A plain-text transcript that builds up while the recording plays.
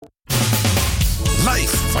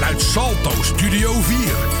vanuit Salto Studio 4.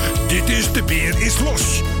 Dit is De Beer is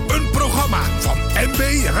Los. Een programma van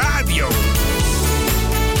NB Radio.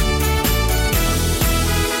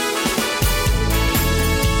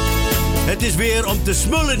 Het is weer om te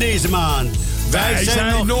smullen deze maand. Wij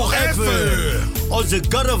zijn nog even. Onze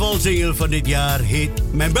carnavalsingel van dit jaar heet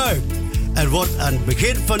Mijn Buik. Er wordt aan het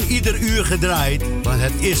begin van ieder uur gedraaid, want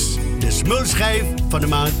het is de smulschijf van de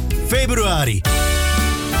maand februari.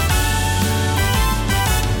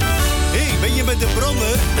 Hé, ben je met de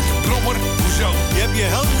brommer? Met de brommer? Hoezo? Je hebt je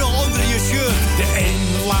helm nog onder je shirt. De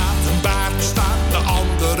een laat een baard staan, de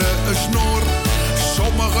andere een snor.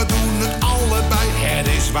 Sommigen doen het allebei, het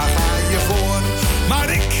is waar ga je voor. Maar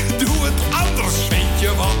ik doe het anders, weet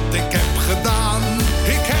je wat ik heb gedaan?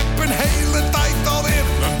 Ik heb een hele tijd alweer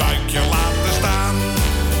mijn buikje laten staan.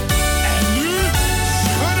 En nu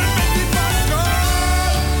schudden met die buiken.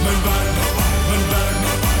 Mijn buik, mijn buik, mijn buik,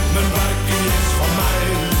 mijn buik die is van mij.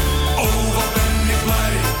 Oh, wat ben ik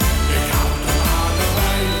blij, ik houd er aardig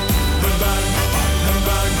bij. Mijn buik, mijn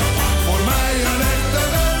buik, mijn buik, voor mij een echte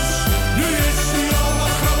wens. Nu is hij al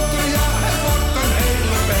wat groter, ja, het wordt een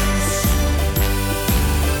hele wens.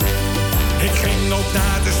 Ik ging ook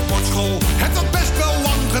naar de sportschool, het had best wel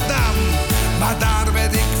lang gedaan. Maar daar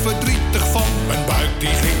werd ik verdrietig van, mijn buik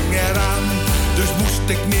die ging eraan. Dus moest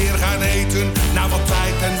ik meer gaan eten, na wat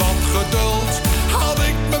tijd en wat geduld. Had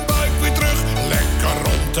ik mijn buik weer terug, lekker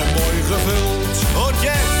rond en mooi gevuld. Oh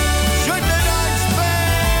Jeff, shut the nice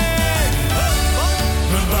back!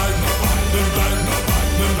 Mijn buik, mijn buik, mijn buik, mijn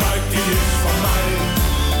buik, mijn buik die is van mij.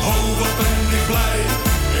 Oh, wat ben ik blij,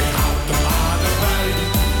 ik houd er aardig bij.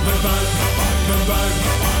 Mijn buik, mijn buik, mijn buik,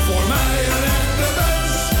 mijn buik, voor mij een echte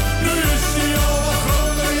wens. Nu is hij al wat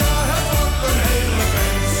groter, ja, het wordt een hele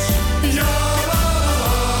wens. Ja, la la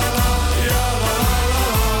la, ja la la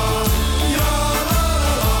la, ja la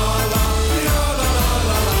la la, ja la la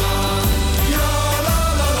la, ja la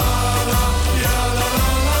la la, ja la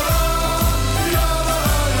la la, ja la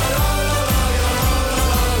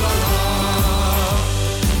la la.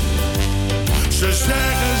 Ze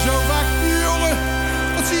zeggen zo vaak, jongen,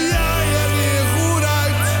 wat zie jij er weer goed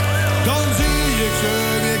uit. Dan zie ik ze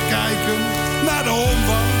weer kijken naar de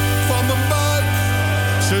omvang van mijn buik.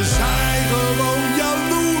 Ze zijn gewoon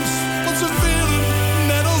jaloers, want ze willen,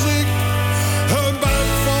 net als ik, een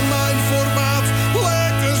buik van mijn formaat.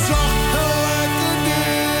 Lekker zacht en lekker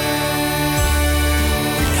dik.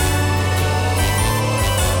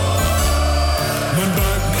 Mijn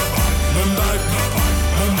buik, mijn buik, mijn buik, mijn buik,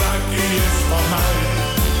 mijn buik die is van mij.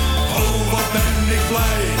 Oh, wat ben ik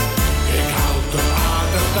blij, ik houd er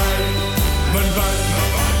aardig bij. Mijn buik,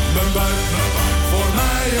 mijn buik, mijn buik, mijn buik, voor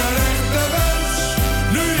mij een echte wens.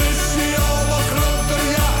 Nu is hij al wat groter,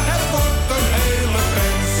 ja, het wordt een hele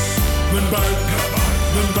wens. Mijn buik, mijn buik,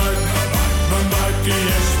 mijn buik, mijn buik, mijn buik die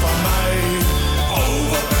is van mij. Oh,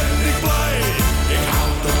 wat ben ik blij, ik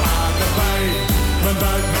houd er aardig bij. Mijn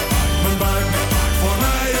buik, mijn buik, mijn buik, mijn buik, voor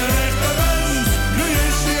mij een echte wens. Nu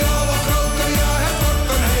is hij al wat groter, ja, het wordt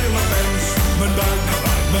een hele wens. Mijn buik, mijn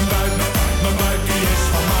buik, mijn buik, mijn buik, mijn buik die is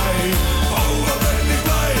van mij. Oh, wat ben ik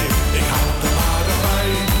blij, ik houd er aardig bij.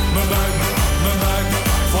 Mijn buik, mijn buik, mijn buik, mijn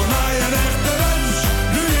buik, voor mij een echte wens.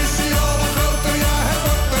 Nu is hij al wat groter, ja, het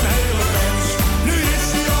wordt een hele wens. Nu is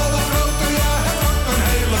hij al wat groter, ja, het wordt een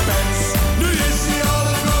hele wens. Nu is hij al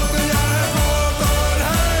wat groter, ja, het wordt een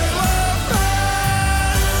hele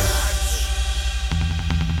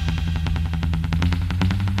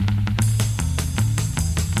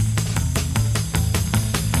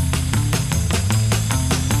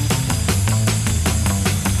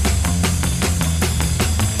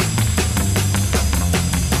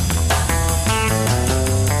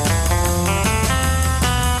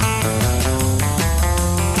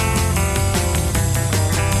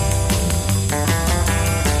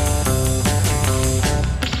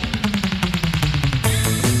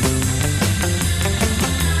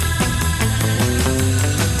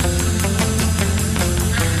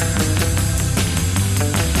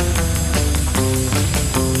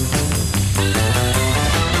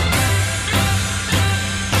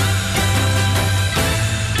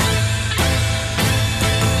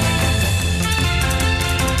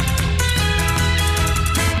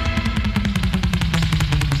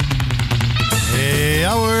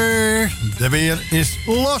De Beer is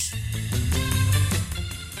los.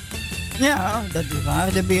 Ja, dat is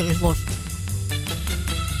waar. De beer is los.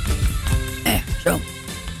 Zo.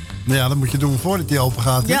 Ja, dat moet je doen voordat hij open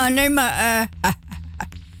gaat. Hè? Ja, nee, maar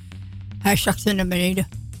hij zakte naar beneden.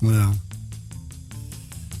 Ja.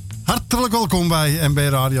 Hartelijk welkom bij NB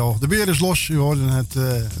Radio. De Beer is los. U hoorde het.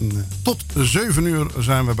 Tot 7 uur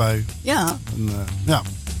zijn we bij. Ja. En, ja.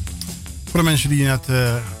 Voor de mensen die net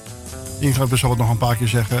ingrijpen, zal ik het nog een paar keer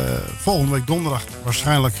zeggen. Volgende week donderdag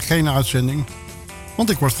waarschijnlijk geen uitzending. Want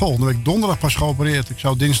ik word volgende week donderdag pas geopereerd. Ik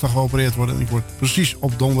zou dinsdag geopereerd worden en ik word precies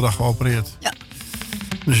op donderdag geopereerd. Ja.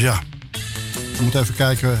 Dus ja, we moeten even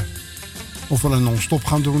kijken of we een non-stop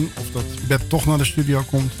gaan doen. Of dat Beb toch naar de studio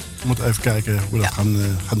komt. We moeten even kijken hoe we dat gaan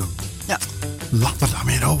doen. Ja. Later daar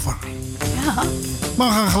meer over. Ja. Maar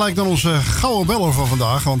we gaan gelijk naar onze gouden beller van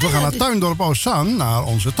vandaag. Want we gaan naar Tuindorp Oostzaan, naar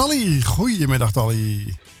onze Tally. Goedemiddag,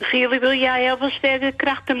 Tally. Gilly, wil jij heel veel sterke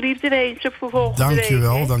kracht en liefde wensen voor volgende week?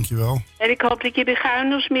 Dankjewel, dankjewel. En ik hoop dat je de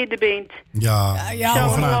Guinels midden bent. Ja, zo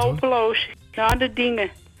vanuit, hopeloos. Ja, de dingen.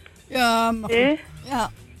 Ja, maar goed.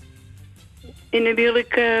 Ja. En dan wil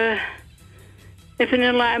ik even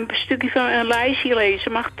een stukje van een lijstje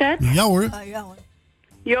lezen. Mag dat? Ja hoor. Ja, hoor.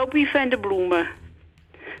 Jopie van de Bloemen.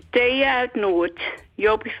 Thea uit Noord.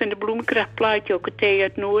 Jopie van de Bloemen krijgt plaatje ook. Thea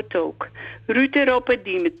uit Noord ook. Ruud erop uit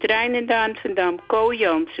Diemen. Trein en Daan van Dam. Ko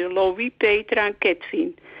Jansen. Louis, Petra en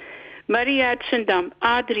Ketvin. Marie uit Zandam.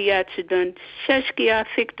 Adrie uit Zandam. Saskia,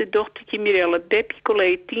 Victor, dochtertje Mirelle. Beppie,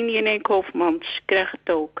 Collet, Tini en Henk Hofmans. Krijgen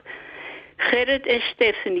het ook. Gerrit en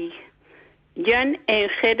Stephanie. Jan en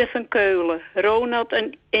Gerda van Keulen. Ronald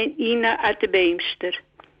en Ina uit de Beemster.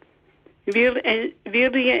 John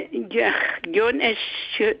en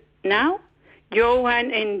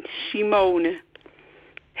Johan en Simone.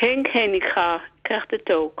 Henk Henninga krijgt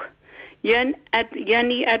het ook.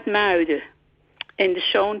 Jannie uit Muiden. En de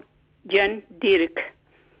zoon Jan Dirk.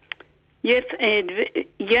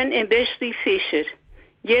 Jan en Wesley Visser.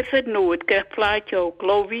 Jeff uit Noord krijgt plaatje ook.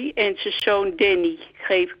 Louis en zijn zoon Danny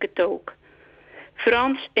geef ik het ook.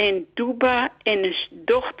 Frans en Duba en een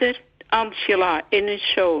dochter Angela en een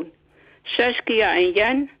zoon. Saskia en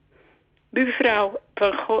Jan. De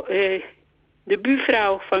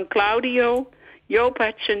buurvrouw van Claudio. Joop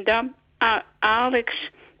uit Zandam. Alex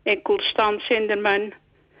en Constant Zenderman.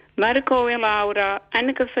 Marco en Laura.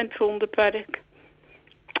 Anneke van het Vondelpark.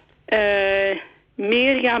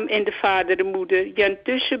 Mirjam en de vader en moeder. Jan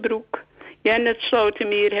Tussenbroek. Jan uit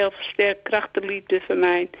Slotermeer. Heel versterkt krachtige liefde van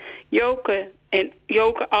mij.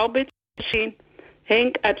 Joke Albert gezien.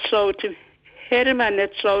 Henk uit Slotermeer. Herman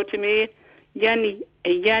uit Slotermeer. Jannie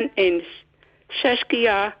en Jan en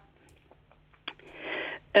Saskia.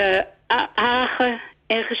 Agen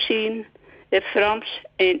en gezien. Frans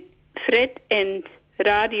en Fred en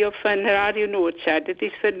radio van Radio Noordzij. Dat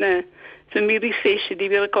is van familie Visser. Die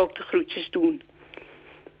wil ik ook de groetjes doen.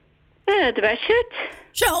 Dat was het.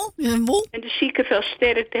 Zo, een wol. En de zieken veel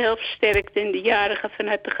sterkte, heel versterkt. En de jarigen van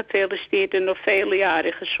harte gefeliciteerd. En nog vele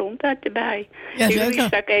jaren gezondheid erbij. Ja, jullie zeker.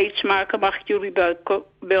 straks iets maken, mag ik jullie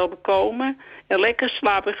wel bekomen. En lekker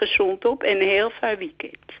slapen gezond op. En een heel fijn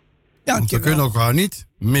weekend. Want we kunnen elkaar niet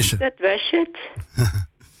missen. Dat was het.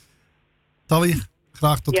 Tally,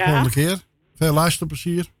 graag tot de volgende keer. Veel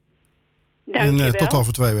luisterplezier. Dank je wel. En tot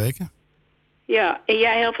over 2 weken. Ja, en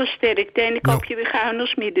jij heel veel sterkte. En ik hoop je weer gauw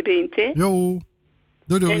nog midden bent, hè? Jo.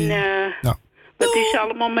 Doei doei. En dat is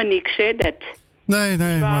allemaal maar niks, hè, dat.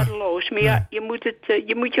 Nee, waardeloos. Maar ja, je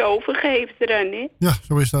moet je overgeven eraan, hè? Ja,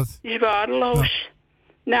 zo is dat. Het is waardeloos.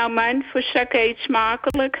 Ja. Nou man, voor zak eet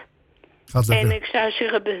smakelijk. Gaat lekker. En ik zou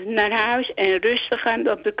zeggen, naar huis en rustig gaan,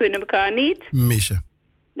 want we kunnen elkaar niet missen.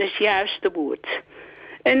 Dat is het juiste woord.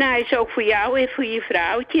 En hij is ook voor jou en voor je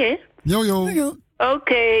vrouwtje, hè? Jo.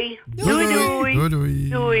 Oké. Doei.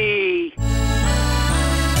 Doei.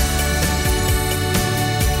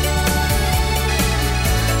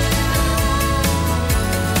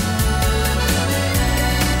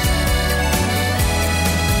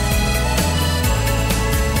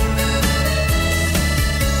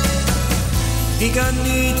 Ik kan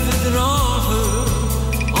niet verdragen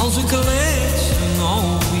als ik lees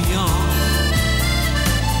over jou.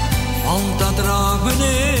 Want dat raakt me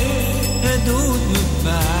neer, het doet me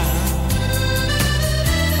pijn.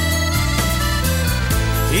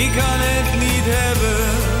 Ik kan het niet hebben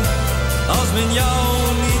als men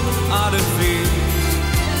jou niet aardig vindt.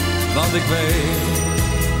 Want ik weet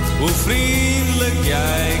hoe vriendelijk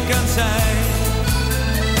jij kan zijn.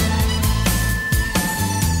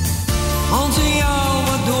 Als ik jou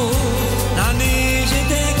wat doe, dan is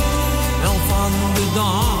het ik wel van de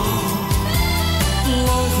dag.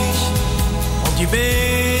 Logisch, want je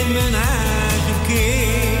bent mijn eigen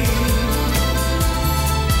kind.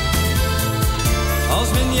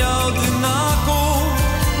 Als men jou te nakomt,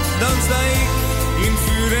 dan sta ik in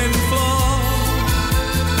vuur en vlam.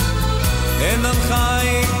 En dan ga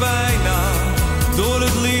ik bijna door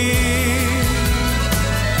het licht.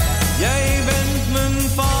 Jij bent mijn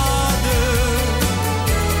vader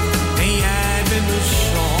en jij bent mijn zoon.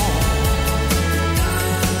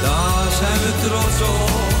 Daar zijn we trots op,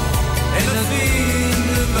 en dat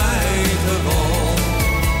vinden wij gewoon.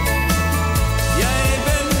 Jij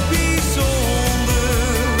bent bijzonder,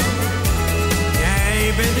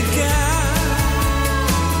 jij bent de kern.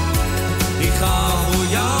 Ik ga voor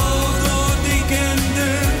jou door dik en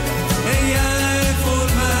dun en jij voor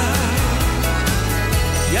mij.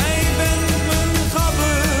 Jij bent mijn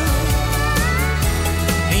gabber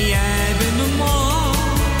en jij bent mijn man.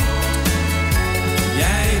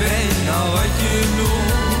 Jij bent nou wat je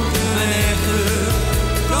noemt een echte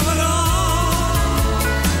kameraad.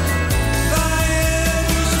 Wij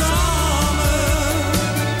hebben samen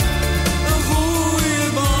een goede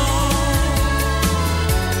band.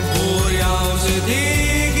 Voor jou zit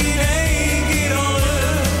ik in één keer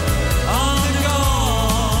alles aan de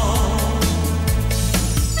kant.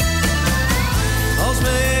 Als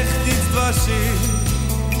me echt iets dwars is,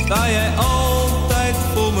 sta jij altijd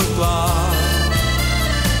voor me klaar.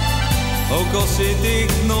 Ook al zit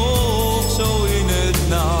ik nog zo in het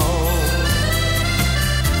nauw.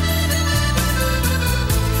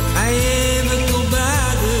 Hij heeft op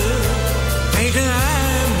beide geen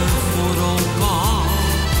geheimen voor elkaar.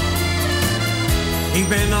 Ik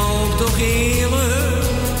ben ook toch eerlijk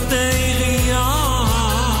tegen jou.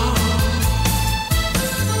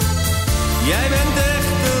 Jij bent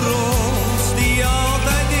echt de rots die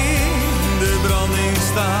altijd in de branding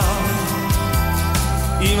staat.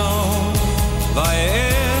 Iemand waar je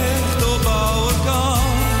echt op bouwen kan.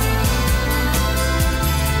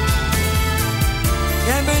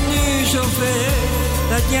 Jij bent nu zo ver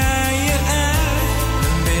dat jij je echt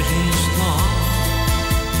een weg inslaat.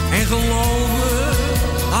 En geloof me,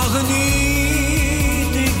 al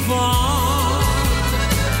geniet ik van.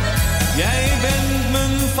 Jij bent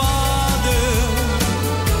mijn vader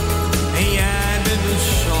en jij bent mijn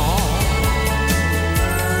zoon.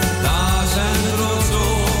 Daar zijn we trots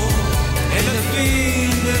op en dat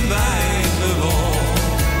vinden wij gewoon.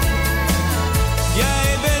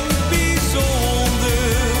 Jij bent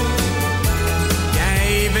bijzonder,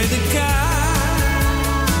 jij bent de kern.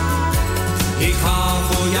 Ik ga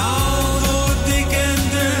voor jou door dik en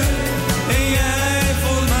dun en jij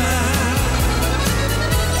voor mij.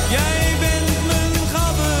 Jij bent mijn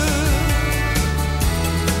gabber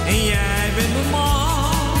en jij bent mijn man.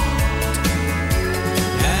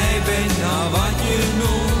 Jij bent nou wat je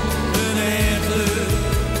noemt een echte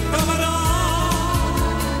kameraad.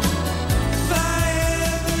 Wij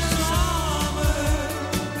hebben samen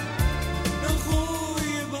een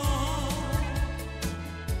goede band.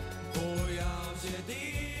 Voor jou zit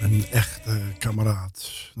ik. Een echte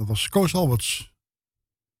kameraad. Dat was Koos Alberts.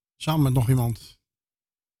 Samen met nog iemand.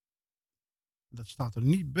 Dat staat er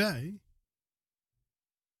niet bij.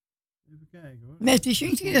 Even kijken hoor. Met wie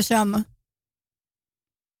zingt hij dat samen?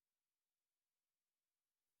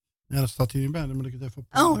 Ja, dat staat hier niet bij. Dan moet ik het even op.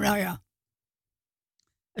 Oh, nou ja.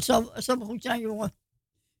 Het zal wel goed zijn, jongen.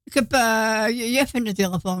 Ik heb Jeff in de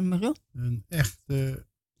telefoon, maar zo. Een echte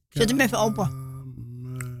Zet hem even open.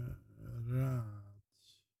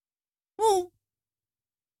 kameraad. Oeh.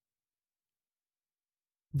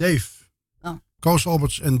 Dave. Oh. Koos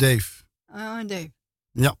Alberts en Dave. Dave.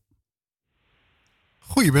 Ja.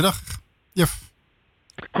 Goedemiddag, Jeff.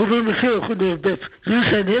 Goedemiddag, goedemiddag, Beb. Jullie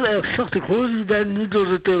zijn heel erg zacht. Ik hoor jullie bijna niet door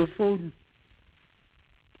de telefoon.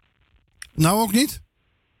 Nou ook niet?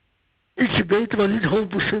 Ietsje beter, maar niet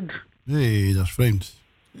 100%. Nee, dat is vreemd.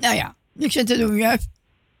 Nou ja, niks aan te doen, Jeff.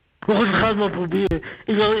 Maar goed, we gaan het maar proberen.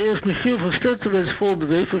 Ik wil eerst Michiel van Sterkte wensen volgende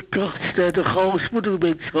week voor krachtstijd en gouden spoedige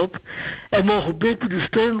wetenschap. En mogen Beppe de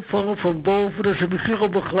steun ontvangen van boven dat ze Michiel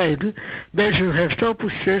gaan begeleiden bij zijn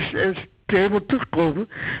herstelproces en helemaal terugkomen.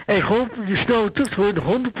 En ik hoop dat je snel terug te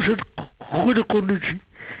in 100% goede conditie.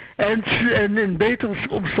 En in betere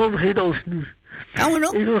omstandigheden als nu. Gaan we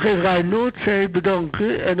nog? Ik wil nog even Rijn Noordzee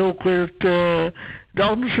bedanken en ook de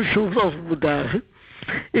andere stations als we bedagen.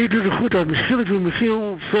 Ik doe er goed aan Michiel. Ik wil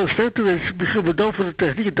Michiel veel sterkte wensen. Michiel bedankt voor de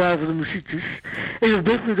techniek en daar voor de muziekjes. Ik wil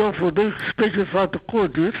Beppe bedankt voor het leuke gesprek met Vater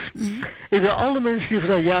Koordus. Ik wil alle mensen die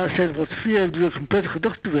vandaag jaar zijn wat vier hebben, die een prettige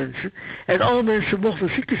dag te wensen. En alle mensen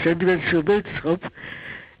mochten ziek zijn, die wensen veel wetenschap.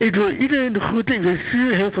 Ik wil iedereen de groeten. Ik wens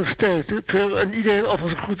jullie heel veel sterkte. En iedereen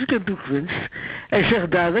alvast een goed weekend toegewenst. En ik zeg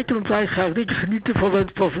daar lekker om tijd ga ik lekker genieten van mijn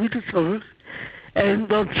favoriete zanger. En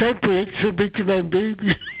want zijn project is een beetje mijn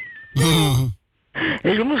baby.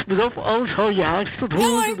 Hey jongens, bedankt voor alles. Hou je haast. Tot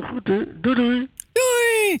horen en de groeten. Doei doei.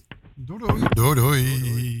 Doei. Doei doei. Doei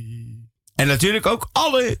doei. En natuurlijk ook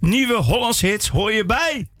alle nieuwe Hollands hits hoor je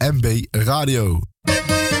bij MB Radio.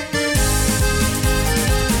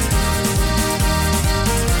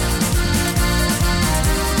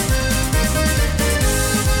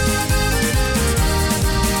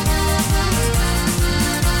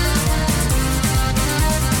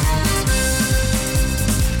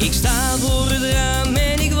 Ik sta voor het raam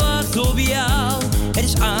en ik wacht op jou. Het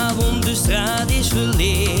is avond, de straat is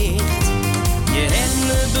verlicht. Je hebt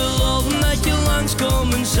me beloofd dat je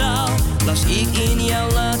langskomen zou, las ik in jouw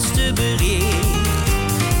laatste bericht.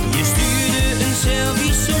 Je stuurde een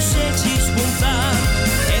selfie zo sexy spontaan.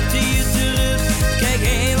 Hebte je terug, kijk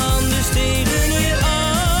heel anders tegen je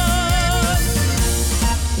aan.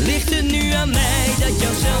 Ligt het nu aan mij dat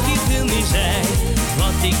jouw selfie veel meer zei?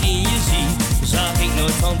 Wat ik in je zie, zag ik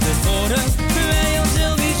nooit van tevoren. Bij jouw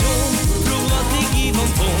selfie zon, vroeg wat ik hiervan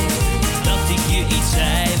vond. Dat ik je iets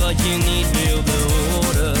zei wat je niet wilde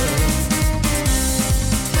horen.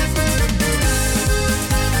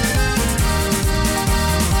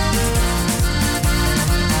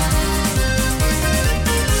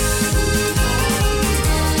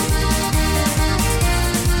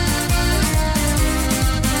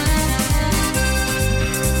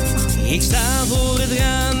 Ik sta voor het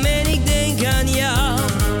raam en ik denk aan jou.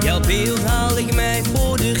 Jouw beeld haal ik mij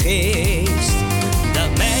voor de geest.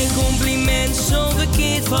 Dat mijn compliment zo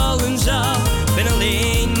verkeerd vallen zou. Ben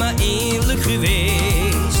alleen maar eerlijk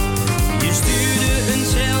geweest. Je stuurde een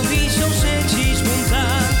selfie zo sexy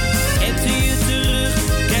spontaan. Hebte je terug,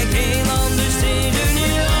 kijk heel anders tegen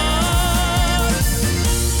je aan.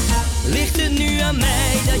 Ligt het nu aan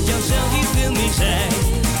mij dat jouw selfie veel meer zei?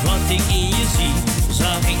 Wat ik in je zie,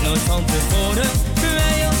 zag ik nooit van tevoren.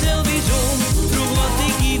 Bij jouw selfie zon, vroeg wat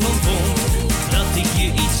ik hiervan vond. Dat ik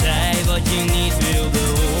je iets zei wat je niet wilde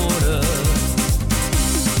horen.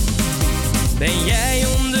 Ben jij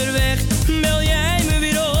onderweg, bel jij me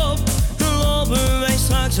weer op. Lopen wij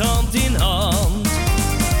straks hand in hand.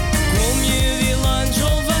 Kom je weer langs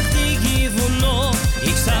of wacht ik hiervoor nog?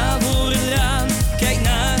 Ik sta voor het raam, kijk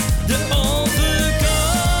naar de overkant.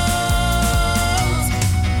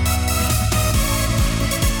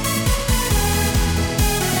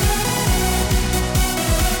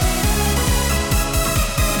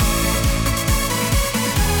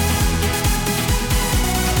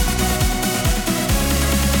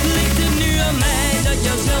 Ligt het nu aan mij dat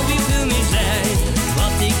jouw selfie veel meer zei?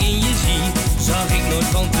 Wat ik in je zie, zag ik nooit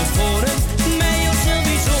van tevoren. Bij jouw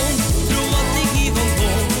selfie zon, vroeg wat ik hiervan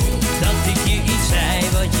vond. Dat ik je iets zei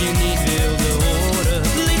wat je niet wilde horen.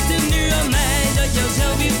 Ligt het nu aan mij dat jouw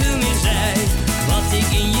selfie veel meer zei? Wat ik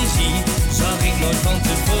in je zie, zag ik nooit van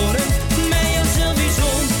tevoren. Bij jouw selfie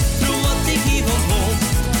zon, vroeg wat ik hiervan vond.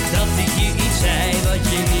 Dat ik je iets zei wat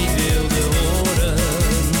je niet wilde horen.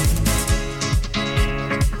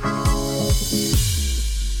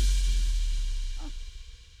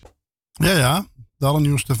 Ja, ja. De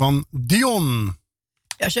allernieuwste van Dion.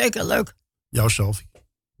 Jazeker, leuk. Jouw selfie.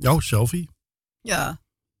 Jouw selfie? Ja.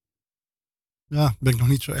 Ja, ben ik nog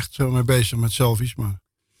niet zo echt zo mee bezig met selfies, maar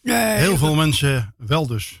Nee, heel veel mensen wel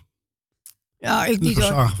dus. Ja, ik Dit niet was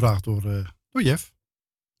hoor. aangevraagd door Jeff.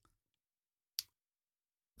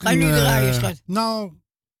 Ga je nu En, draaien, schat? Nou,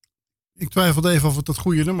 ik twijfelde even of het het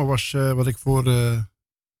goede nummer was wat ik voor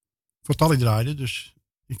Tally draaide. Dus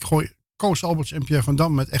ik gooi Koos Alberts en Pierre van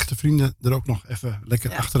Dam met Echte Vrienden er ook nog even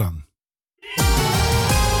lekker achteraan.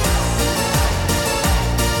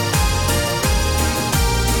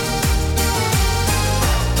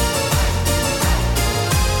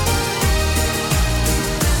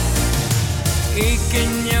 Ik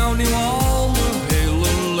ken jou nu al mijn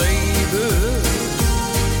hele leven.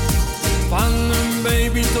 Van een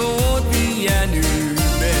baby tot wie jij nu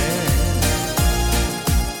bent.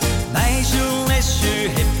 Wijze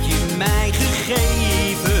lessen heb je mij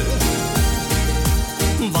gegeven.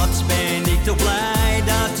 Wat ben ik toch blij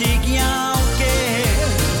dat ik jou ken.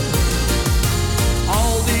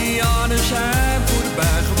 Al die jaren zijn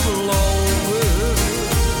voorbij gevlogen.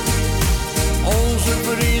 Onze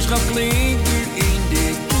vriendschap klinkt nu in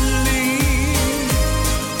dit lied.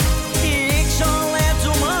 Ik zal het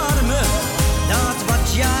omarmen, dat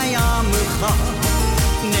wat jij aan me gaf.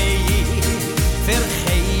 Nee, ik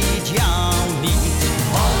vergeet jou niet.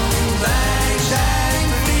 Want wij zijn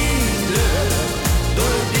vrienden,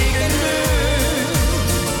 door dik en dun.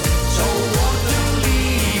 Zo wordt de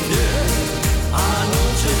liefde aan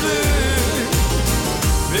ons gegund.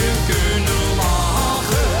 We kunnen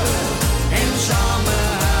lachen en samen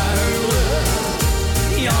huilen.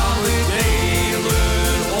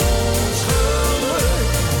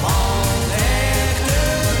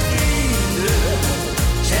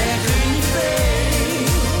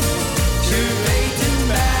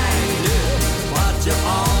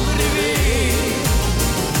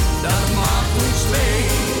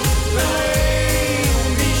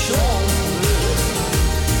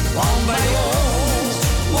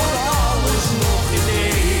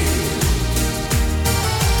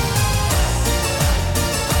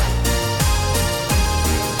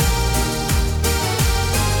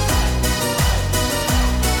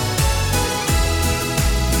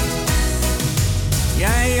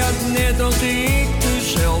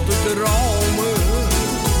 dromen.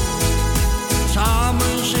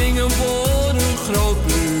 Samen zingen voor een groot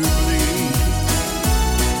publiek.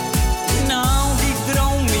 Nou, die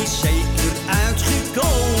droom is zeker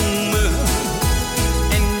uitgekomen.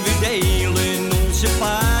 En we delen onze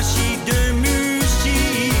passie, de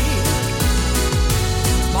muziek.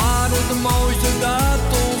 Maar het mooiste dat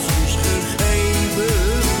ons is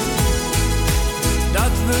gegeven,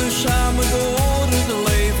 dat we samen door het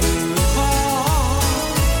leven gaan.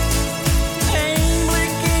 Eén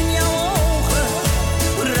blik in jouw ogen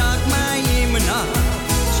raakt mij in mijn hart.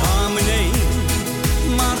 Samen één,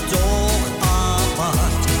 maar toch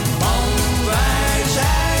apart. Want wij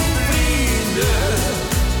zijn vrienden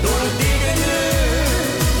door het dik en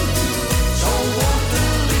dun. Zo wordt de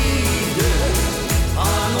liefde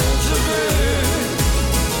aan onze deur.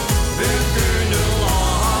 We kunnen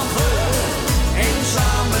lachen en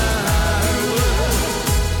samen huilen.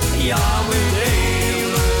 Ja, we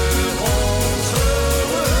delen ons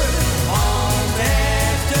geluk. Want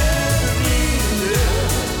echte vrienden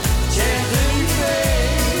zeggen niet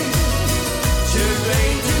veel. Ze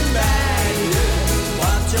weten beide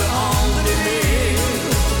wat de andere wil.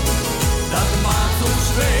 Dat maakt ons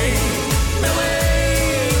twee wel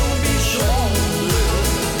heel bijzonder.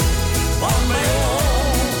 Want bij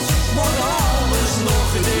ons wordt alles nog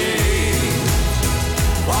gedeeld.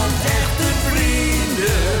 Want echte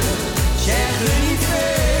vrienden zeggen niet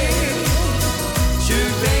veel. Ze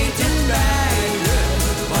weten beide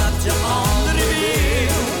wat de andere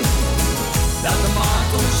wil. Dat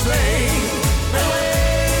maakt ons twee wel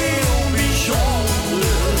heel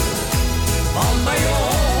bijzonder. Want bij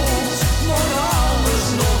ons wordt alles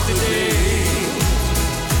nog gedeeld.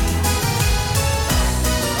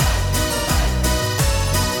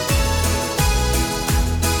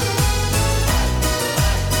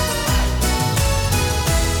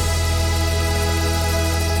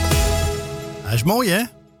 Hij is mooi, hè?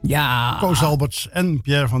 Ja. Koos Alberts en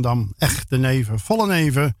Pierre van Dam. Echte neven, volle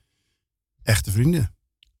neven. Echte vrienden.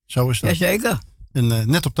 Zo is dat. Jazeker. En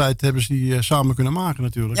net op tijd hebben ze die samen kunnen maken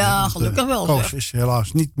natuurlijk. Ja, Want, gelukkig wel, Koos zeg. is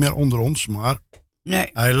helaas niet meer onder ons, maar Nee,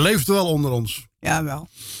 hij leeft wel onder ons. jawel.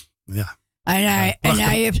 Ja, En hij prachtig.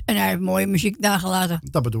 heeft mooie muziek nagelaten.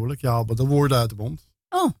 dat bedoel ik. Ja, Albert, de woorden uit de mond.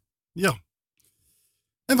 Oh, Ja.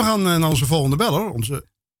 En we gaan naar onze volgende beller.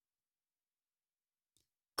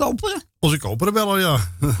 koperen. Onze koperen beller, ja.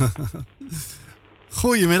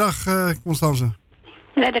 Goedemiddag, Constance.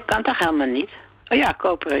 Nee, dat kan toch helemaal niet? Oh ja,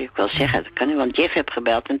 koper, ik wil zeggen, dat kan niet, want Jeff heeft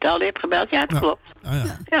gebeld en Telde heeft gebeld. Ja, dat Ja. klopt.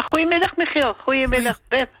 Ja. Ja, goedemiddag Michiel, goedemiddag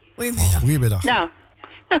Beb. Goedemiddag. Goedemiddag. Nou,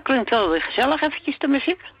 dat klinkt wel weer gezellig, eventjes de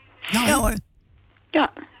muziek. Ja hoor.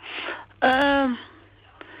 Ja.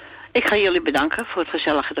 Ik ga jullie bedanken voor het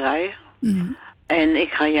gezellige draaien. Mhm. En ik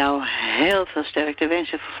ga jou heel veel sterkte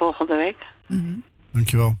wensen voor volgende week.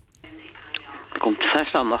 Dankjewel. Komt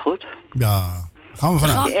vast allemaal goed. Ja, gaan we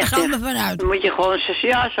vanuit. Daar gaan we vanuit. Dan moet je gewoon,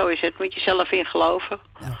 ja, zo is het. Moet je zelf in geloven.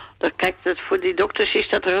 Kijk, voor die dokters is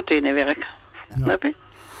dat routinewerk. Snap je?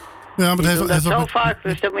 Ja, maar Die het doen heeft, dat ook zo met, vaak,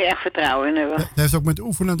 dus daar moet je echt vertrouwen in hebben. het heeft ook met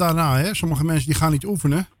oefenen daarna, hè. Sommige mensen die gaan niet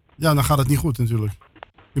oefenen. Ja, dan gaat het niet goed natuurlijk.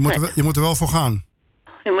 Je moet er wel voor gaan.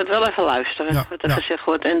 Je moet wel even luisteren Ja, wat er ja. gezegd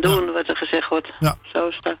wordt en doen wat er gezegd wordt. Ja. Zo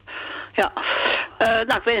is dat. Ja.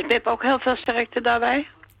 Nou, ik wens Beb ook heel veel sterkte daarbij.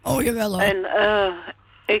 Oh, jawel hoor. En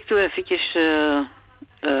ik doe eventjes...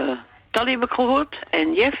 Tally heb ik gehoord.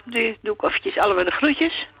 En Jeff, die doe ik eventjes allemaal de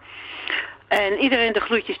groetjes. En iedereen de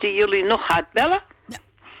groetjes die jullie nog gaat bellen. Ja.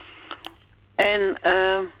 En...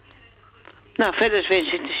 nou, verder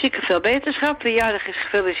wens ik de zieke veel beterschap. De jarig is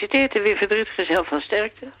gefeliciteerd en weer verdrietig is heel veel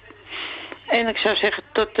sterkte. En ik zou zeggen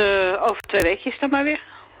tot over 2 weekjes dan maar weer.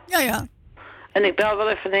 Ja, ja. En ik bel wel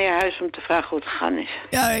even naar je huis om te vragen hoe het gegaan is.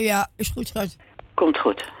 Ja, ja. Is goed, schat. Komt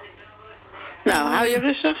goed. Nou, hou je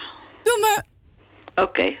rustig. Doe maar.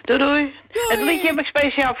 Oké, doei doei. Het liedje heb ik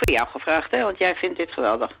speciaal voor jou gevraagd, hè, want jij vindt dit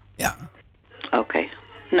geweldig. Ja. Oké.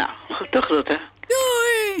 Nou, de groeten.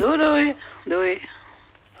 Doei. Doei doei. Doei.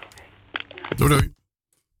 Doei, doei.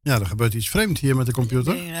 Ja, er gebeurt iets vreemds hier met de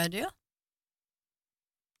computer. Ben je radio?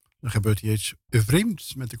 Er gebeurt hier iets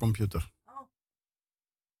vreemds met de computer.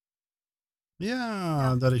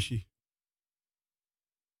 Ja, daar is hij.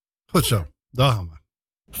 Goed zo, daar gaan we.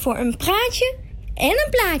 Voor een praatje en een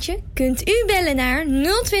plaatje kunt u bellen naar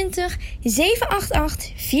 020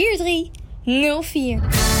 788 4304.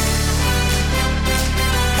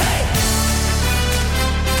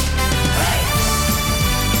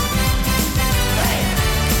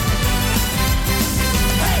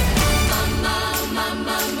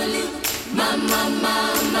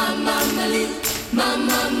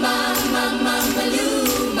 Mama,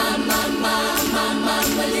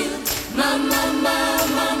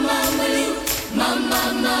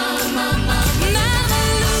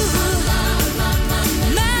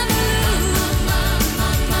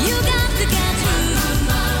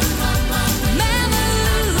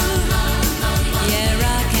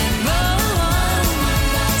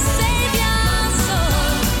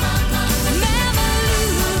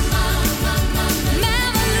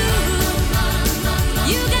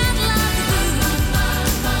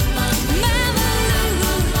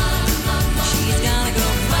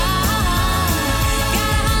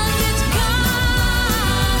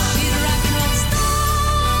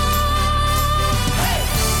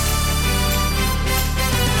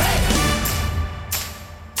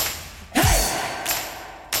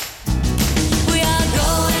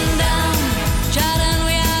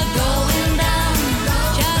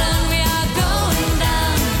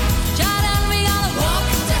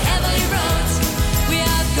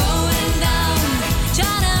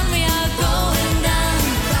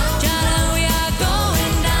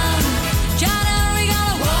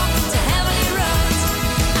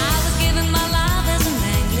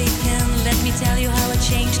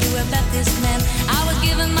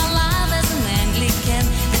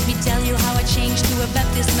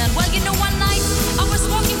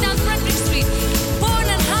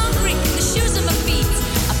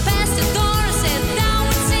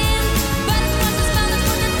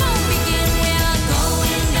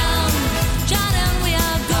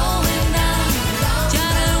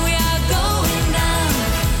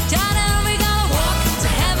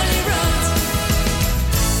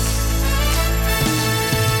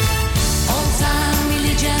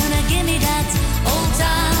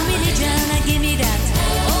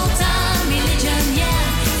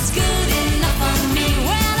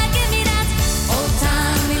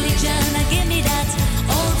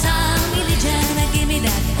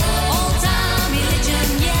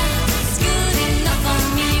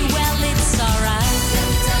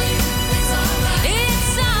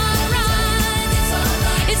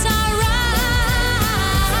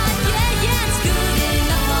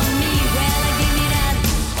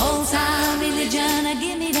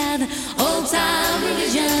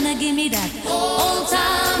 me that old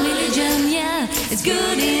time religion, yeah, it's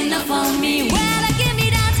good enough for me. Well, give me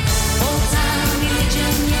that old time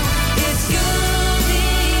religion, yeah, it's good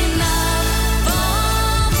enough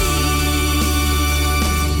for me.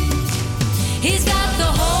 He's got the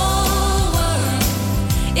whole world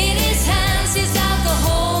in his hands, he's got the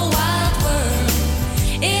whole wide world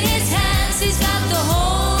in his hands, he's got the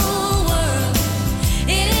whole world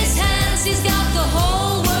in his hands, he's got the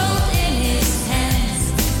whole world in his hands.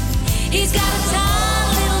 He's got a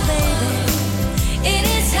tiny little baby in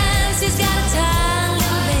his hands, he's got a tiny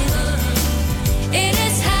little baby in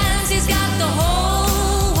his hands, he's got the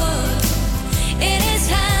whole world in his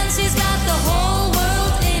hands, he's got the whole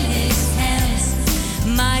world in his hands.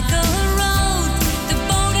 Michael rowed the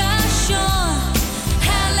boat ashore,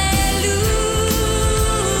 hallelujah.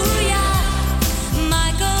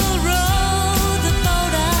 Michael rowed the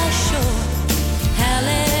boat ashore,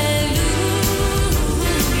 hallelujah.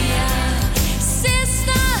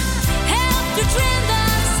 Sister helped to trim the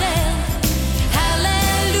sail,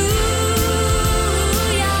 hallelujah.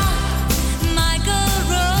 Michael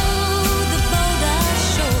rowed the boat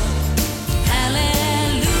ashore,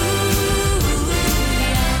 hallelujah.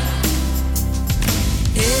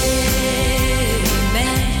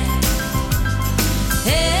 Amen.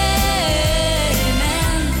 Amen.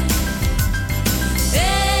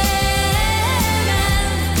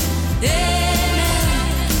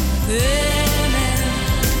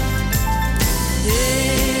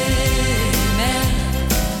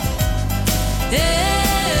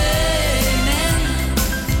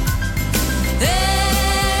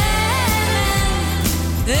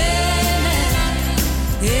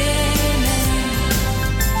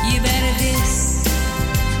 You better this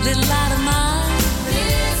little light of mine.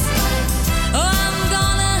 Oh, I'm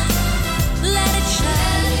gonna let it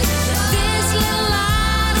shine. This little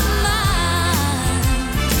light of mine.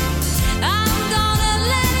 I'm gonna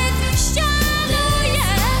let it shine. Oh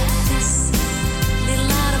yeah, this little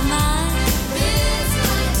light of mine.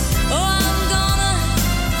 Oh, I'm gonna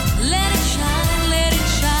let it shine, let it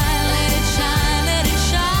shine, let it shine, let it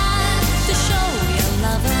shine to show you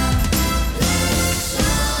lover.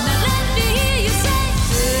 Now let me hear you say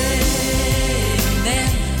amen.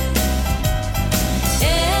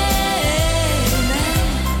 Amen.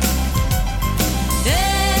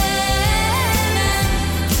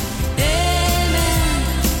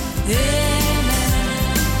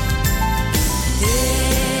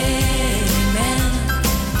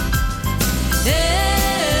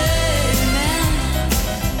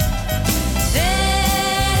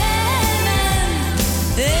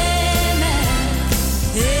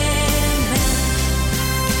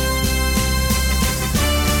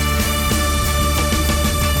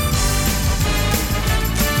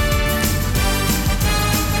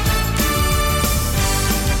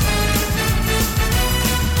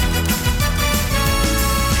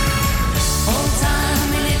 Old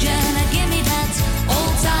time religion, give me that.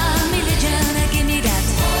 Old time religion, give me that.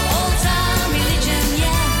 Old time religion,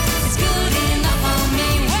 yeah, it's good enough for me.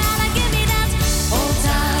 Well, give me that. Old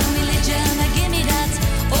time religion, give me that.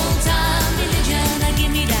 Old time religion,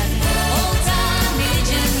 give me that. Old time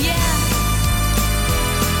religion, yeah,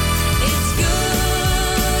 it's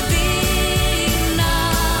good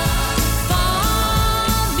enough for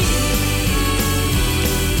me.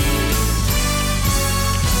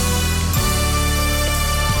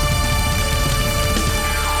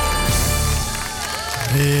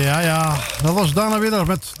 Ja, dat was Dana Widder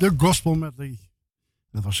met de Gospel Medley.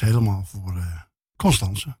 Dat was helemaal voor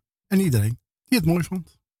Constance en iedereen die het mooi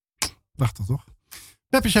vond. Prachtig toch?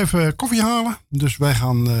 Pep is even koffie halen, dus wij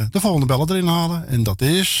gaan de volgende beller erin halen. En dat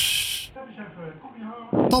is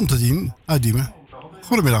Tante Dien uit Diemen.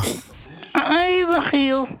 Goedemiddag. Hoi,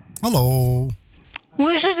 Michiel. Hallo.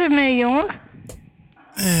 Hoe is het ermee, jongen?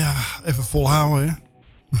 Ja, even volhouden hè.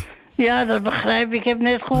 Ja, dat begrijp ik. Ik heb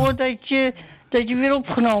net gehoord dat je weer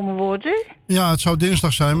opgenomen wordt, hè? Ja, het zou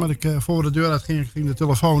dinsdag zijn, maar voor de deur uit ging de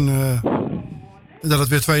telefoon dat het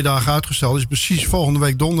weer 2 dagen uitgesteld is. Precies volgende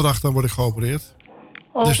week donderdag, dan word ik geopereerd.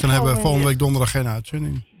 Dus dan hebben we volgende week donderdag geen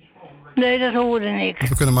uitzending. Nee, dat hoorde ik.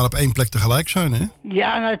 We kunnen maar op 1 plek tegelijk zijn, hè?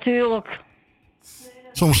 Ja, natuurlijk.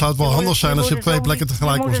 Soms zou het wel handig zijn als je op 2 plekken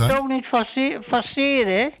tegelijk kon zijn. Je moet het ook niet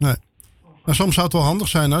faceren, hè? Nee. Maar soms zou het wel handig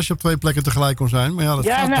zijn als je op 2 plekken tegelijk kon zijn. Maar ja,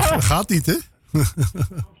 dat gaat niet, hè?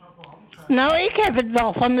 Nou, ik heb het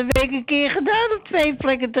wel van de week een keer gedaan op 2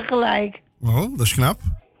 plekken tegelijk. Oh, dat is knap.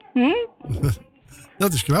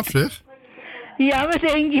 Dat is knap, zeg. Ja, wat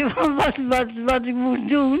denk je van wat ik moest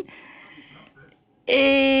doen?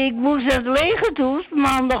 Ik moest naar het leger toe,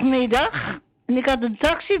 maandagmiddag. En ik had een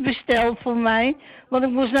taxi besteld voor mij. Want ik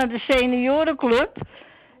moest naar de seniorenclub.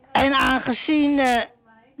 En aangezien...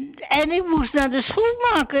 en ik moest naar de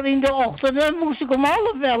schoenmaker in de ochtend. Dan moest ik om 11:30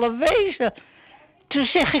 wezen. Toen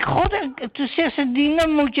zeg ik, toen zegt ze, Dina,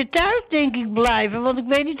 moet je thuis denk ik blijven. Want ik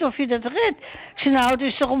weet niet of je dat redt. Ik zei, nou, het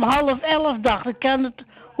is toch om 10:30, dacht ik.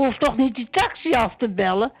 Hoef toch niet die taxi af te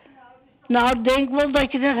bellen. Nou, ik denk wel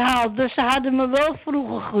dat je het haalt. Dus ze hadden me wel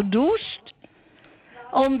vroeger gedoucht.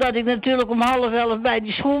 Omdat ik natuurlijk om 10:30 bij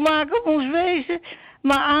die schoenmaker moest wezen.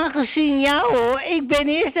 Maar aangezien, ja hoor, ik ben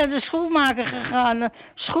eerst naar de schoenmaker gegaan.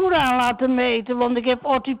 Schoenen aan laten meten, want ik heb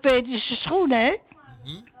orthopedische schoenen, hè.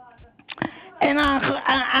 En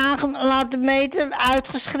laten meten,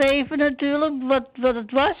 uitgeschreven natuurlijk, wat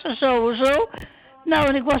het was en zo en zo. Nou,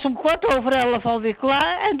 en ik was om 11:15 alweer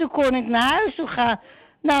klaar en toen kon ik naar huis toe gaan.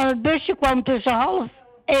 Nou, het busje kwam tussen 12:30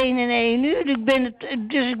 en 1 uur,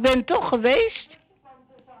 dus ik ben toch geweest.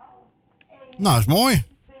 Nou, is mooi.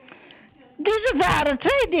 Dus het waren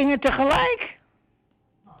 2 dingen tegelijk.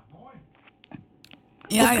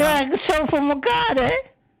 Ja, dan krijg ik het zo voor elkaar, hè?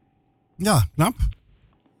 Ja, knap.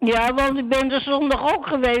 Ja, want ik ben er zondag ook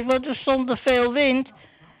geweest, want er stond er veel wind.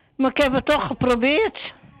 Maar ik heb het toch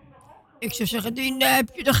geprobeerd. Ik zou zeggen, Dien, heb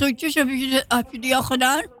je de groetjes? Heb je die al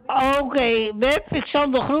gedaan? Oké, Beb, ik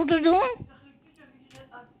zal de groeten doen.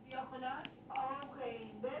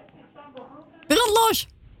 Brand los!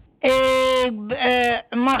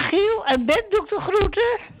 Magiel en Beb doe ik de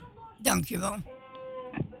groeten. Dankjewel.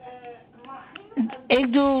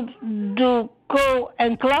 Ik doe Co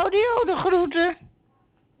en Claudio de groeten.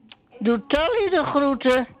 Doe Tally de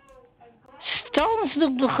groeten. Stans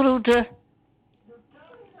doe ik de groeten.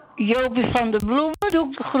 Jopie van de Bloemen doe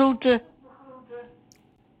ik de groeten.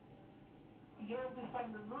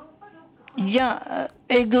 Ja,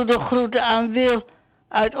 ik doe de groeten aan Wil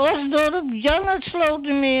uit Osdorp, Jan uit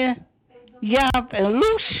Slotermeer, Jaap en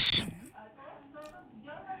Loes,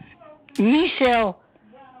 Michel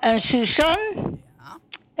en Suzanne,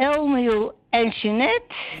 Elmiel en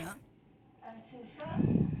Jeanette,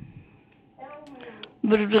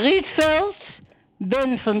 Broeder Rietveld,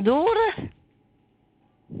 Ben van Doren.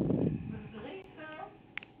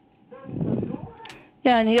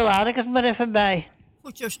 Ja, en hier laat ik het maar even bij.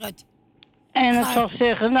 Goed zo, schat. En ik zal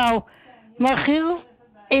zeggen, nou, Magiel,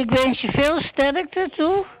 ik wens je veel sterkte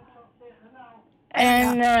toe.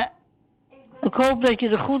 En ik hoop dat je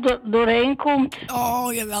er goed doorheen komt.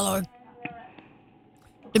 Oh, jawel hoor.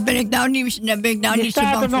 Daar ben ik nou niet zo bang voor. Je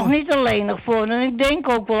staat er nog niet alleen nog voor. En ik denk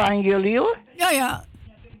ook wel aan jullie hoor. Ja, ja.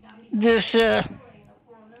 Dus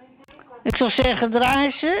ik zou zeggen,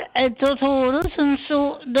 draai ze en tot horens. En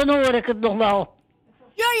zo, dan hoor ik het nog wel.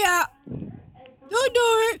 Ja, ja. Doei,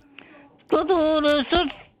 doei. Tot horens,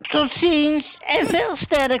 tot ziens. En veel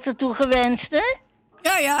sterkte toegewenst, hè?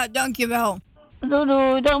 Ja, ja, dankjewel. Doei,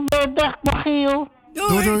 doei. Dag, Magiel.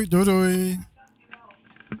 Doei, doei, doei, doei.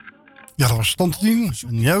 Ja, dat was Tante Dien.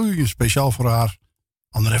 En jou, speciaal voor haar,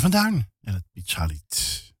 André van Duin. En het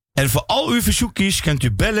Pizzalied. En voor al uw verzoekjes kunt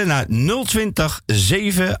u bellen naar 020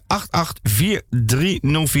 788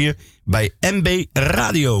 4304 bij MB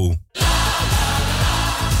Radio.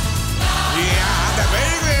 Ja, daar ben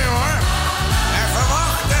ik weer hoor. Even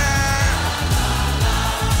wachten.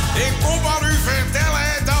 Ik kom aan u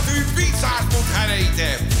vertellen dat u pizza's moet gaan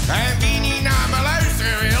eten. En wie niet naar me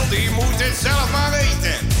luisteren wil, die moet het zelf maar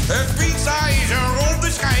weten. Een pizza is een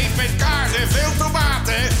ronde schijf met kaas en veel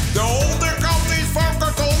tomaten. De onderkant is van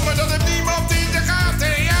karton, maar dat heeft niemand in de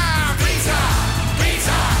gaten. Ja, pizza,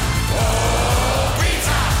 pizza, oh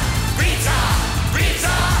pizza, pizza,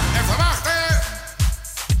 pizza. Even wachten.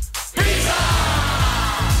 Pizza!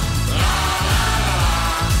 La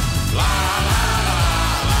la la, la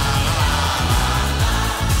la la la.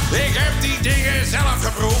 Ik heb die dingen zelf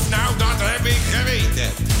geproefd, nou dat heb ik geweten.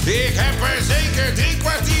 Ik heb er zeker 3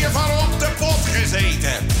 kwartier van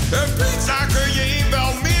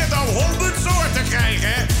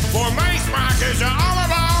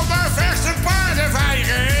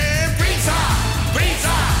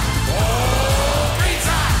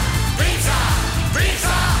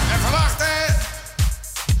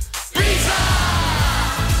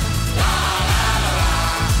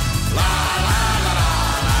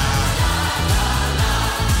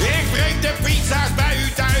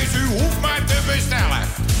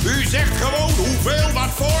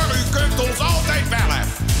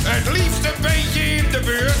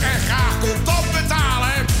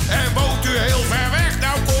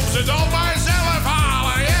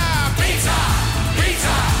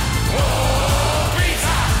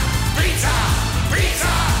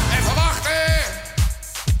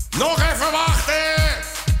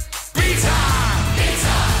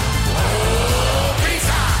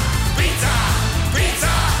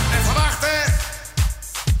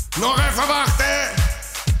Nog even wachten.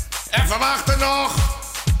 Even wachten nog.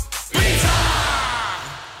 Pizza!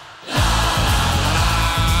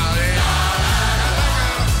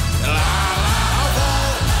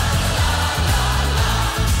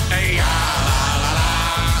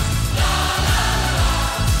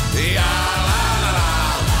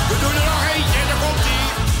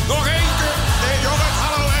 Nog één keer. Nee, jongens,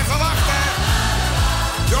 hallo, even wachten.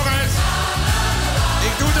 Jongens,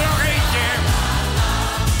 ik doe er nog eentje.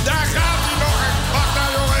 Daar gaat hij nog. Wacht nou,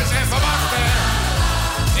 jongens, even wachten.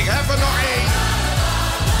 Ik heb er nog één.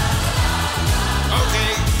 Oké,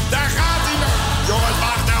 daar gaat hij nog. Jongens,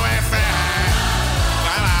 wacht nou even.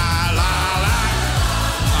 La la la la.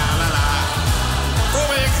 La la la. Kom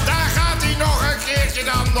ik, daar gaat hij nog een keertje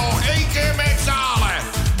dan. Nog één keer met z'n allen.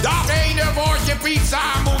 Dat ene woordje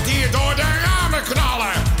pizza moet hier door de ramen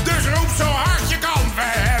knallen. Dus roep zo hard je kan. We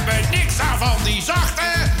hebben niks aan van die zachte.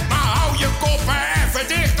 Maar hou je koppen even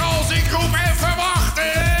dicht als ik roep even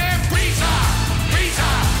wachten. Pizza,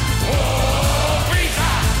 pizza, oh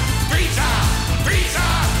pizza, pizza, pizza.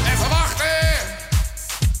 Even wachten.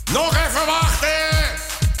 Nog even wachten.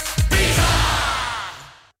 Pizza.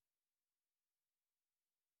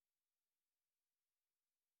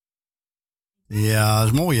 Ja,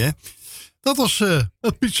 dat is mooi, hè? Dat was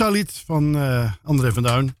het pizzalied van André van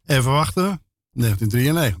Duin. Even wachten,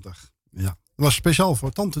 1993. Ja, dat was speciaal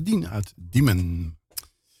voor Tante Dien uit Diemen.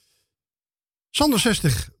 Sander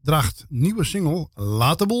 60 draagt nieuwe single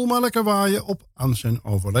Laat de boel maar lekker waaien op aan zijn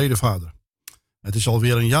overleden vader. Het is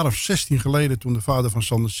alweer een jaar of 16 geleden toen de vader van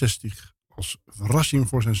Sander 60 als verrassing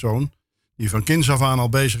voor zijn zoon, die van kinds af aan al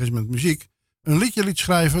bezig is met muziek, een liedje liet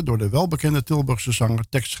schrijven door de welbekende Tilburgse zanger,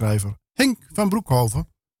 tekstschrijver Henk van Broekhoven,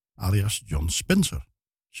 alias John Spencer.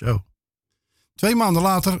 Zo. 2 maanden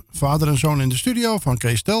later, vader en zoon in de studio van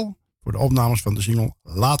Kees Tel voor de opnames van de single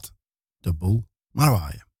Laat de boel maar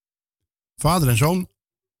waaien. Vader en zoon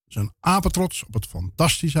zijn apetrots op het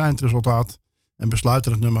fantastische eindresultaat en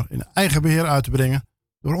besluiten het nummer in eigen beheer uit te brengen.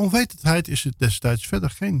 Door onwetendheid is er destijds verder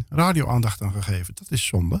geen radioaandacht aan gegeven. Dat is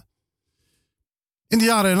zonde. In de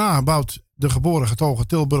jaren erna bouwt de geboren getogen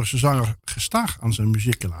Tilburgse zanger gestaag aan zijn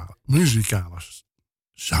muzikale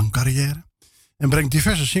zangcarrière en brengt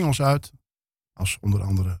diverse singles uit, als onder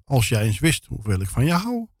andere Als jij eens wist hoeveel ik van je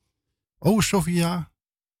hou, O Sophia,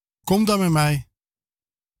 Kom dan met mij.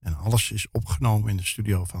 En alles is opgenomen in de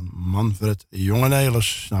studio van Manfred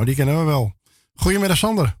Jongenelis. Nou, die kennen we wel. Goedemiddag,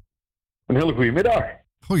 Sander. Een hele goede middag.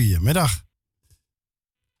 Goedemiddag.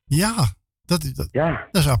 Ja, dat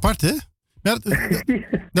is apart, hè? Ja,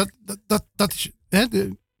 dat is... Hè,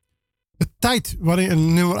 de tijd waarin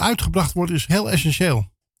een nummer uitgebracht wordt is heel essentieel.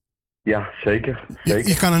 Ja, zeker.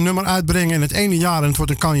 Je kan een nummer uitbrengen in het ene jaar en het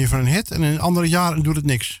wordt een kanje van een hit. En in het andere jaar doet het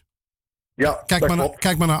niks. Ja,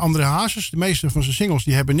 kijk maar naar André Hazes. De meeste van zijn singles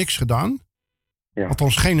die hebben niks gedaan. Ja.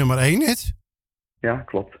 Althans geen nummer 1 hit. Ja,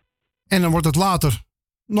 klopt. En dan wordt het later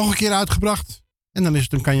nog een keer uitgebracht. En dan is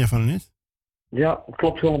het een kanje van een hit. Ja,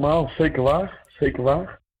 klopt helemaal. Zeker waar. Zeker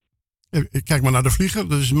waar. Kijk maar naar De Vlieger.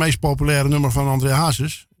 Dat is het meest populaire nummer van André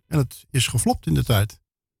Hazes. En het is geflopt in de tijd.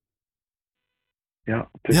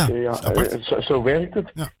 Ja, zo werkt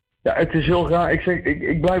het. Ja, het is heel raar.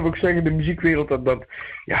 Ik blijf ook zeggen, de muziekwereld,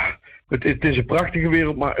 het is een prachtige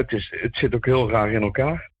wereld, maar het zit ook heel raar in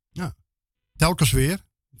elkaar. Ja. Telkens weer,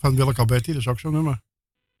 van Willeke Alberti, dat is ook zo'n nummer.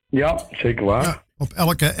 Ja, zeker waar. Ja, op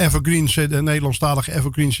elke Evergreen CD, Nederlandstalige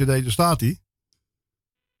Evergreen CD, daar staat hij.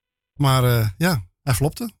 Maar hij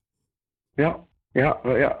flopte. Ja.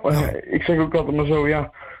 Ik zeg ook altijd maar zo,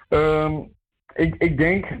 ja. Ik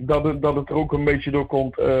denk dat het er ook een beetje door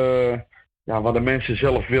komt, wat de mensen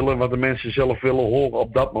zelf willen, wat de mensen zelf willen horen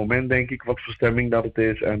op dat moment, denk ik, wat voor stemming dat het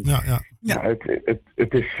is. En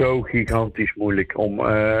het is zo gigantisch moeilijk om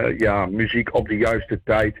muziek op de juiste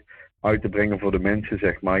tijd uit te brengen voor de mensen,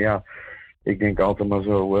 zeg maar. Ja, ik denk altijd maar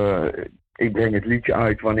zo, ik breng het liedje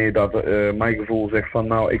uit wanneer dat mijn gevoel zegt van,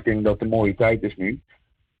 nou, ik denk dat de mooie tijd is nu.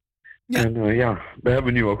 Ja. En dat hebben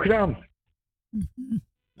we nu ook gedaan.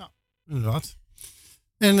 Ja, inderdaad.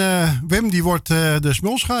 En Wim, die wordt de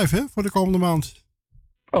smulschijf, hè, voor de komende maand.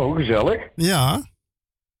 Oh, gezellig. Ja.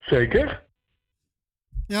 Zeker.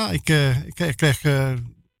 Ja, ik kreeg...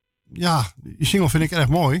 die single vind ik erg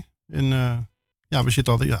mooi. En we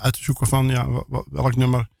zitten altijd uit te zoeken van welk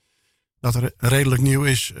nummer dat er redelijk nieuw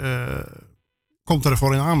is, komt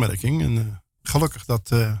ervoor in aanmerking. En gelukkig dat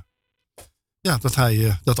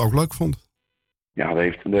hij dat ook leuk vond. Ja,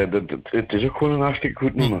 het is ook gewoon een hartstikke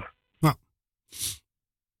goed nummer. Ja.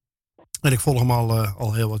 En ik volg hem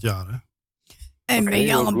al heel wat jaren. En ben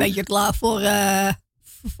je al een beetje klaar voor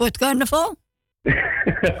het carnaval?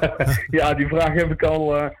 Ja, die vraag heb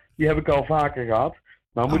ik al vaker gehad.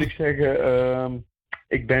 Nou moet ik zeggen,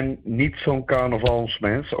 ik ben niet zo'n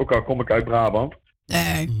carnavalsmens, ook al kom ik uit Brabant.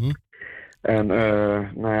 Nee. En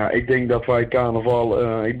nou ja, ik denk dat wij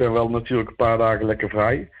carnaval, ik ben wel natuurlijk een paar dagen lekker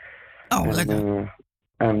vrij. Oh, lekker.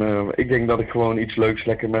 Ik denk dat ik gewoon iets leuks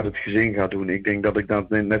lekker met het gezin ga doen. Ik denk dat ik dat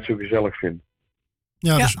net zo gezellig vind.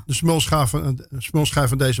 Ja, de smulschijf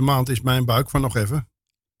van deze maand is Mijn Buik van Nog Even.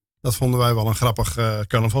 Dat vonden wij wel een grappig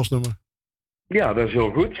carnavalsnummer. Ja, dat is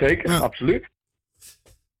heel goed, zeker, absoluut.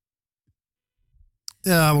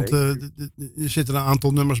 Ja, want er zitten een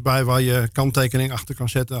aantal nummers bij waar je kanttekening achter kan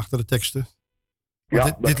zetten, achter de teksten.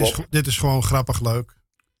 Maar dit is gewoon grappig leuk.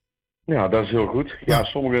 Ja, dat is heel goed. Ja,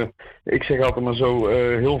 sommige, ik zeg altijd maar zo,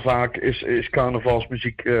 heel vaak is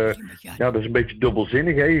carnavalsmuziek, dat is een beetje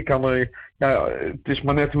dubbelzinnig. Hè? Je kan het is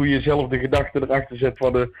maar net hoe je zelf de gedachte erachter zet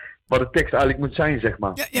wat de tekst eigenlijk moet zijn, zeg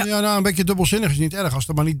maar. Ja, nou, een beetje dubbelzinnig is niet erg als het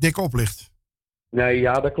er maar niet dik op ligt. Nee,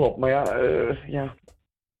 ja, dat klopt. Maar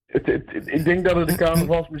ik denk dat het de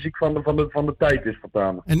carnavalsmuziek van de tijd is,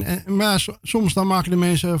 voortaan. Maar soms dan maken de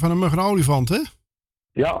mensen van een mug een olifant, hè?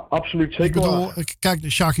 Ja, absoluut, zeker. Ik bedoel,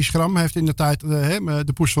 kijk, Sjaki Schram heeft in de tijd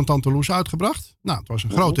de Poes van Tante Loes uitgebracht. Nou, het was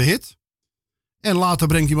een grote hit. En later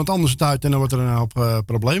brengt iemand anders het uit en dan wordt er een hoop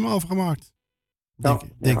problemen over gemaakt. Ja,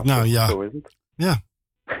 zo is het. Ja.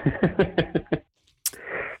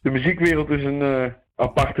 De muziekwereld is een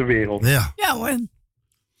aparte wereld. Ja. Ja hoor.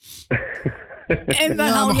 En waar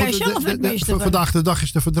hou jij zelf het meeste van? Vandaag de dag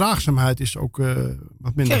is de verdraagzaamheid is ook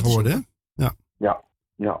wat minder geworden, hè? Ja.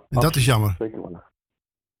 En dat is jammer. Zeker wel.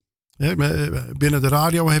 Binnen de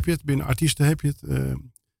radio heb je het, binnen artiesten heb je het.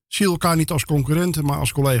 Zie elkaar niet als concurrenten, maar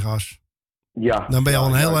als collega's. Ja. Dan ben je al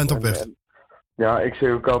een heel eind op weg. Ja, ik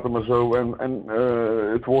zeg ook altijd maar zo. En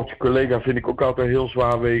het woordje collega vind ik ook altijd heel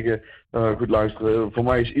zwaar wegen. Goed luisteren. Voor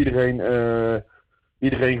mij is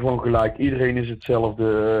iedereen gewoon gelijk. Iedereen is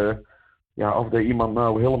hetzelfde. Of er iemand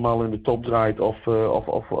nou helemaal in de top draait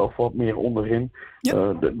of wat meer onderin.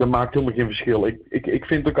 Dat maakt helemaal geen verschil. Ik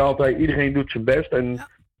vind ook altijd, iedereen doet zijn best. En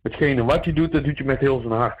hetgene wat je doet, dat doe je met heel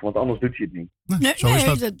zijn hart. Want anders doe je het niet. Nee, zo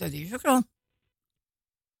is dat. Dat is ook wel.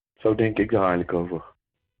 Zo denk ik daar eigenlijk over.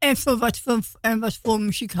 En wat voor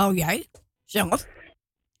muziek hou jij zelf?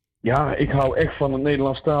 Ja, ik hou echt van het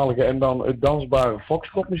Nederlandstalige en dan het dansbare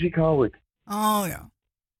foxtrotmuziek hou ik. Oh ja.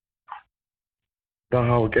 Daar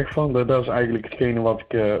hou ik echt van. Dat is eigenlijk hetgene wat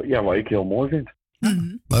ik heel mooi vind.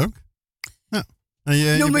 Leuk. Ja.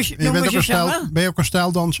 En ben je ook een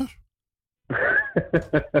stijldanser?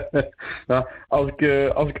 Nou, als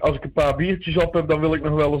ik een paar biertjes op heb, dan wil ik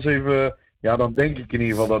nog wel eens even... Ja, dan denk ik in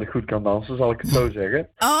ieder geval dat ik goed kan dansen, zal ik het zo zeggen.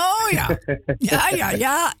 Oh ja.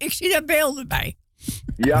 Ja, ik zie daar beelden bij.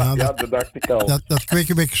 Ja, dat dacht ik al. Dat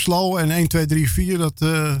kwikkenbik slow en 1, 2, 3, 4, dat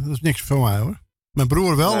is niks voor mij hoor. Mijn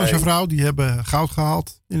broer wel en zijn vrouw, die hebben goud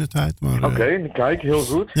gehaald in de tijd. Oké, kijk, heel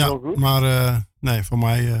goed. Ja, heel goed. Maar nee, voor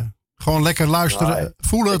mij gewoon lekker luisteren,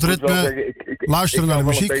 voelen het ritme, luisteren naar de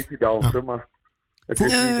muziek. Ik kan wel een beetje dansen, maar het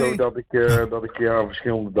is niet zo dat ik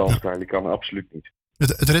verschillende dansstijlen kan, absoluut niet.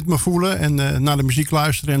 Het ritme voelen en naar de muziek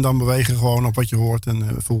luisteren en dan bewegen gewoon op wat je hoort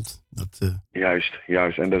en voelt. Juist.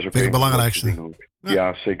 En dat is ook het belangrijkste.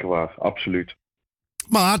 Ja, zeker waar. Absoluut.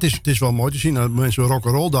 Maar het is wel mooi te zien dat mensen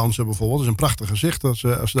rock'n'roll dansen bijvoorbeeld. Dat is een prachtig gezicht als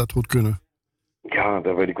ze dat goed kunnen. Ja,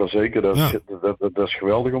 dat weet ik wel zeker. Dat is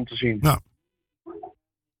geweldig om te zien. Ja.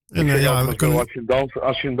 En,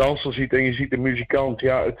 als je een danser ziet en je ziet een muzikant,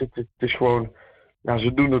 het is gewoon... Ja,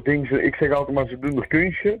 ze doen er dingen. Ik zeg altijd maar, ze doen er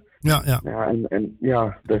kunstje. Ja.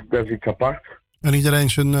 Dat is iets apart. En iedereen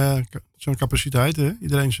zijn capaciteit, hè?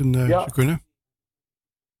 Iedereen zijn kunnen.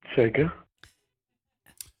 Zeker.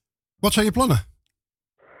 Wat zijn je plannen?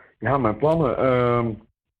 Ja, mijn plannen.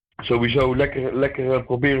 Sowieso lekker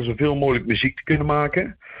proberen zoveel mogelijk muziek te kunnen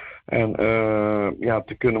maken. En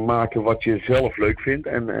te kunnen maken wat je zelf leuk vindt.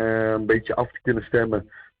 En een beetje af te kunnen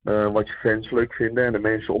stemmen wat je fans leuk vinden en de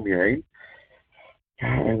mensen om je heen.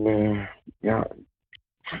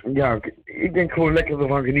 Ik denk gewoon lekker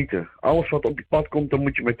ervan genieten. Alles wat op je pad komt, dan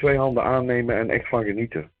moet je met 2 handen aannemen en echt van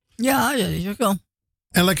genieten. Ja, dat is ook wel.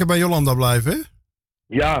 En lekker bij Jolanda blijven, hè?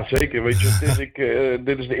 Ja, zeker. Weet je,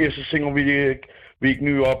 dit is de eerste single wie ik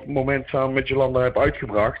nu op het moment samen met Jolanda heb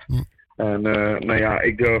uitgebracht. En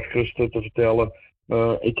ik durf rustig te vertellen,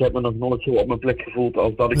 ik heb me nog nooit zo op mijn plek gevoeld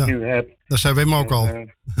als dat ik nu heb. Dat zei Wim ook al.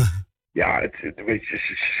 Weet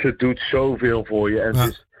je, ze doet zoveel voor je.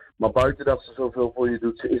 En maar buiten dat ze zoveel voor je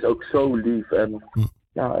doet, ze is ook zo lief. En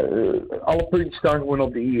alle puntjes staan gewoon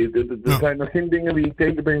op de i. Er zijn nog geen dingen die ik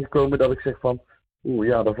tegen ben gekomen dat ik zeg van...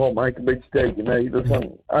 dat valt me eigenlijk een beetje tegen. Nee, er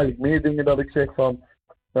zijn eigenlijk meer dingen dat ik zeg van...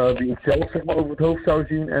 die ik zelf zeg maar over het hoofd zou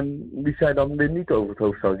zien en die zij dan weer niet over het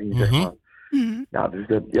hoofd zou zien, zeg maar. Ja, dus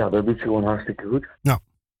dat doet ze gewoon hartstikke goed. Ja.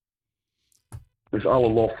 Dus alle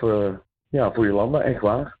lof voor Jolanda, echt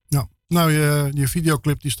waar. Ja. Nou, je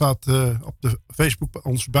videoclip die staat op de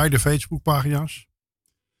onze beide Facebookpagina's.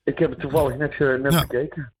 Ik heb het toevallig net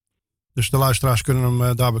bekeken. Dus de luisteraars kunnen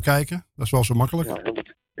hem daar bekijken. Dat is wel zo makkelijk. Ja,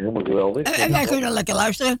 helemaal geweldig. En wij kunnen lekker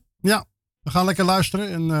luisteren. Ja, we gaan lekker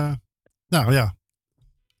luisteren. En nou ja,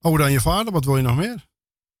 ode aan je vader, wat wil je nog meer?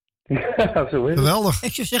 Ja, zo is het. Geweldig.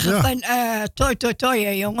 Ik zou zeggen, toi,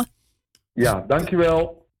 hè, jongen. Ja,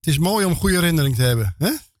 dankjewel. Het is mooi om goede herinnering te hebben,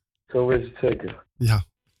 hè? Zo is het zeker. Ja.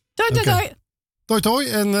 Toi.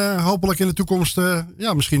 En hopelijk in de toekomst,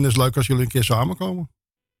 misschien is het leuk als jullie een keer samenkomen.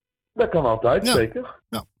 Dat kan altijd, zeker.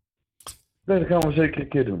 Ja. Nee, dat gaan we zeker een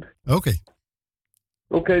keer doen. Oké.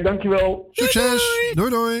 Oké, dankjewel. Succes.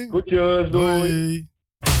 Doei. Goedjes, doei.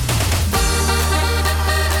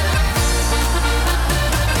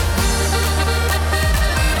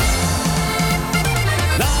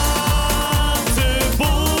 Laat de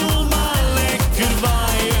boel maar lekker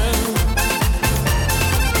waaien.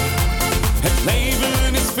 Het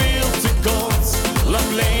leven is veel te kort, lang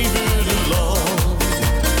leven de lol.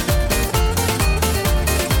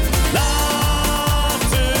 Laat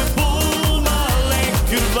de boel maar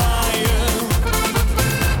lekker waaien.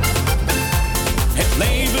 Het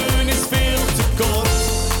leven is veel te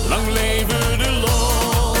kort, lang leven de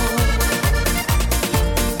lol.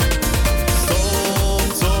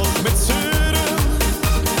 Stop toch met zeuren,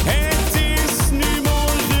 het is nu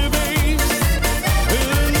mooi geweest.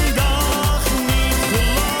 Een dag niet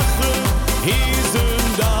gelachen is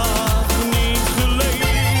een dag niet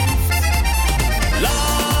geleefd.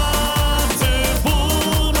 Laat de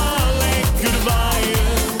boel maar lekker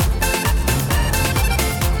waaien.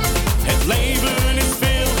 Het leven is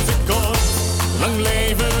veel te kort, lang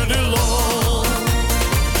leven de lol.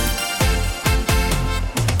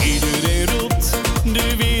 Iedereen roept,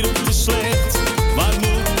 de wereld is slecht, waar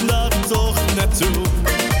moet dat toch naartoe?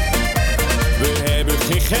 We hebben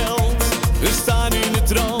geen geld, we staan in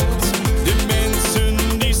het rand, de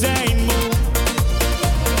mensen die zijn moe.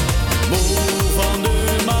 Moe van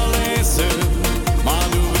de malaise, maar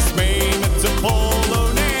doe eens mee met de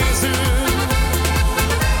Polonaise.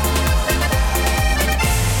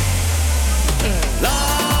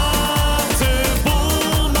 Laat de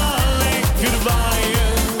boel maar lekker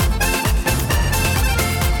waaien.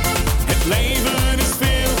 Het leven is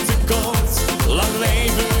veel te kort, lang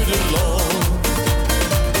leven de lol.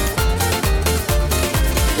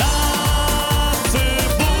 Laat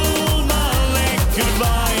de boel maar lekker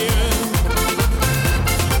waaien.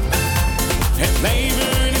 Het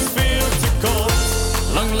leven is veel te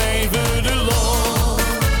kort, lang leven de lol.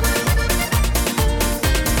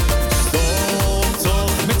 Stop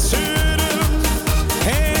toch met zeuren,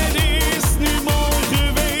 het is nu mooi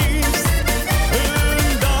geweest.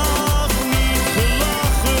 Een dag niet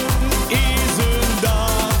gelachen is een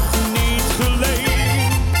dag niet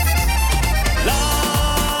geleefd.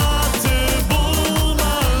 Laat de boel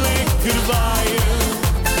maar lekker waaien.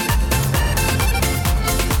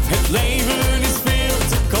 Het leven is veel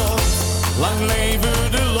te kort, lang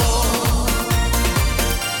leven de lol.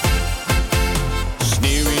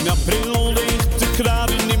 Sneeuw in april, lichte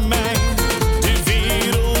graden in mei, de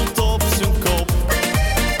wereld op zijn kop.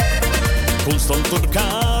 Constant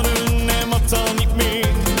orkanen en wat dan niet meer,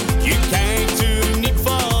 je kijkt er niet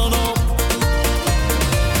van op.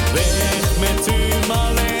 Weg met de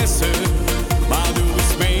malaise, maar doe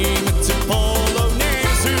eens mee met de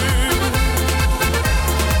Polonaise.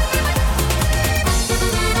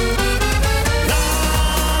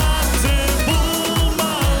 Laat de boel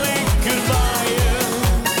maar lekker waaien.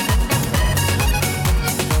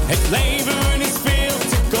 Het leven is veel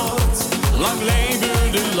te kort, lang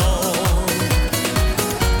leven de lol.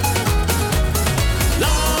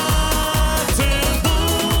 Laat de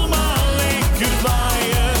boel maar lekker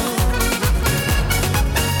waaien.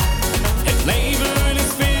 Het leven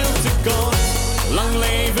is veel te kort, lang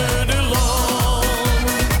leven de lol.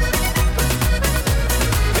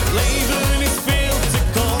 Het leven is veel te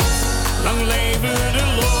kort, lang leven de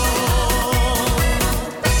lol.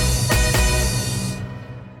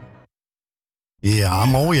 Ja,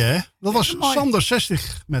 mooi hè. Dat was Sander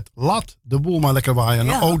 60 met Laat de boel maar lekker waaien.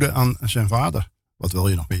 Een ode aan zijn vader. Wat wil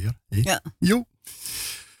je nog meer? Ja. Jo.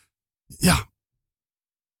 Ja.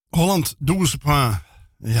 Holland, doe eens pa.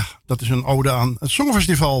 Ja, dat is een ode aan het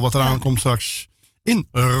Songfestival wat eraan komt straks in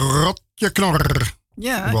Rotjeknor.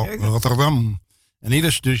 Ja, Rotterdam. En hier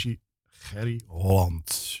is dus Gerry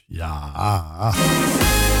Holland. Ja.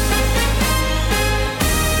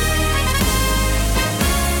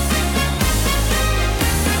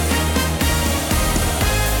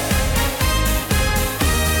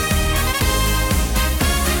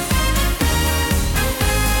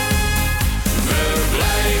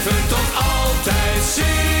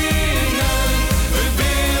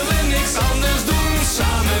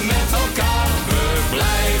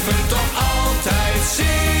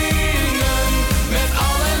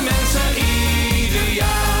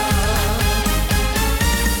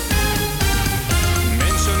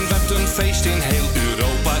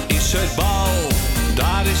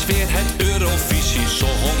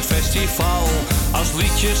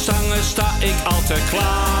 zangen sta ik altijd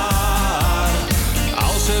klaar.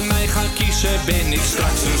 Als ze mij gaan kiezen ben ik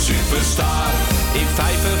straks een superstar. In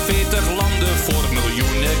 45 landen voor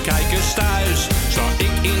miljoenen kijkers thuis. Sta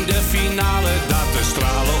ik in de finale daar te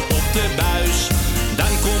stralen op de buis.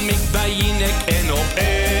 Dan kom ik bij Jinek en op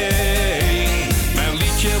 1. Mijn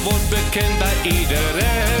liedje wordt bekend bij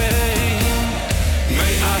iedereen.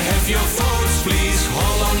 May I have your votes please,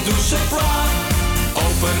 Holland doe ze praat.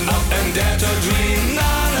 Open up and dare to dream,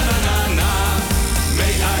 na na na na na.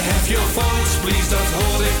 May I have your votes please, dat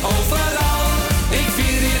hoor ik overal. Ik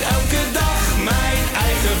vier hier elke dag mijn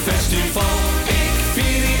eigen festival. Ik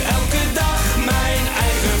vier hier elke dag mijn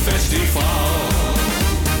eigen festival.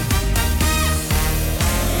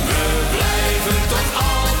 We blijven toch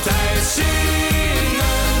altijd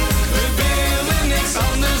zingen. We willen niks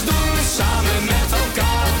anders doen samen met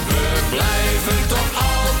elkaar. We blijven toch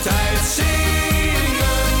altijd zingen.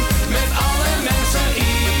 Met alle mensen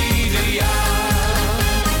ieder jaar.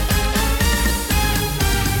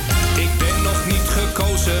 Ik ben nog niet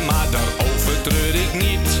gekozen, maar daarover treur ik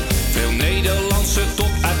niet. Veel Nederlandse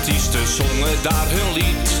topartiesten zongen daar hun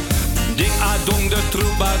lied. Ding Adong, de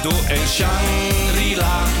Troubadour en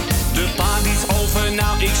Shangri-La. De paard is over,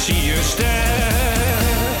 nou ik zie een ster.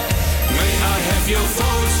 May I have your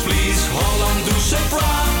votes please, Holland doe ze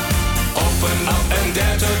praat. Open up and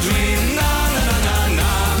dare to dream, na na na na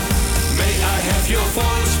na. May I have your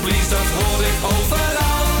votes please, dat hoor ik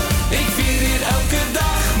overal. Ik vier hier elke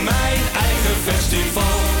dag mijn eigen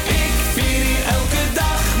festival. Ik vier hier elke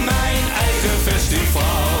dag mijn eigen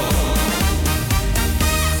festival.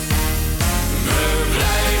 We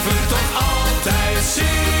blijven toch altijd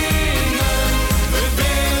zingen. We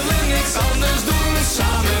willen niks anders doen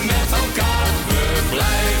samen met elkaar. We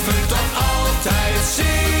blijven toch altijd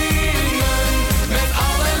zingen. Met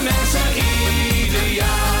alle mensen ieder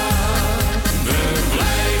jaar. We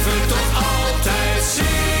blijven toch altijd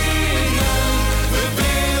zingen. We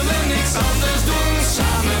willen niks anders doen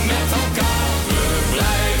samen met elkaar. We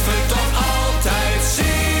blijven toch altijd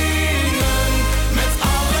zingen. Met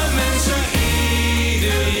alle mensen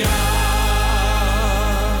ieder jaar.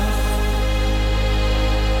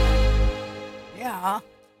 Ja.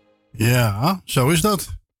 Ja, zo is dat.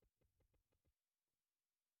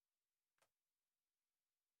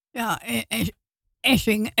 Ja, en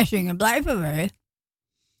zingen blijven we. Hè.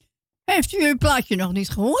 Heeft u uw plaatje nog niet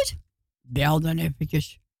gehoord? Bel dan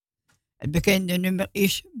eventjes. Het bekende nummer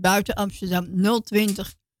is buiten Amsterdam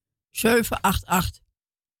 020 788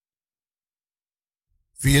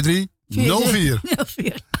 4304.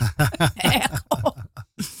 04. Echt, oh.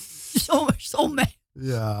 Stom, hè?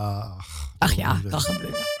 Ja. Ach ja, kan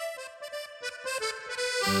gebeuren.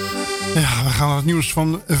 Ja, we gaan naar het nieuws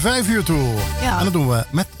van 5 uur toe. Ja. En dat doen we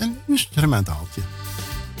met een instrumentaaltje.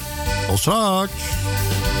 Tot straks.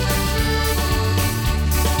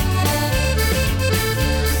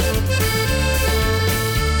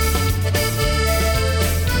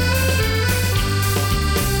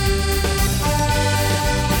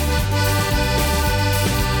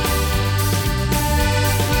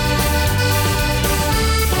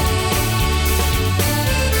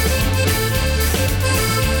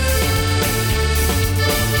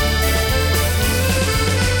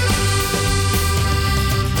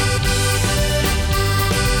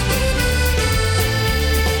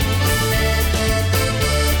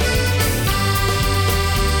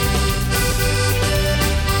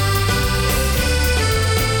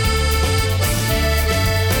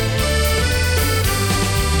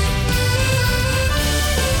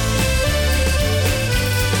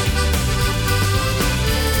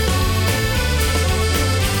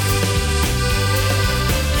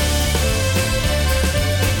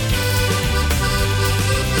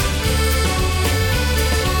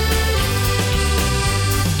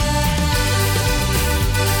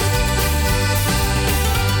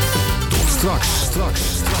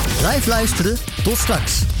 Blijf luisteren. Tot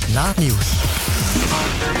straks. Na het nieuws.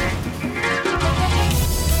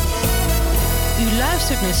 U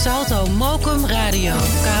luistert naar Salto Mokum Radio.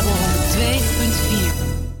 Kabel 102.4.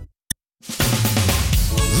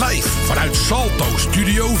 Live vanuit Salto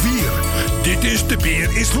Studio 4. Dit is De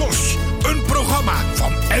Beer is Los. Een programma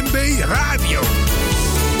van MB Radio.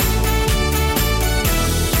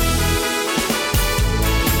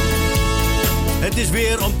 Het is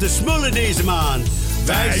weer om te smullen deze maand.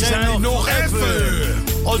 Wij zijn nog even.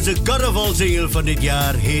 Onze carnavalsingel van dit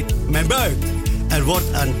jaar heet Mijn Buik. En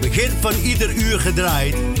wordt aan het begin van ieder uur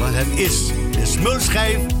gedraaid, want het is de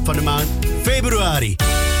smulschijf van de maand februari.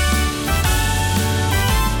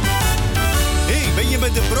 Hé, ben je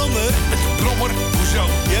met de brommer? Met de brommer? Hoezo?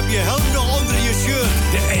 Je hebt je helm nog onder je shirt.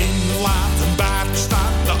 De een laat een baard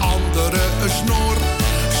staan, de andere een snor.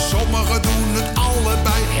 Sommigen doen het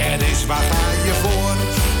allebei, het is waar ga je voor.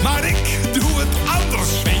 Maar ik doe het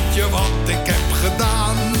anders, weet je wat ik heb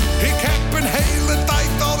gedaan? Ik heb een hele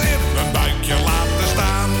tijd alweer mijn buikje laten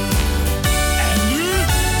staan. En nu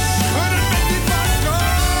schudden met die buiken.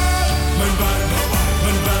 Mijn buik,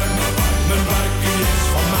 mijn buik, mijn buikje is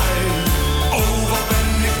van mij. Oh, wat ben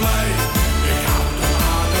ik blij, ik hou er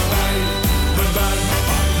aardig bij. Mijn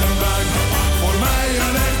buik, voor mij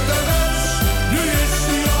een echte wens. Nu is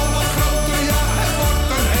hij al wat groter, ja, het wordt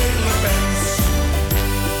een hele wens.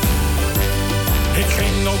 Ik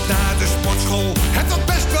ging ook naar de sportschool, het had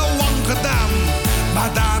best wel lang gedaan.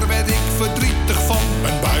 Maar daar werd ik verdrietig van,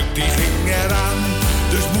 mijn buik die ging eraan.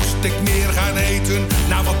 Dus moest ik meer gaan eten,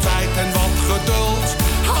 na wat tijd en wat geduld.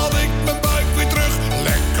 Had ik mijn buik weer terug,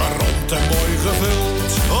 lekker rond en mooi gevuld.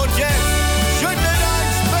 Oh Jack, shut the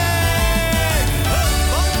dice back!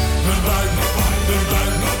 Mijn buik,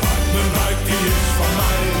 mijn buik die is van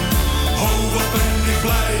mij. Oh, wat ben ik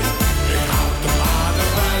blij, ik hou er aardig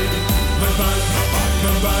bij. Mijn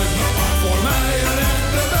buik, voor mij een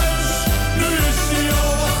echte wens. Nu is hij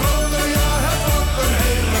al wat groter, ja, het wordt een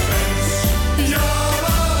hele wens. Ja,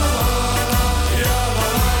 la la la, ja, la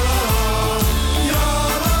la la, ja,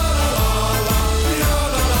 la la la,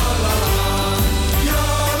 ja,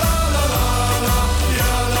 la la la,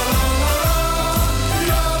 ja, la la la,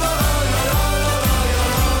 ja, la la la, ja,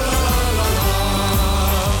 la.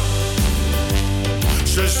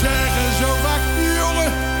 Ze zeggen zo vaak,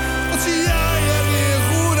 jongen, wat zie jij er weer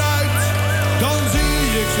goed uit. Dan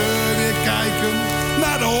zie ik ze weer kijken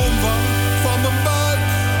naar de omvang van mijn buik.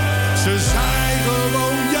 Ze zijn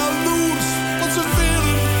gewoon jaloers, want ze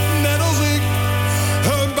willen, net als ik,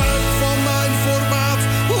 een buik van mijn formaat.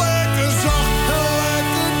 Lekker zacht en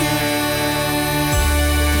lekker dik.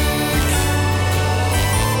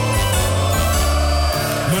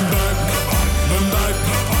 Mijn buik,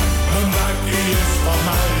 mijn buik die is van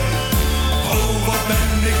mij. Oh, wat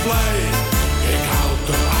ben ik blij, ik hou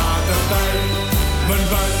er aardig bij. Mijn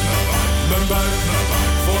buik,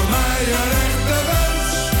 voor mij een echte wens.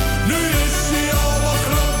 Nu is hij al wat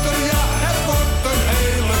groter, ja, het wordt een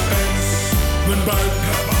hele wens. Mijn buik,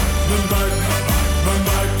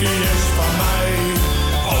 die is van mij.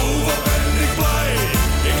 Oh, wat ben ik blij,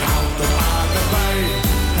 ik hou er aardig bij.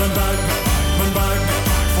 Mijn buik,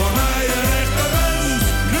 voor mij een echte wens.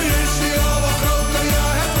 Nu is hij al wat groter, ja,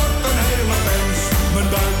 het wordt een hele wens. Mijn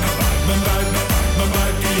buik,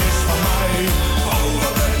 die is van mij. Oh,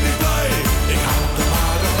 wat ben ik blij, ik hou er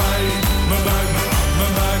aardig bij. Mijn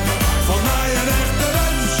buik, voor mij een echte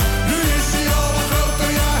wens. Nu is hij al wat groter,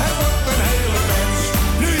 ja, het wordt een hele wens.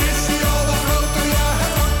 Nu is hij al wat groter, ja,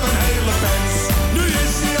 het wordt een hele wens. Nu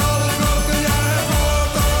is hij al wat groter, ja, het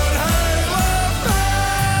wordt een hele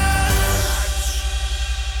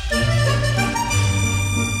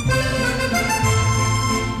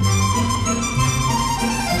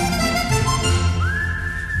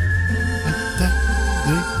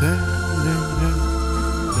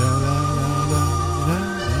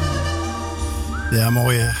Ja,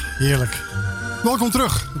 mooi hè. Heerlijk. Welkom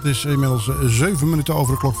terug. Het is inmiddels 7 minuten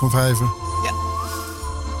over de klok van 5. Ja.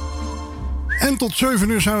 En tot 7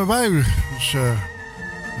 uur zijn we bij u. Dus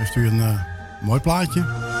heeft u een mooi plaatje.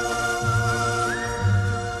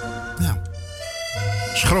 Ja.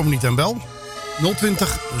 Schroom niet en bel.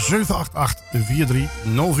 020 788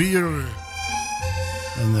 4304.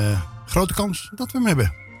 En grote kans dat we hem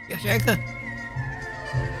hebben. Jazeker.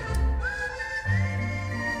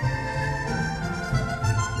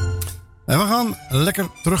 En we gaan lekker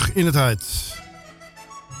terug in de tijd.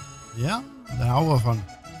 Ja, daar houden we van.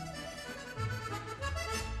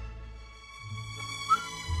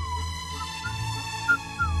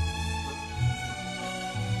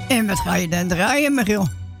 En wat ga je dan draaien, Michiel?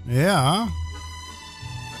 Ja.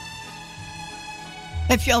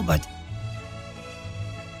 Heb je al wat?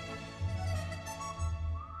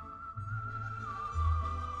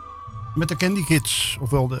 Met de Candy Kids,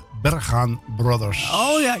 ofwel de Berghaan Brothers.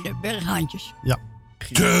 Oh ja, de Berghaantjes. Ja.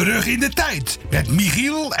 Terug in de tijd met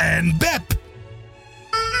Michiel en Beb.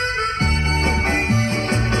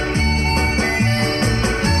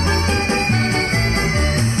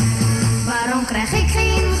 Waarom krijg ik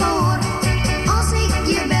geen gehoor als ik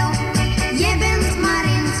je bel? Jij bent maar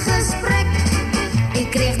in gesprek.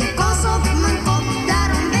 Ik kreeg de kos op mijn kop,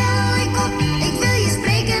 daarom bel ik op. Ik wil je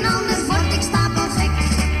spreken, anders word ik stapelgek.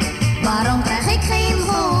 Waarom krijg ik geen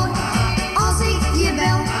gehoor als ik je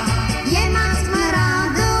bel? Jij maakt me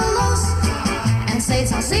radeloos. En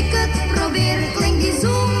steeds als ik het probeer, klinkt die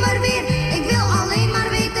zoemer weer. Ik wil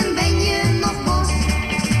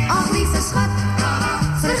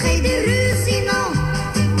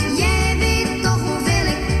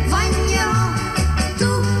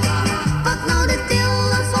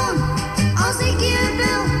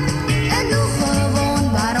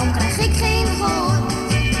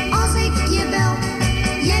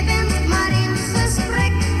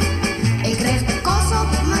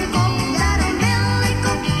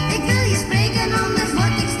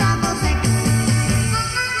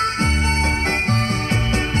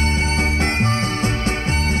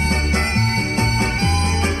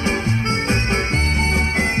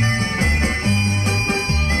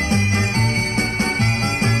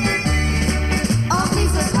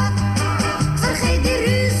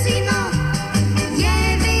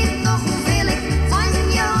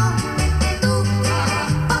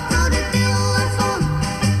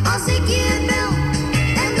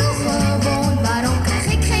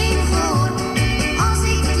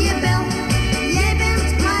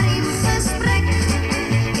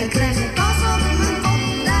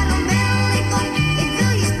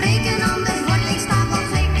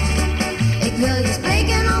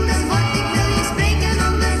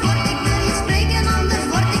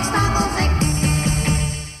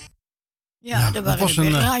dat waren de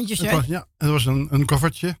berghaantjes, hè? Het was een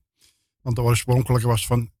covertje. Want de oorspronkelijke was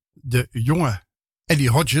van de jonge Eddie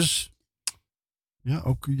Hodges. Ja,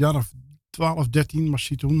 ook een jaar of 12, 13 was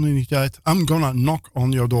hij toen in die tijd. I'm gonna knock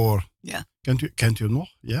on your door. Ja. Kent u hem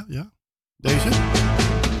nog? Ja, ja. Deze?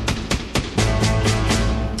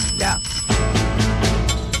 Ja.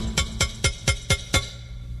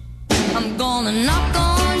 I'm gonna knock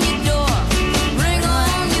on your door, ring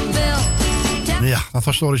on your bell. Ja, dat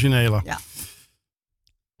was de originele. Ja.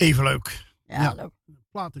 Even leuk. Ja, leuk.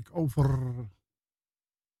 Plaat ik over,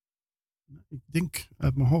 ik denk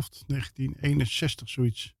uit mijn hoofd, 1961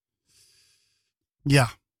 zoiets.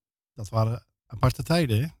 Ja, dat waren aparte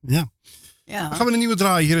tijden, hè? Ja. Ja. Dan gaan we een nieuwe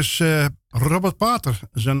draaien. Hier is Robert Pater,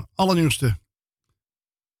 zijn allernieuwste.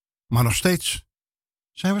 Maar nog steeds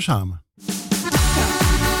zijn we samen.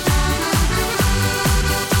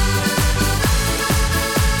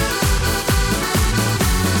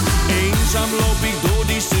 Eenzaam loop ik door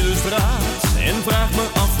die stille straat en vraag me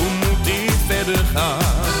af hoe moet dit verder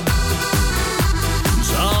gaan.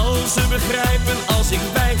 Zal ze begrijpen als ik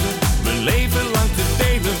weiger mijn leven lang te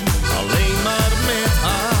delen, alleen maar met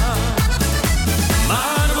haar.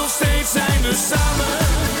 Maar nog steeds zijn we samen,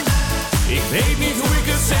 ik weet niet hoe ik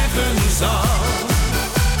het zeggen zal.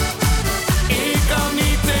 Ik kan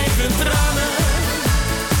niet tegen tranen,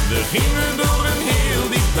 we gingen door een heel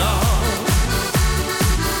diep dal.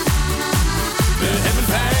 We hebben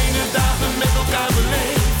fijne dagen met elkaar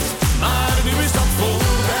beleefd, maar nu is dat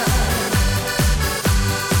voorbij.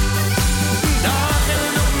 Dagen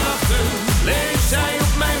en nachten bleef zij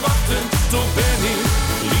op mij wachten, toch ben ik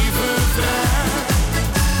liever vrij.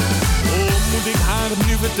 Oh, moet ik haar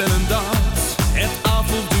nu vertellen dat het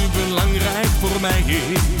avontuur belangrijk voor mij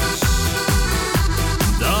is?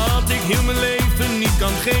 Dat ik heel mijn leven niet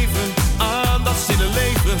kan geven aan dat stille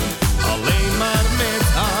leven, alleen maar met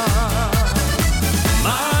haar.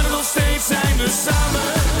 Maar nog steeds zijn we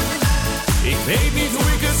samen, ik weet niet hoe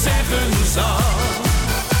ik het zeggen zal.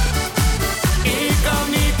 Ik kan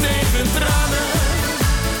niet tegen tranen,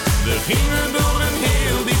 we gingen door een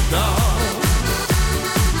heel diep dal.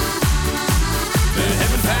 We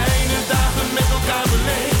hebben fijne dagen met elkaar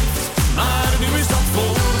beleefd, maar nu is dat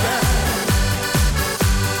voorbij.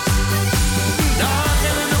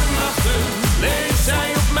 Dagen en ook nachten bleef zij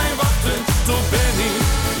op mij wachten, toch ben ik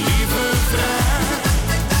liever vrij.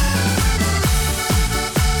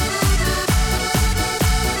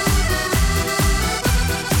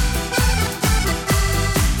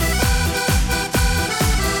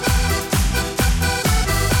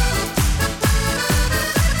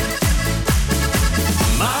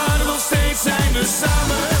 Zijn we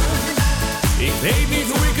samen, ik weet niet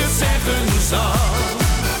hoe ik het zeggen zal.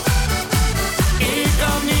 Ik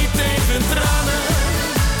kan niet tegen tranen,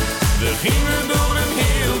 we gingen door een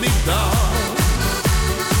heel diep dal.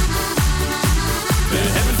 We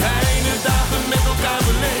hebben fijne dagen met elkaar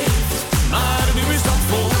beleefd, maar nu is dat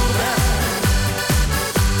voorbij.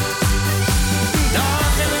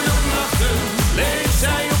 Dagen en ook nachten bleef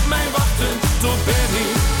zij op mij wachten, toch ben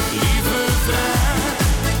ik liever vrij.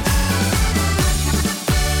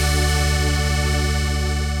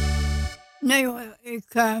 Nee hoor, ik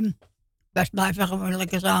best blijven gewoon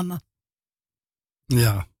lekker samen.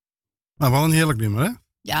 Ja, maar wel een heerlijk nummer, hè?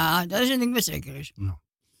 Ja, dat is een ding wat zeker is. Nou.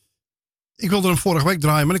 Ik wilde hem vorige week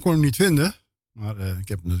draaien, maar ik kon hem niet vinden. Maar ik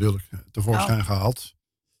heb hem natuurlijk tevoorschijn gehaald.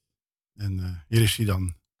 En hier is hij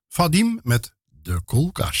dan. Vadim met De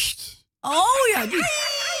Koelkast. Oh ja, die...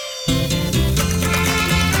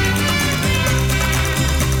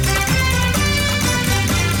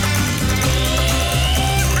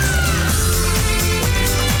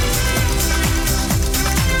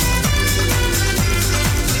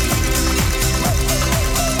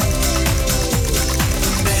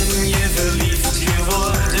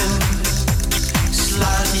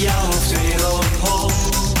 Jouw hoofd weer op hol.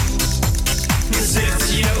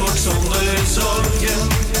 Zit je ook zonder zorgen?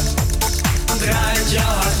 Draait je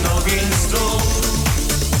hart nog in stroom?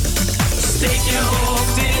 Steek je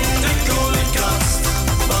hoofd in de koelkast,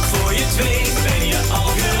 want voor je het weet ben je al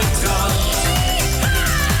getrouwd.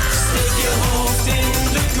 Steek je hoofd in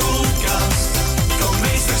de koelkast, kom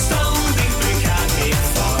wees verstandig, bega geen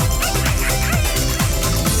fout.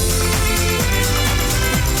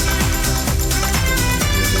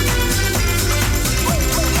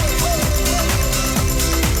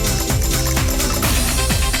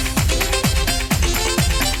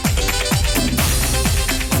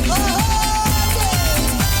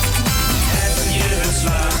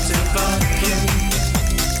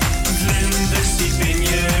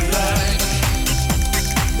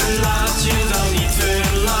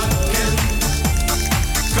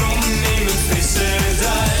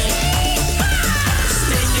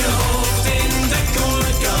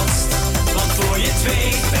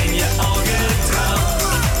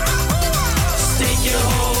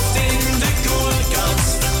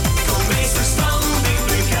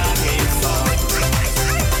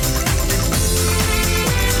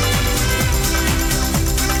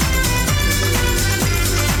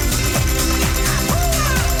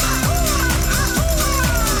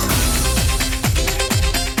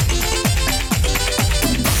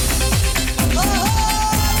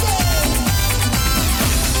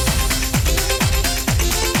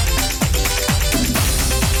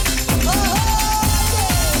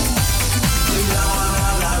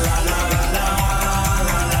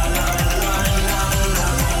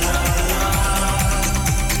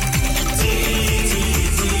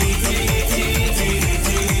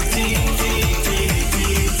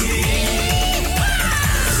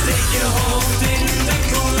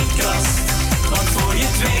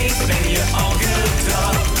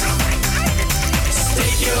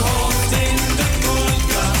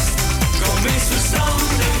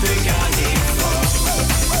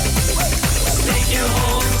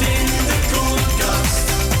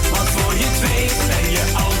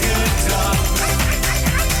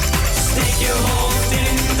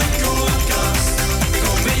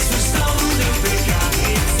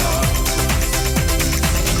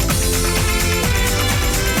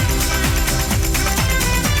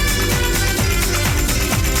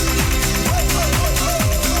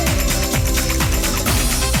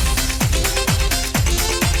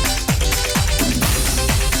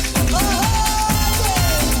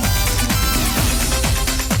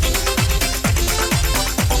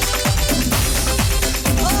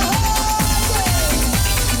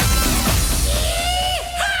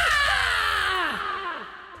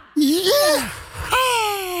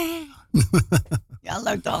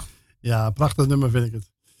 Ja, prachtig nummer vind ik het.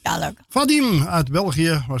 Ja, leuk. Vadim uit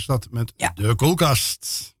België was dat met De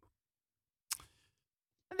Koelkast.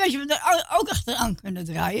 Weet je, we er ook achteraan kunnen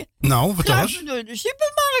draaien? Nou, vertel eens. Kruipen door de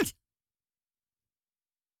supermarkt.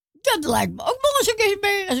 Dat lijkt me ook wel eens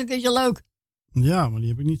een keertje leuk. Ja, maar die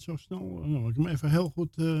heb ik niet zo snel. Nou, ik hem even heel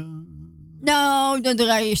goed... Nou, dan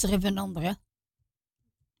draai je eerst er even een andere.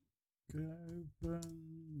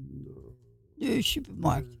 De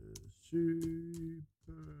supermarkt.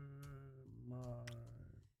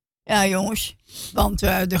 Ja, jongens. Want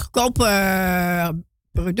de goedkope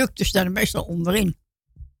producten staan er meestal onderin.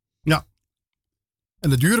 Ja. En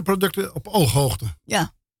de dure producten op ooghoogte.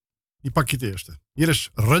 Ja. Die pak je het eerste. Hier is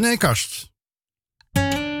René Kast.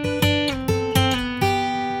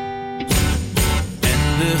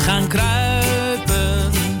 We gaan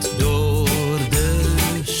kruipend door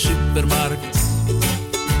de supermarkt,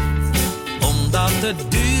 omdat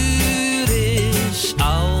het duur is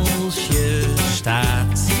als je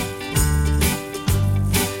staat.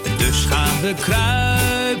 Dus gaan we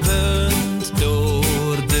kruipend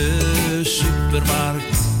door de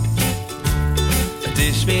supermarkt. Het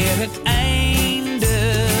is weer het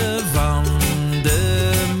einde van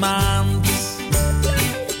de maand.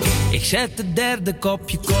 Ik zet het derde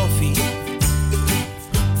kopje koffie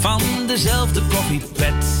van dezelfde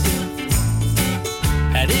koffiepet.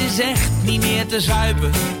 Het is echt niet meer te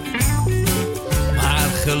zuipen, maar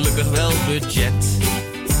gelukkig wel budget.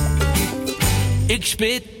 Ik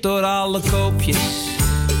spit door alle koopjes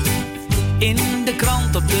in de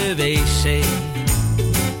krant op de wc.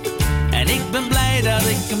 En ik ben blij dat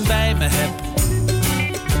ik hem bij me heb.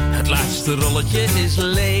 Het laatste rolletje is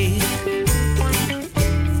leeg.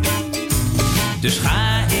 Dus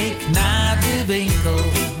ga ik naar de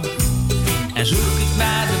winkel en zoek ik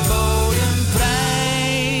naar de bodemprijs.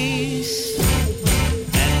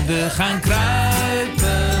 En we gaan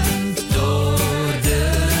kruipend door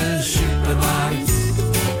de supermarkt,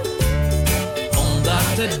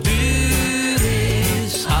 omdat het duur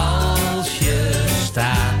is als je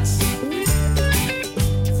staat.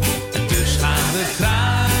 Dus gaan we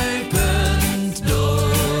kruipend door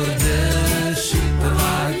de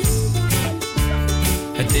supermarkt.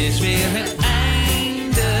 Het is weer het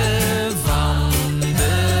einde van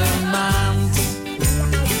de maand.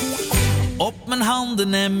 Op mijn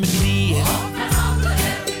handen en mijn knieën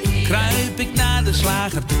kruip ik naar de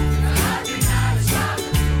slager toe.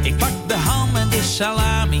 Ik pak de ham en de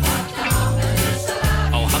salami,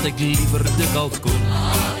 al had ik liever de kalkoen.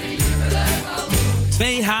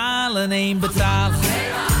 2 halen, 1 betalen.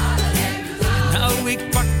 Nou, ik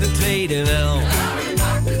pak de tweede wel.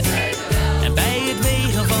 En bij het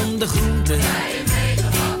wegen van de groenten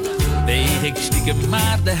weeg ik stiekem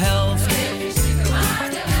maar de helft.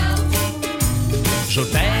 Zo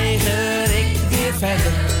tijger ik weer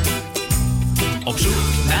verder op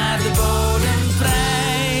zoek naar de bodemprijs.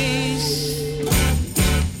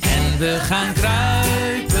 En we gaan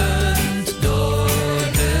kruipend door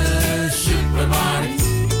de supermarkt,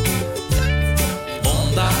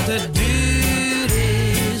 omdat het duur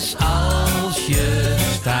is als je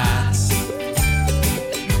staat.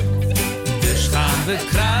 Dus gaan we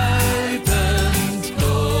kruipend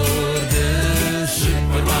door de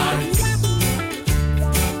supermarkt.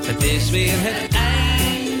 Het is weer het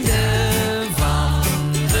einde van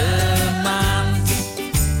de maand.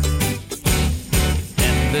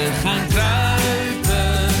 En we gaan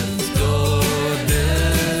kruipend door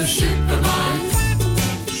de supermarkt.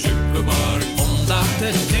 Omdat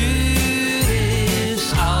het duur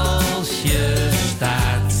is als je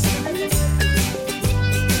staat.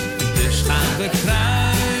 Dus gaan we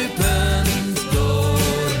kruipend door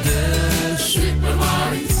de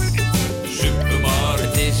supermarkt.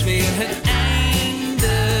 Het is weer het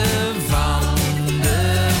einde van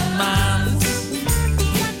de maand.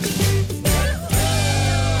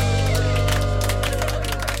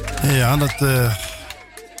 Ja,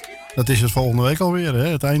 dat is het volgende week alweer, hè?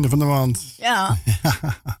 Het einde van de maand. Ja.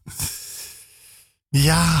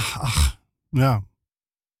 Ja, ach, ja.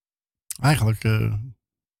 Eigenlijk,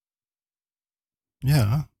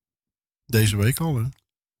 ja, deze week al, hè. Het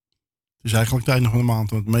is eigenlijk het einde van de maand,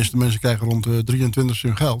 want de meeste mensen krijgen rond de 23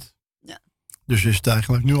 hun geld. Ja. Dus is het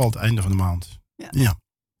eigenlijk nu al het einde van de maand. Ja.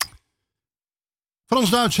 Frans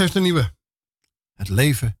Duits heeft een nieuwe. Het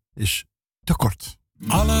leven is te kort.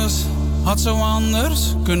 Alles had zo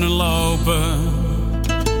anders kunnen lopen.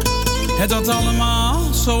 Het had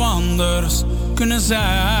allemaal zo anders kunnen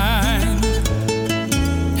zijn.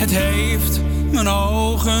 Het heeft mijn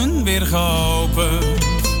ogen weer geopend.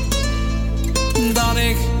 Dat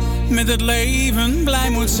ik met het leven blij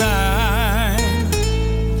moet zijn.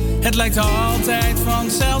 Het lijkt altijd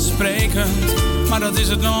vanzelfsprekend, maar dat is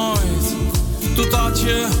het nooit. Totdat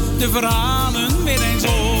je de verhalen weer eens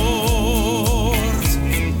hoort.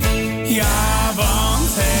 Ja, want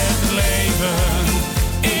het leven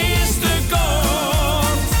is te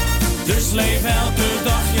kort. Dus leef elke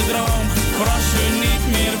dag je droom, voor als je niet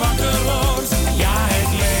meer wakker wordt. Ja,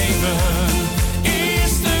 het leven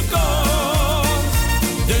is te kort.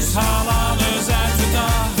 Dus haal alles uit de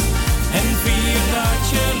dag en vier dat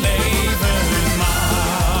je leven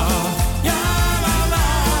mag. Ja, la la.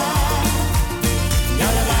 Ja,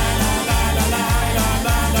 la la la la la la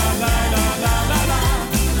la la la la la la la.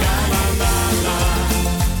 Ja, la la la.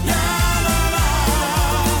 Ja, la la.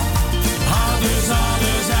 Haal dus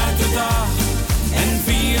alles uit de dag en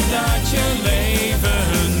vier dat je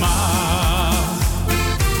leven mag.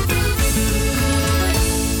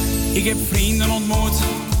 Ik heb vrienden ontmoet,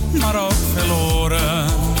 maar ook verloren.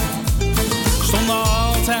 Stonden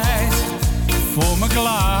altijd voor me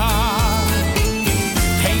klaar.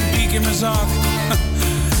 Geen piek in mijn zak,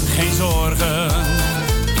 geen zorgen.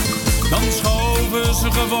 Dan schoven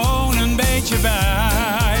ze gewoon een beetje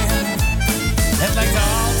bij. Het lijkt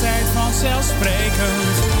altijd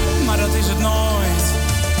vanzelfsprekend, maar dat is het nooit.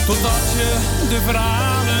 Totdat je de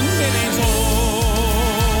verhalen weer eens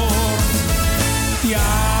hoort.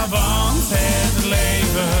 Ja, want het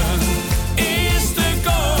leven is te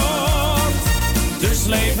kort. Dus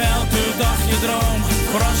leef elke dag je droom,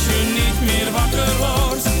 voor als je niet meer wakker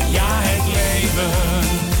wordt. Ja, het leven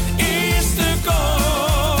is te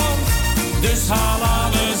kort. Dus haal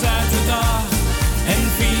alles uit de dag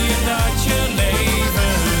en vier dat je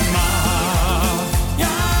leven mag.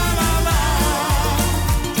 Ja, la la.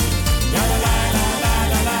 Ja, la la la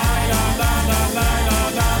la la la la la la la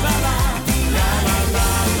la la la. Ja, la la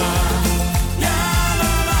la. Ja,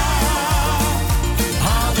 la la.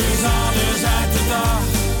 Haal dus alles uit de dag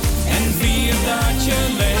en vier dat je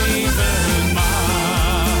leven mag.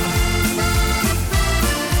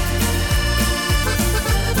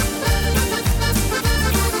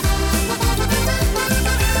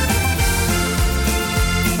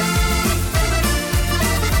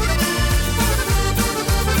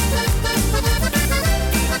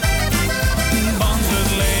 Want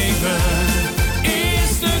het leven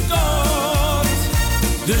is te kort.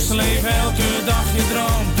 Dus leef elke dag je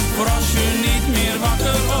droom, voor als je niet meer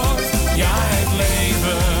wakker wordt. Ja, het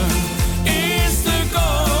leven is te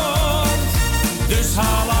kort. Dus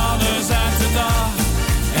haal alles uit de dag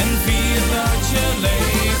en vier dat je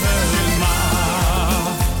leven mag.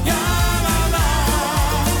 Ja, la la.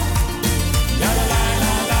 Ja, la la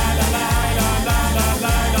la la la la la la la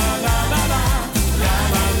la la la la. Ja,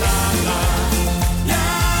 la la la. Ja,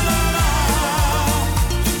 la la.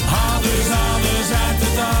 Haal dus alles uit de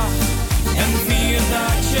dag en vier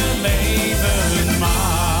dat je leven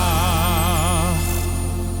mag.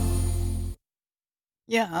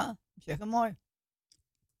 Ja, zeg het mooi.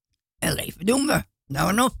 En leven doen we. Nou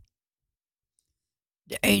en op.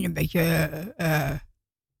 De ene een beetje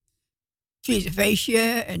vieze feestje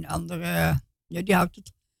en de andere ja, die houdt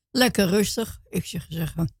het lekker rustig. Ik zeg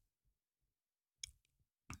zeggen.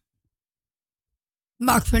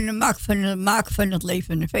 Maak van het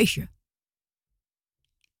leven een feestje.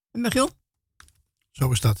 En Michiel?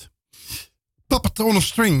 Zo is dat. Puppet on a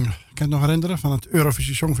String. Ik kan het nog herinneren van het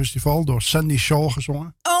Eurovisie Songfestival door Sandy Shaw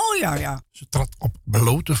gezongen. Oh ja, ja. Ze trad op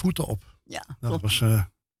blote voeten op. Ja, dat klopt. was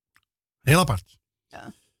heel apart.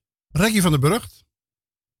 Ja. Reggie van der Burgt.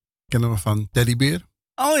 Kennen we van Teddy Bear.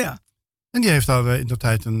 Oh ja. En die heeft daar in de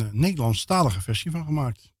tijd een Nederlandstalige versie van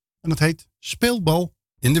gemaakt. En dat heet Speelbal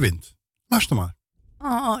in de Wind. Luister maar.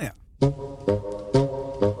 Oh ja.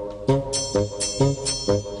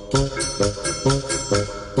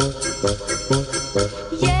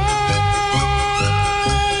 Jij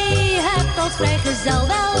hebt als vrijgezel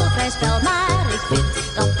wel vrij spel, maar ik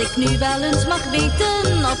vind dat ik nu wel eens mag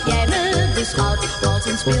weten of jij me beschouwt als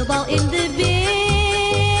een speelbal in de wind.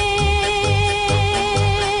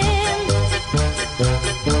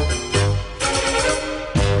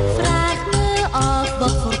 Vraag me af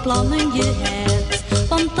wat voor plannen je hebt,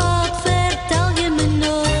 want dat vertel je me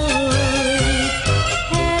nooit.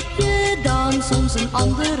 Heb je dan soms een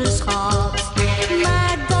andere schat,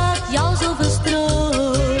 maar dat jou zo verstrooit?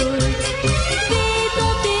 Weet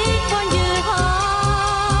dat ik van je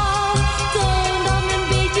hou, toon dan een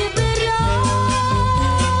beetje berouw.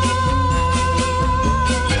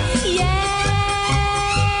 Jij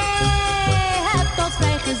hebt als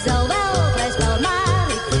vrijgezel wel vrij spel, maar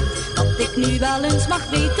ik vind dat ik nu wel eens mag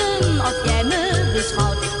weten of jij me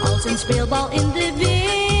beschouwt als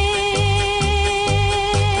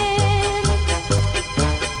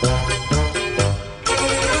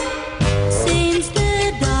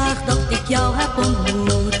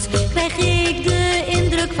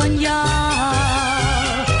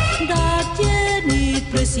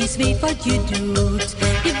weet wat je doet.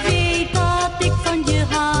 Je weet dat ik van je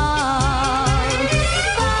hou.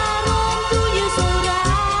 Waarom doe je zo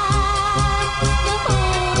raar? We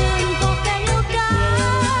horen toch bij elkaar.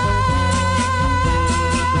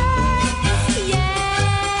 Jij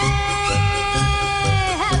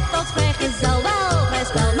hebt als vrijgezel wel vrij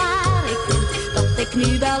spel, maar ik vind dat ik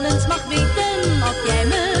nu wel eens mag weten of jij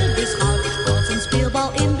me beschouwt als een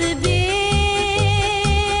speelbal in de wind.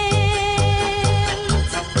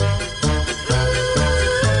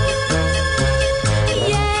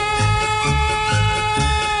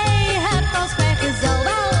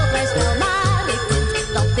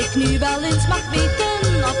 Ik nu wel eens mag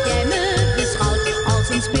weten of jij me beschouwt als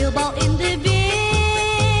een speelbal in de wind.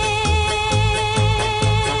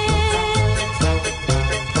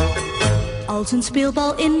 Als een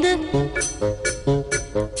speelbal in de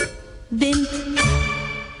wind.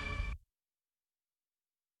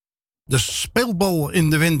 De speelbal in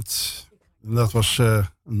de wind. Dat was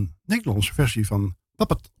een Nederlandse versie van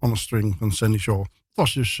Puppet on a String van Sandy Shaw. Het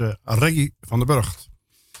was dus Reggie van der Burgt.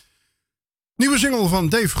 Nieuwe single van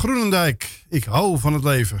Dave Groenendijk. Ik hou van het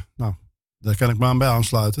leven. Nou, daar kan ik me aan bij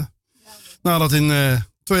aansluiten. Nadat in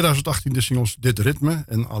 2018 de singles Dit Ritme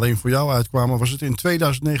en Alleen voor jou uitkwamen, was het in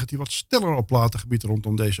 2019 wat stiller op platengebied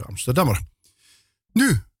rondom deze Amsterdammer.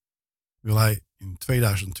 Nu wil hij in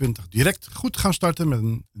 2020 direct goed gaan starten met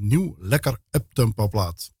een nieuw lekker uptempo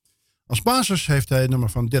plaat. Als basis heeft hij het nummer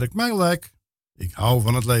van Dirk Meijldijk, Ik hou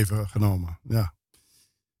van het leven, genomen. Ja.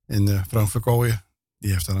 En Frank Verkooyen,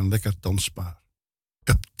 die heeft daar een lekker dansbaar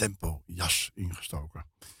uptempo jas ingestoken.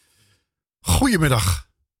 Goedemiddag,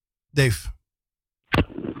 Dave.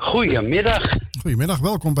 Goedemiddag. Goedemiddag,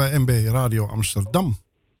 welkom bij MB Radio Amsterdam.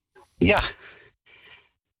 Ja,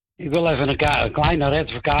 ik wil even een kleine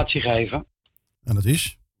rectificatie geven. En dat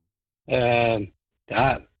is?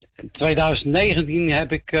 Ja, in 2019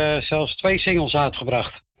 heb ik zelfs 2 singles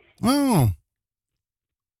uitgebracht. Oh.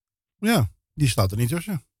 Ja, die staat er niet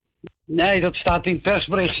tussen. Nee, dat staat in het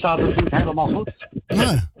persbericht, staat het niet helemaal goed.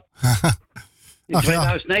 Nee. In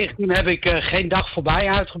 2019 heb ik Geen Dag Voorbij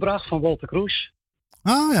uitgebracht van Wolter Kroes.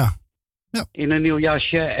 Ah ja. In een nieuw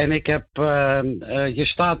jasje. En ik heb Je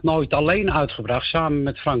staat nooit alleen uitgebracht samen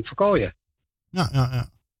met Frank Verkooyen. Ja.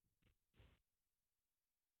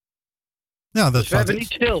 Ja, dat dus we hebben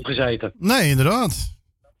niet stilgezeten. Nee, inderdaad.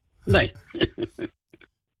 Nee.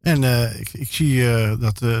 En ik zie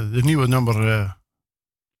dat de nieuwe nummer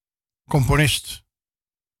componist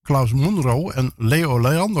Klaus Monro en Leo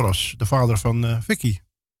Leandros, de vader van Vicky.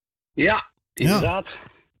 Ja, inderdaad. Ja.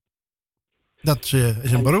 Dat is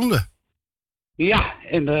een beroemde. Ja,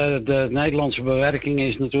 en de Nederlandse bewerking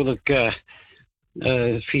is natuurlijk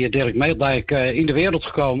via Dirk Meeldijk in de wereld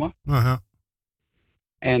gekomen. Aha.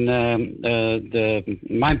 En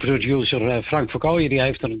mijn producer Frank Verkooyen, die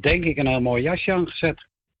heeft er denk ik een heel mooi jasje aan gezet.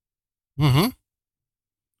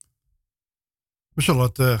 We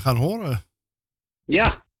zullen het gaan horen.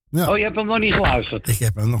 Ja. Oh, je hebt hem nog niet geluisterd? Ik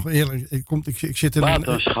heb hem nog eerlijk. Ik zit in wat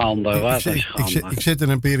een schande, wat een schande. Ik zit in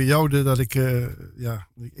een periode dat ik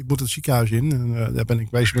moet het ziekenhuis in. En daar ben ik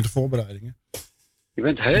bezig met de voorbereidingen. Je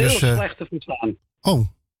bent heel slecht te verstaan. Oh,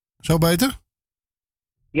 zo beter?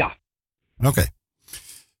 Ja. Oké.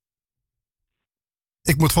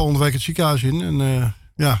 Ik moet volgende week het ziekenhuis in. En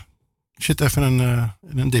ik zit even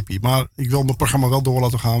in een dippie. Maar ik wil mijn programma wel door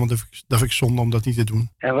laten gaan. Want dat vind ik zonde om dat niet te doen.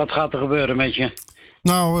 En wat gaat er gebeuren met je?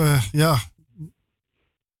 Nou,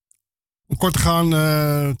 om kort te gaan,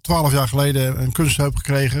 12 jaar geleden een kunstheup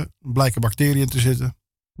gekregen. Blijken bacteriën te zitten.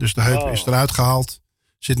 Dus de heup is eruit gehaald.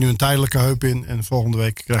 Er zit nu een tijdelijke heup in. En volgende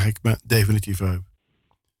week krijg ik mijn definitieve heup.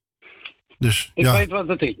 Dus, ik weet wat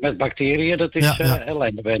het is met bacteriën. Dat is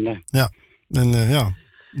ellende. Ja, en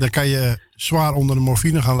dan kan je zwaar onder de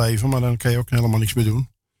morfine gaan leven. Maar dan kan je ook helemaal niks meer doen.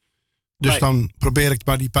 Dus dan probeer ik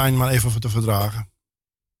maar die pijn maar even te verdragen.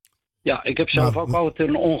 Ja, ik heb zelf ook ooit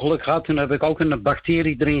een ongeluk gehad. Toen heb ik ook een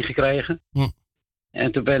bacterie erin gekregen.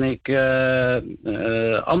 En toen ben ik 1,5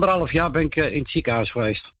 jaar ben ik in het ziekenhuis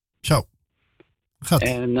geweest. Zo. Gaat.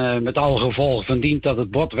 En met alle gevolgen van dien dat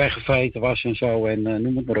het bot weggeveten was en zo. En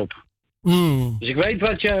noem het maar op. Dus ik weet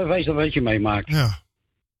wat je meemaakt. Ja.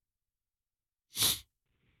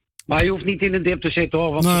 Maar je hoeft niet in een dip te zitten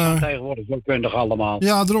hoor. Want ze zijn tegenwoordig zo kundig allemaal.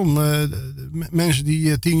 Ja, daarom. Mensen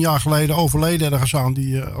die 10 jaar geleden overleden ergens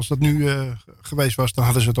aan. Als dat nu geweest was, dan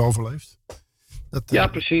hadden ze het overleefd. Ja,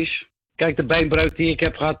 precies. Kijk, de beenbreuk die ik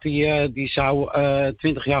heb gehad, die zou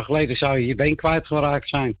 20 jaar geleden zou je been kwijtgeraakt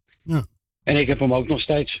zijn. Ja. En ik heb hem ook nog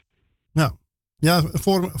steeds. Ja,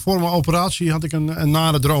 voor mijn operatie had ik een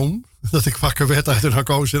nare droom. Dat ik wakker werd uit de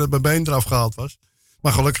narcose en dat mijn been eraf gehaald was.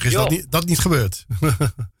 Maar gelukkig is dat niet gebeurd.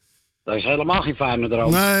 Dat is helemaal geen fijne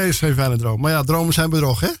droom. Nee, is geen fijne droom. Maar ja, dromen zijn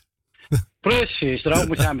bedrog, hè? Precies,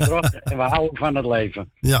 dromen zijn bedrog en we houden van het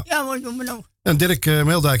leven. Ja. Ja, wat doen we nog? En Dirk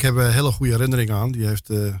Meeldijk hebben we hele goede herinneringen aan. Die, heeft,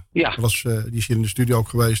 Ja. die is hier in de studio ook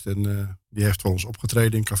geweest. En die heeft voor ons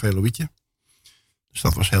opgetreden in Café Louietje. Dus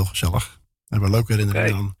dat was heel gezellig. Daar hebben we leuke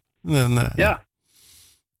herinneringen aan. En, Ja.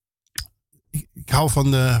 Ik hou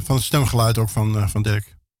van het stemgeluid ook van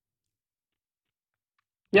Dirk.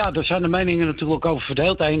 Ja, daar zijn de meningen natuurlijk over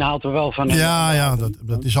verdeeld. De een haalt er wel van. Ja,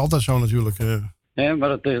 dat is altijd zo natuurlijk. Ja,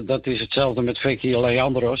 maar dat is hetzelfde met Vicky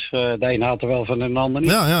Leandros. De een haalt er wel van en de ander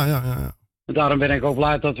niet. Ja. En daarom ben ik ook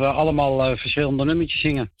blij dat we allemaal verschillende nummertjes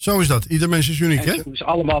zingen. Zo is dat. Ieder mens is uniek, hè? Het is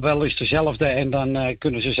allemaal wel eens dezelfde en dan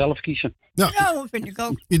kunnen ze zelf kiezen. Ja, dat vind ik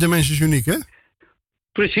ook. Ieder mens is uniek, hè?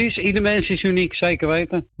 Precies, ieder mens is uniek, zeker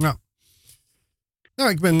weten. Ja. Nou,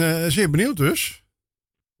 ik ben zeer benieuwd dus.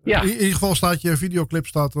 Ja. In ieder geval staat je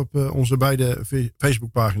videoclip op onze beide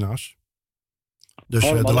Facebookpagina's. Dus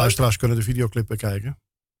de luisteraars kunnen de videoclip bekijken.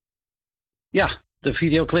 Ja, de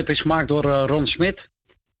videoclip is gemaakt door Ron Smit.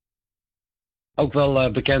 Ook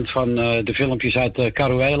wel bekend van de filmpjes uit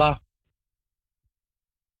Caruela.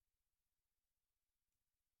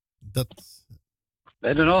 Dat...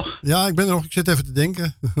 Ben je er nog? Ja, ik ben er nog. Ik zit even te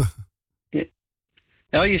denken.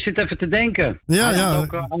 Ja, je zit even te denken. Ja. Hij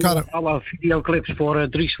had ook alle videoclips voor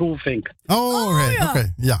Dries Roelvink. Oh,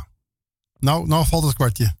 oké. Ja. Nou valt het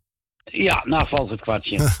kwartje. Ja, nou valt het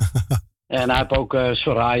kwartje. En hij heeft ook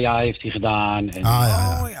Soraya heeft hij gedaan. En,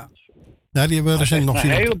 ja. Ja, die hebben we recent nog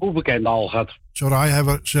zien. Een heleboel bekende al gehad. Soraya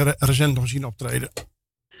hebben ze recent nog zien optreden.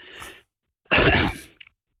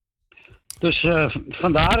 Dus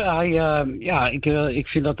vandaar, ik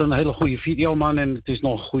vind dat een hele goede videoman en het is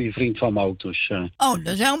nog een goede vriend van me ook. Dus, Oh,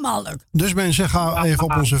 dat is helemaal leuk. Dus mensen, ga even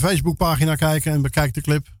op onze Facebookpagina kijken en bekijk de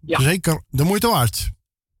clip. Ja. Zeker de moeite waard.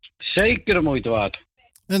 Zeker de moeite waard.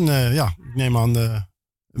 En ik neem aan de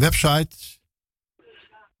website.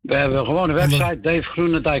 We hebben gewoon een website,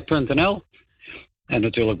 davegroenendijk.nl. En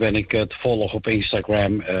natuurlijk ben ik te volgen op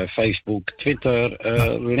Instagram, Facebook, Twitter,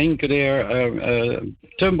 LinkedIn,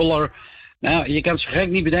 Tumblr. Nou, je kan het zo gek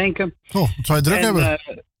niet bedenken. Oh, wat zou je druk hebben?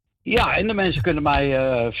 Ja, en de mensen kunnen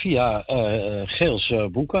mij via Geels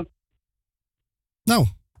boeken. Nou,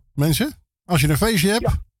 mensen, als je een feestje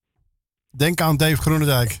hebt, denk aan Dave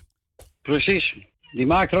Groenendijk. Precies, die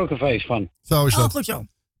maakt er ook een feest van. Zo is dat. Goed zo.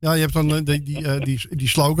 Ja, je hebt dan die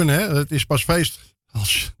slogan, hè? Het is pas feest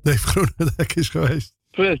als Dave Groenendijk is geweest.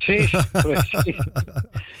 Precies.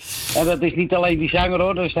 En dat is niet alleen die zanger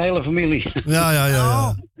hoor, dat is de hele familie.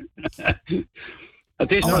 Ja.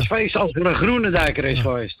 Het is pas feest als er een Groenendijker is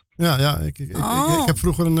geweest. Ja, ik heb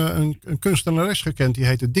vroeger een kunstenares gekend, die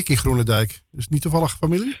heette Dikkie Groenendijk. Is niet toevallig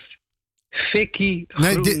familie? Vicky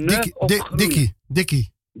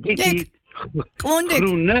Dikkie. Gewoon Dik.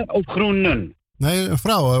 Groene of Groenen? Nee, een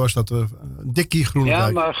vrouw was dat. Dikkie Groenendijk.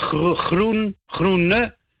 Ja, maar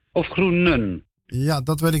groene of groenen? Ja,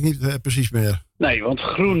 dat weet ik niet precies meer. Nee, want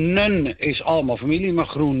groenen is allemaal familie, maar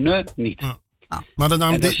groene niet. Maar de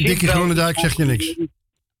naam Dikkie Groenendijk zegt je niks?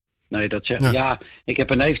 Nee, dat zegt... Ja, ik heb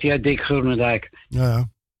een neef die heet Dick Groenendijk. Ja.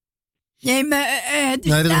 Nee, maar het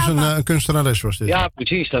is nee, dat was een kunstenares was dit. Ja,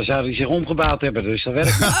 precies. Daar zou hij zich omgebouwd hebben, dus dat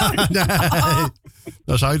werkt niet. Nee,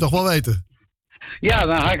 dat zou je toch wel weten? Ja,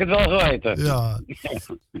 dan had ik het wel geweten. Ja.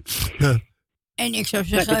 En ik zou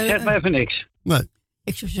zeggen... dat zegt me even niks. Nee.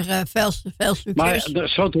 Ik zou zeggen, veel succes. Maar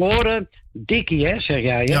zo te horen, Dikkie, hè, zeg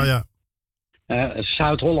jij, hè? Ja.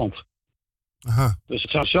 Zuid-Holland. Aha. Dus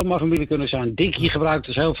het zou zomaar familie kunnen zijn. Dikkie gebruikt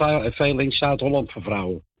dus heel veel in Zuid-Holland voor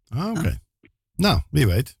vrouwen. Ah, oké. Nou, wie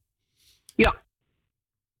weet. Ja.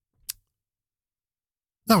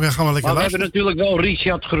 Nou, gaan we lekker maar we hebben natuurlijk wel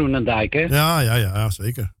Richard Groenendijk, hè? Ja,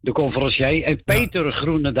 zeker. De conferencier. En Peter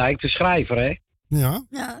Groenendijk, de schrijver, hè? Ja.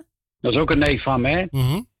 Dat is ook een neef van me, hè?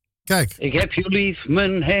 Kijk. Ik heb je lief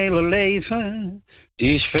mijn hele leven.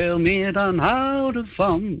 Die is veel meer dan houden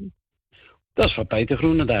van. Dat is van Peter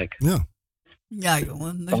Groenendijk. Ja. Ja,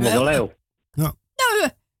 jongen. Van de Leeuw. Ja.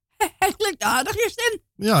 Nou, het klinkt aardig, je stem.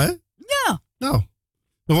 Ja, hè? Ja. Nou,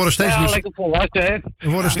 we worden steeds, lekker volwassen, hè?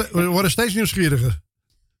 we worden steeds nieuwsgieriger.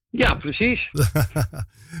 Ja, precies.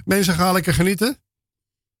 Mensen, gaan lekker genieten.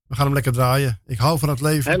 We gaan hem lekker draaien. Ik hou van het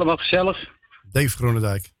leven. Helemaal gezellig. Dave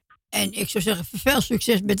Groenendijk. En ik zou zeggen, veel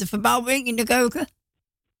succes met de verbouwing in de keuken.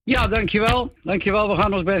 Ja, dankjewel. Dankjewel, we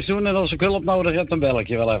gaan ons best doen. En als ik hulp nodig heb, dan bel ik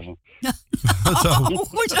je wel even.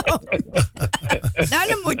 Goed zo. Nou,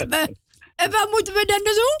 dan moeten we... En waar moeten we dan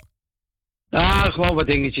naartoe? Nou, gewoon wat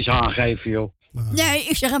dingetjes aangeven, joh. Nee,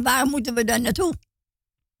 ik zeg, en waar moeten we dan naartoe?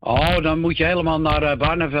 Oh, dan moet je helemaal naar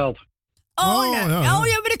Barneveld. Oh,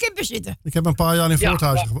 ja, bij de kippen zitten. Ik heb een paar jaar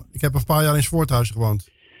in Voorthuizen gewoond.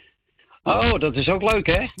 Oh, dat is ook leuk,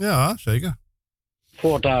 hè? Ja, zeker.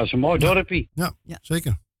 Voorthuis is een mooi dorpje. Ja,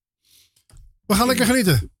 zeker. We gaan lekker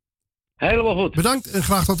genieten. Helemaal goed. Bedankt en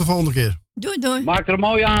graag tot de volgende keer. Doei. Maak er een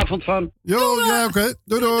mooie avond van. Jo, jij ook, hè.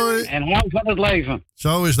 Doei. En hou van het leven.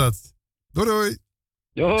 Zo is dat. Doei.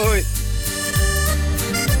 Doei.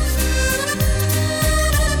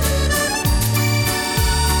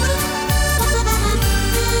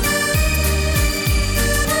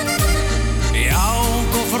 Jouw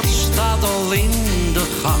koffer staat al in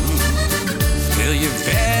de gang. Wil je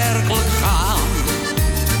werkelijk gaan?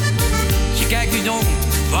 Je kijkt niet om,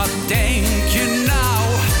 wat denk je nou?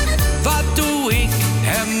 Wat doe ik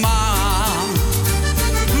hem aan?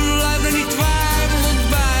 Blijf er niet twijfelend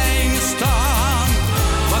bij me staan.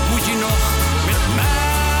 Wat moet je nog met mij?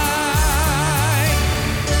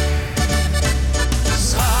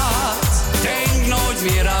 Schat, denk nooit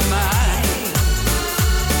meer aan mij.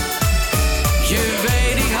 Je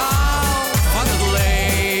weet ik hou van het leven.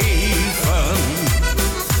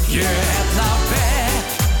 Je hebt nou pech,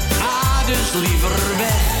 dus liever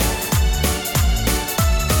weg.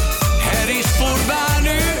 Het is voorbij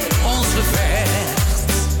nu, ons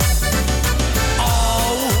gevecht.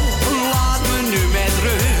 Oh, laat me nu met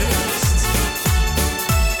rust.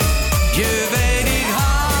 Je weet ik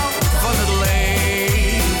hou van het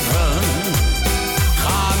leven.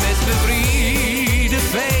 Ga met mijn vrienden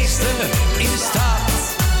feesten in de stad.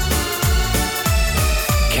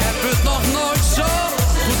 Ik heb het nog nooit zo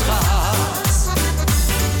goed gehad.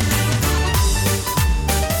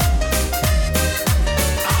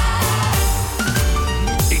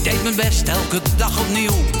 Ik deed mijn best elke dag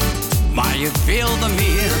opnieuw, maar je wilde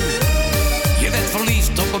meer. Je werd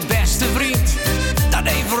verliefd op mijn beste vriend, dat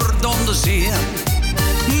deed verdomde zeer.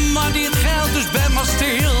 Maar dit geldt dus ben maar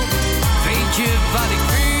stil, weet je wat ik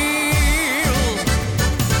wil?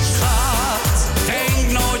 Schat,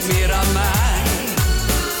 denk nooit meer aan mij.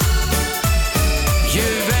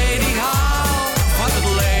 Je weet ik hou van het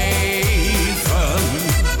leven.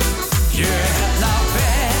 Je hebt nou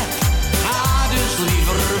pech, ga dus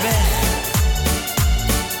liever weg.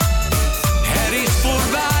 Het is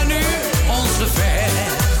voorbij nu, ons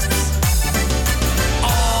gevecht.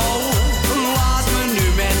 Oh, laat me nu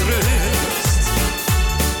met rust.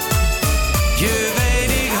 Je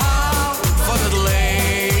weet ik hou van het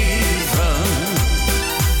leven.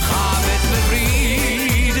 Ga met mijn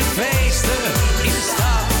vrienden feesten in de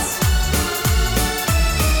stad.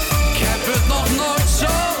 Ik heb het nog nooit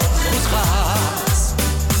zo goed gehad.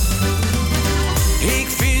 Ik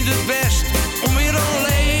vind het best om weer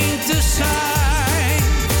alleen te zijn.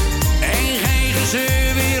 En geen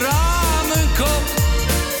gezeur weer aan mijn kop.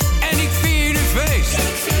 En ik vier nu feest.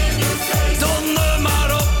 Donder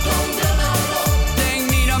maar op. Denk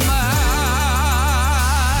niet aan mij.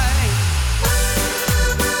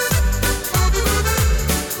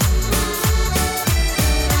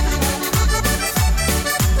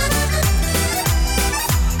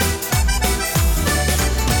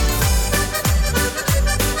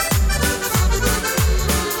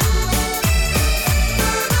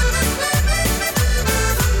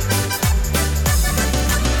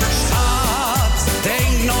 Schat,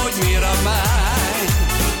 denk nooit meer aan mij.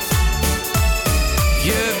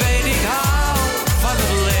 Je weet ik hou van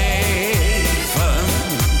het leven.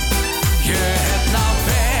 Je hebt nou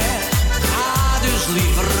pech, ga dus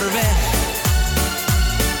liever weg.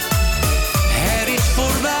 Het is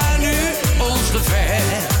voorbij nu, ons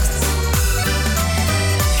gevecht.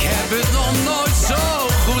 Ik heb het nog nooit zo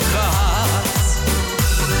goed gehad.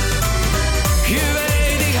 Je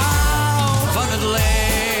weet ik hou van het leven.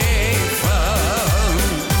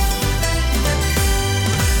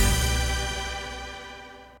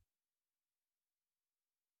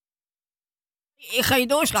 Ik ga je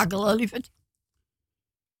doorschakelen, lieverd.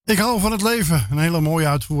 Ik hou van het leven. Een hele mooie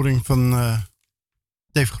uitvoering van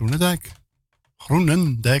Dave Groenendijk.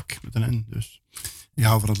 Groenendijk met een N dus. Ik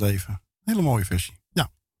hou van het leven. Hele mooie versie. Ja.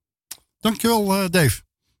 Dankjewel Dave.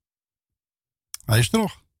 Hij is er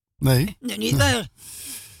nog. Nee. Nee, niet meer.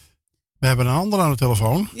 We hebben een ander aan de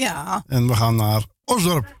telefoon. Ja. En we gaan naar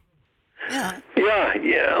Osdorp. Ja. Ja,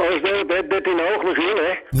 Osdorp, Bertien Hoog Michiel,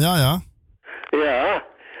 hè? Ja, ja. Ja.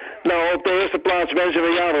 Nou, op de eerste plaats wensen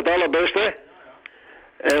we jou het allerbeste.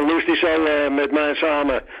 En Loes die zal met mij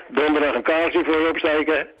samen donderdag een kaarsje voor je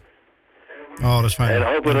opsteken. Oh, dat is fijn. En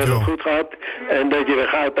hopen dat Dankjewel. het goed gaat en dat je weer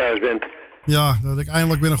gauw thuis bent. Ja, dat ik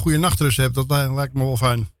eindelijk weer een goede nachtrust heb. Dat lijkt me wel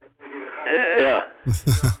fijn. Ja.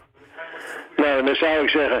 Nou, dan zou ik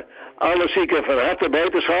zeggen, alle zieken van harte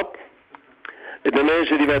beterschap. De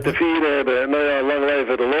mensen die wat te vieren hebben, nou ja, lang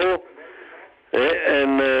leven de lol.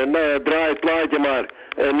 En nou ja, draai het plaatje maar.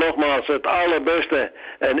 nogmaals, het allerbeste.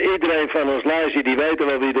 En iedereen van ons lijstje, die weten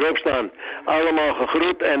wel wie erop staan. Allemaal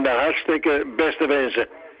gegroet en de hartstikke beste wensen.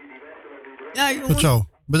 Ja, jongens. Goed zo.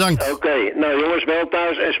 Bedankt. Oké, nou jongens, wel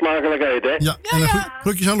thuis en smakelijk eten, hè? Ja, en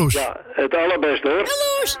groetjes aan Loes. Ja, het allerbeste, hoor.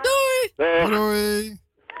 Loes, doei. Dag. Doei.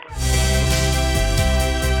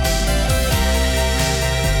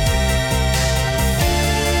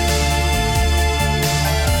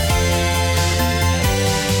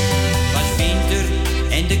 Was winter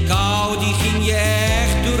en de kou die ging je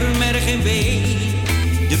echt door merg en been.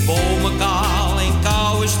 De bomen kaal en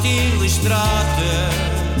koude stille straten.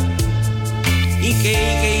 Ik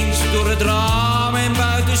keek eens door het raam en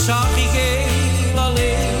buiten zag ik heel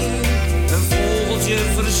alleen een vogeltje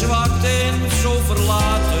verzwakt en zo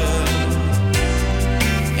verlaten.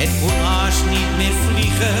 Het kon haast niet meer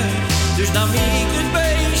vliegen, dus nam ik het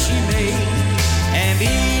beestje mee. En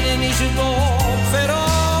binnen is het op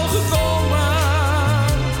veral gekomen.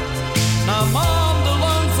 Na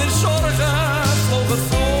maandenlang verzorgen vloog het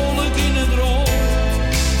vrolijk in het rond.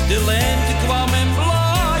 De lente kwam en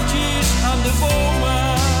blaadjes aan de bomen.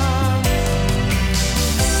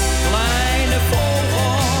 Kleine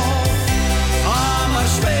vogel, ga maar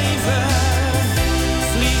zweven.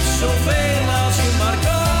 Vlieg zoveel als je maar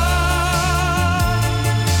kan.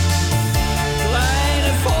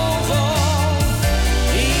 Kleine vogel,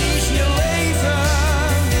 is je leven.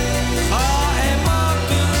 Ga en maak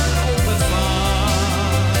er op het van.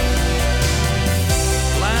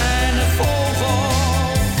 Kleine vogel,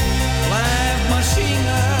 blijf maar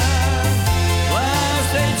zingen. Blijf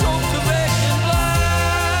steeds opgewekt en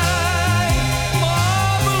blij.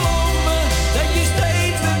 Maar beloof me dat je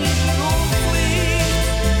steeds weer niet rondvliegt.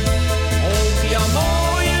 Ook jouw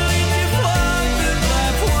mooie liedje fluiten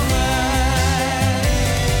blijft voor mij.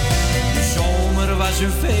 De zomer was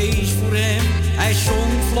een feest voor hem. Hij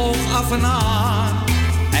zong, vloog af en aan.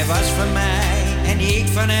 Hij was van mij en ik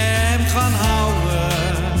van hem gaan houden.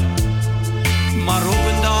 Maar op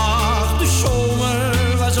een dag, de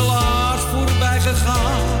zomer was helaas voorbij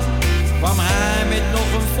gegaan, kwam hij met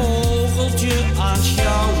nog een vogeltje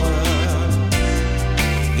aanschouwen.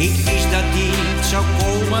 Ik wist dat dit zou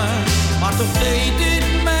komen, maar toch deed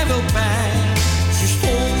dit mij wel pijn. Ze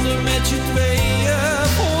stonden met z'n tweeën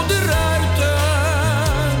voor de ruiten.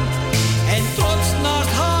 En trots naast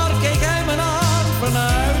haar keek hij me aan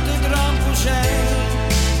vanuit het raamkozijn.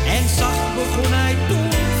 En zacht begon hij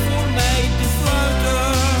toen voor mij te fluiten.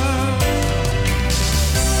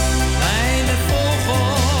 Kleine vogel,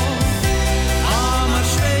 ga maar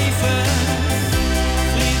zweven.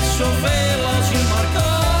 Vlieg zoveel als je maar kan.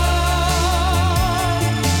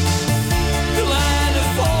 Kleine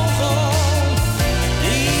vogel,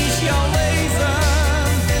 die is jouw leven.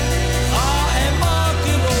 Ga en maak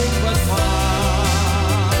er ook wat van.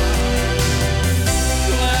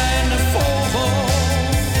 Kleine vogel,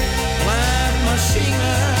 blijf maar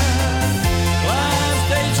zingen. Blijf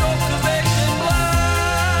steeds opgewekt en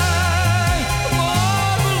blij.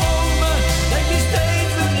 Maar beloof me dat je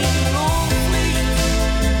steeds weer niet rondvliegt.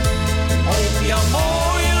 Ook jouw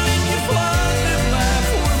mooie liedje fluiten blijft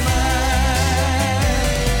voor mij.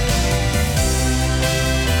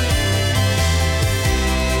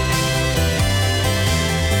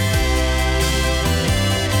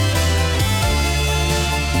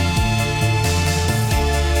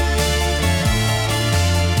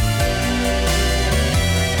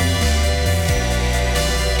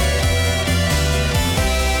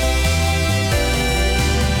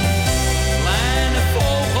 Kleine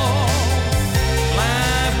vogel,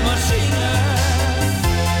 blijf maar zingen.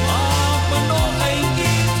 Maak me nog een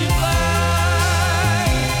keertje blij.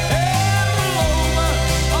 En beloof me,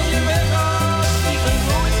 als je weggaat, vlieg een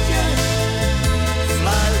rondje.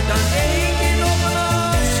 Fluit dan één keer nog een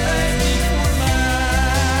afscheid voor mij.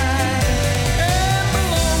 En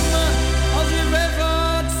beloof me, als je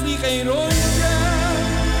weggaat, vlieg een rondje.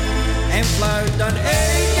 En fluit dan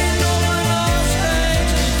één keer nog een afscheid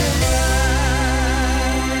voor mij.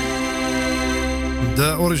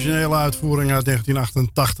 De originele uitvoering uit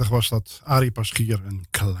 1988 was dat. Arie Paschier, een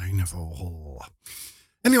kleine vogel.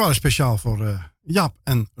 En die waren speciaal voor Jaap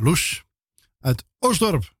en Loes uit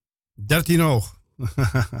Oostdorp. 13 oog.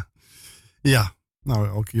 Ja, nou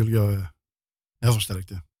ook jullie heel veel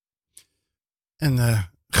sterkte.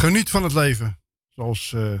 En geniet van het leven,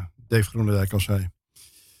 zoals Dave Groenendijk al zei.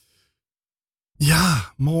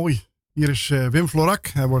 Ja, mooi. Hier is Wim Florak.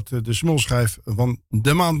 Hij wordt de smulschijf van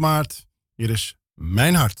de maand maart. Hier is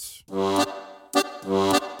Mijn Hart.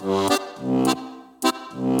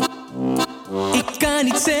 Ik kan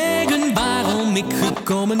niet zeggen waarom ik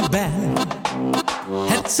gekomen ben.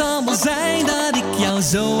 Het zal wel zijn dat ik jou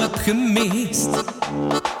zo heb gemist.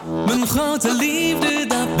 Mijn grote liefde,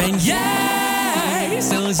 dat ben jij.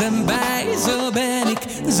 Zo zijn wij, zo ben ik,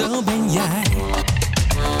 zo ben jij.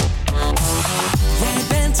 Jij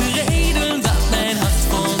bent de reden dat mijn hart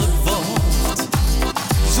voller wordt.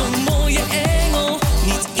 Zo'n mooie engel,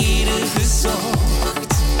 niet ieder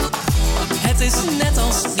gezocht. Het is net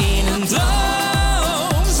als in een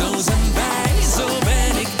droom. Zo zijn wij, zo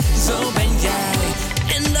ben ik, zo ben jij.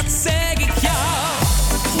 En dat zeg ik jou.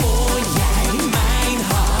 Hoor jij mijn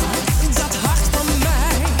hart, dat hart van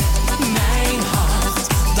mij. Mijn hart,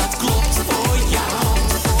 dat klopt voor jou.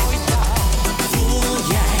 Voel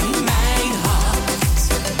jij mijn hart?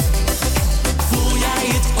 Voel jij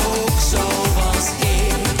het ook zoals ik?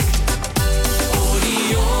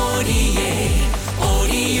 Odi, odi,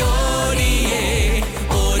 odi, odi,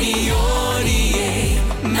 odi, odi,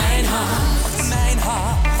 mijn hart, mijn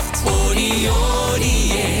hart. Odi,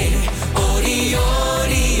 odi, odi,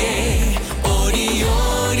 odi, odi,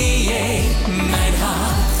 odi, mijn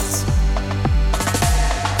hart.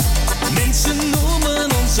 Mensen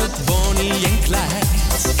noemen ons het Bonnie en Clyde.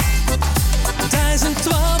 1000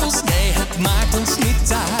 twaddels, nee, het maakt ons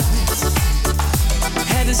niet uit.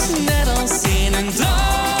 Het is net als in een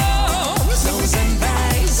droom. Zo zijn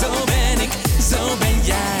wij, zo ben ik, zo ben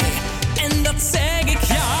jij. En dat zeg ik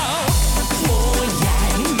jou. Hoor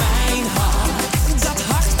jij mijn hart, dat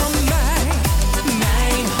hart van mij.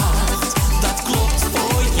 Mijn hart, dat klopt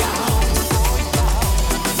voor jou.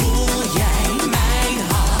 Voel jij mijn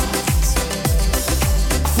hart?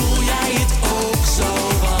 Voel jij het ook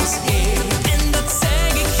zoals ik? En dat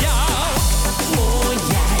zeg ik jou. Hoor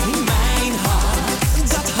jij mijn hart,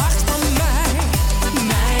 dat hart van mij.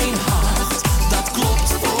 Mijn hart, dat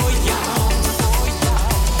klopt voor jou.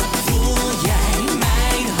 Voel jij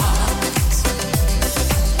mijn hart?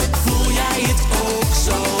 Voel jij het ook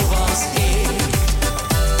zoals ik?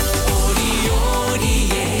 Odi, odi,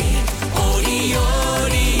 odi,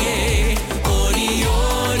 odi, odi,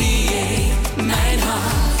 odi, mijn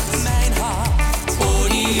hart, mijn hart.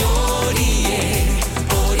 Odi, odi,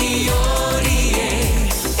 odi,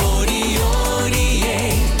 odi, odi,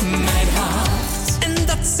 mijn hart. En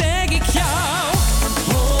dat zeg ik jou.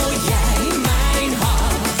 Hoor jij mijn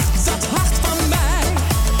hart, dat hart van mij.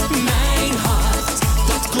 Mijn hart,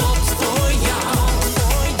 dat klopt voor jou.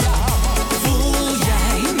 Voel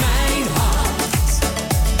jij mijn hart?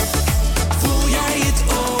 Voel jij het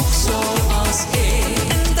ook zoals ik?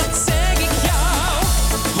 En dat zeg ik jou.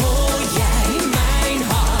 Hoor jij mijn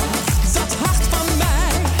hart, dat hart van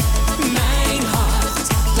mij. Mijn hart,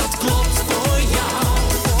 dat klopt voor jou.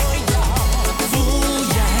 Voel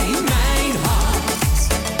jij mijn hart?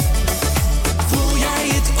 Voel jij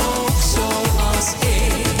het ook zoals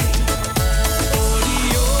ik? Odi,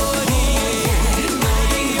 odi,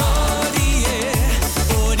 odi, odi,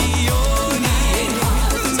 odi, odi,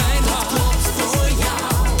 mijn hart klopt voor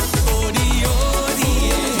jou. Odi, odi,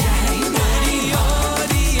 odi,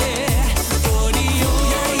 odi,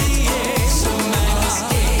 odi, zo mijn hart.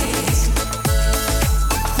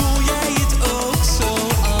 Voel jij het ook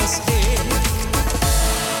zoals ik?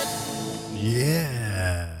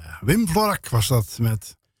 Yeah. Wim Florak was dat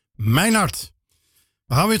met Mijn Hart.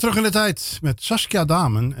 We gaan weer terug in de tijd met Saskia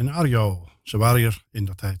Damen en Arjo. Ze waren hier in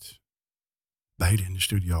de tijd. Beide in de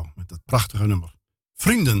studio met dat prachtige nummer.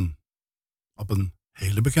 Vrienden. Op een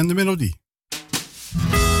hele bekende melodie.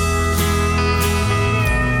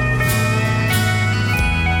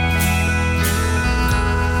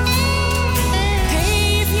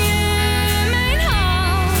 Geef je mijn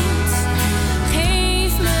hand,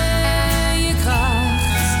 geef me je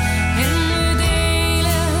kracht en we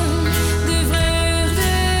delen de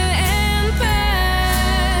vreugde en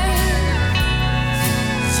pijn.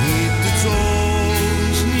 Zit het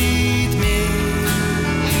soms niet meer?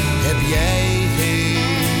 Heb jij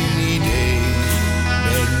geen idee?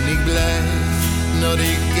 Ben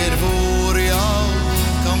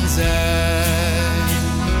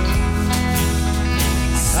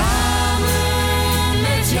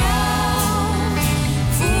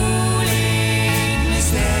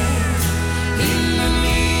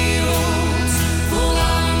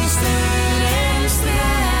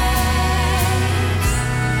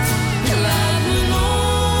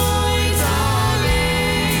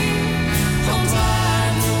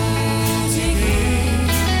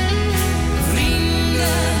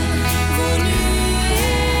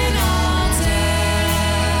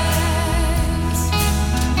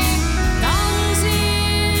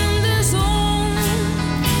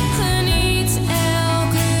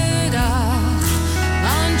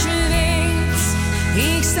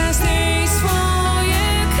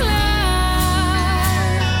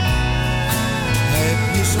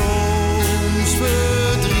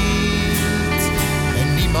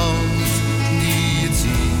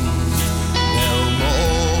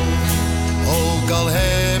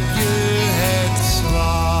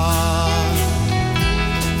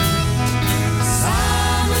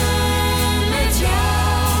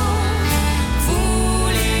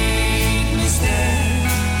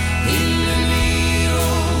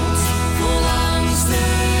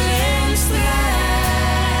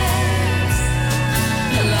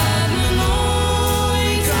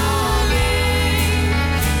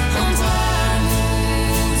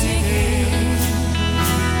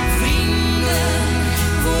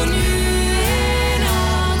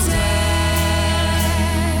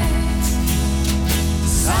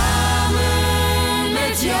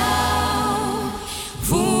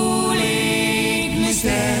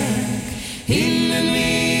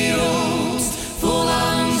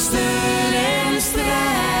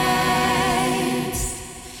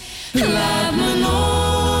Laat me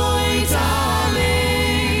nooit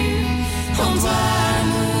alleen, want waar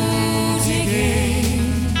moet ik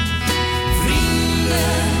heen?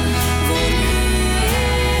 Vrienden voor nu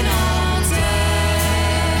en altijd.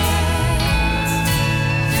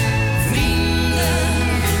 Vrienden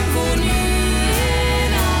voor nu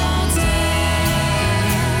en altijd.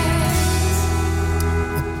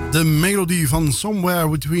 De melodie van Somewhere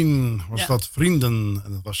Between was dat Vrienden.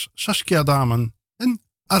 En dat was Saskia Damen en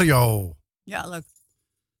Arjo. Ja, leuk.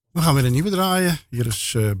 We gaan weer een nieuwe draaien. Hier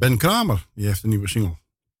is Ben Kramer. Die heeft een nieuwe single.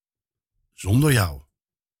 Zonder jou.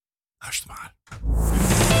 Luister maar.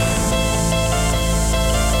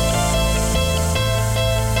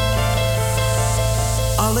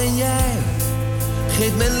 Alleen jij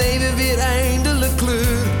geeft mijn leven weer eindelijk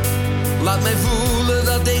kleur. Laat mij voelen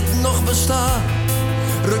dat ik nog besta.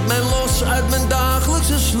 Ruk mij los uit mijn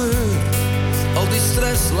dagelijkse sleur. Al die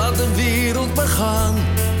stress laat de wereld maar gaan.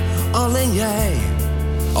 Alleen jij,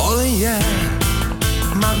 alleen jij.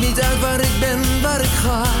 Maakt niet uit waar ik ben, waar ik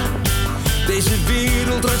ga. Deze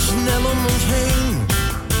wereld draait snel om ons heen.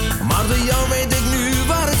 Maar door jou weet ik nu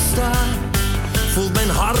waar ik sta. Voelt mijn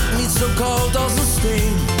hart niet zo koud als een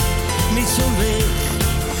steen. Niet zo leeg.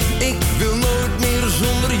 Ik wil nooit meer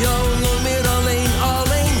zonder jou, nooit meer alleen.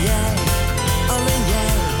 Alleen jij, alleen jij.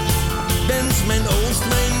 Bent mijn oost,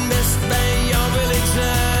 mijn west, bij jou wil ik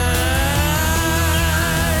zijn.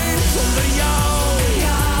 Zonder jou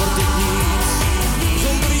word ik niets.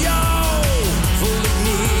 Zonder jou voel ik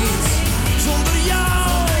niets. Zonder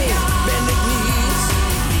jou ben ik niets.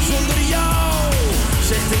 Zonder jou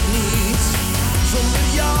zeg ik niets. Zonder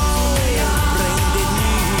jou breng dit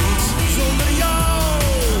niets. Zonder jou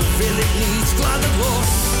wil ik niets. Laat het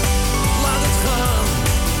los, laat het gaan.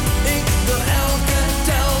 Ik wil elke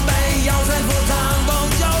tel bij jou zijn voortaan.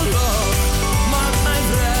 Want jouw love maakt mij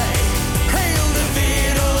vrij. Heel de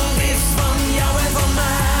wereld is van jou en van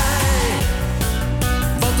mij.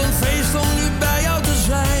 Wat een feest om nu bij jou te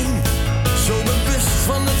zijn. Zo bewust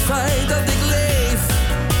van het feit dat ik leef.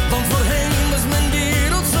 Want voorheen was mijn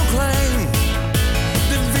wereld zo klein.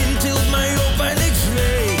 De wind tilt mij op en ik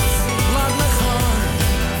zweef. Laat me gaan.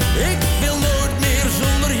 Ik wil nooit meer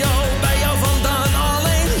zonder jou, bij jou vandaan.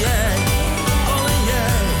 Alleen jij, alleen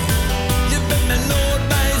jij. Je bent mijn noord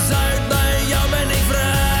bij zuid, bij jou ben ik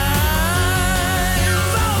vrij.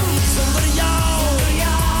 Want zonder jou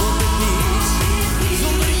word ik niets.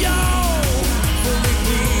 Zonder jou voel ik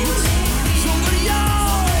niets. Zonder jou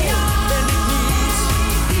ben ik niets.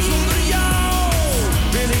 Zonder jou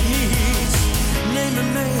wil ik niets. Neem me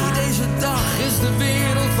mee, deze dag is de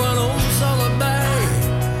wereld van ons allebei.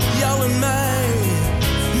 Jou en mij.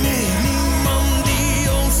 Nee, niemand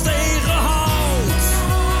die ons tegenhoudt.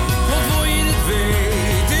 Want voor je het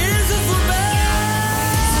weet is het voorbij.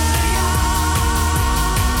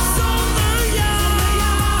 Zonder jou.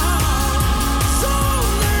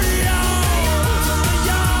 Zonder jou. Zonder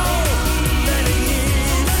jou ben ik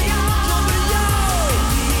niets. Zonder jou.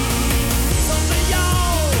 Zonder jou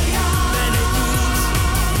ben ik niets.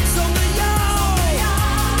 Zonder jou.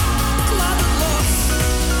 Laat het los,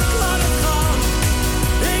 laat het gaan.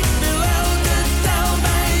 Ik wil elke tel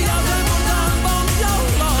bij jou zijn voortaan. Want jouw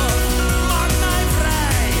love maakt mij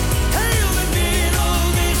vrij. Heel de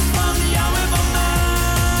wereld is van jou en van mij.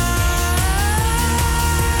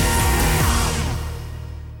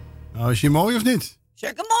 Nou, is die mooi of niet?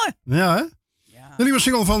 Zeker mooi. Ja, hè? De nieuwe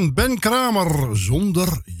single van Ben Kramer,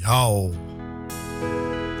 Zonder jou.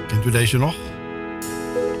 Kent u deze nog?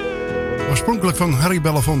 Oorspronkelijk van Harry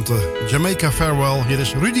Belafonte, Jamaica Farewell. Hier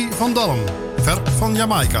is Rudy van Dalm, ver van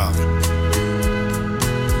Jamaica.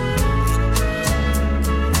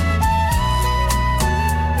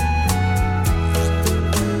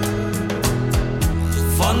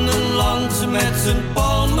 Van een land met zijn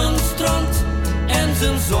palmenstrand en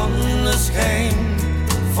zijn zonneschijn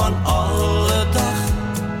van alle dag.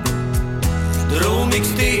 Droom ik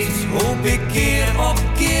steeds, hoop ik keer op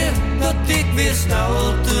keer dat ik weer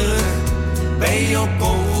snel terug bij jou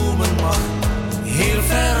komen mag. Heel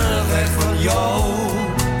ver weg van jou,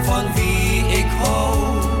 van wie ik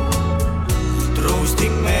hou. Troost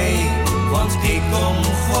ik mij, want ik kom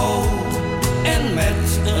gauw. En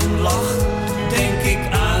met een lach denk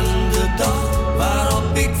ik aan de dag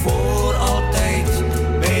waarop ik voor altijd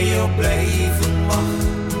bij jou blijven mag.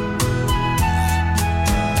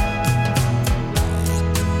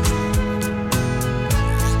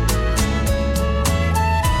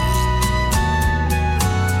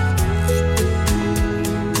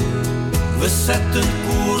 We zetten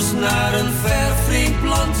koers naar een ver vreemd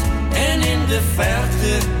land en in de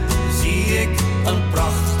verte zie ik een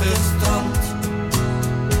prachtig strand.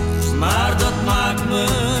 Maar dat maakt me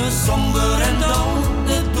somber en down.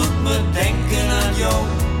 Het doet me denken aan jou.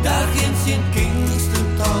 Daar ginds in Kingston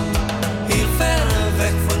Town. Hier ver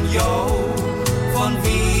weg van jou. Van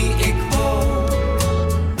wie ik hou.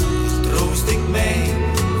 Troost ik mij,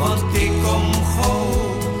 want ik kom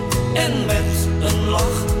gauw. En met een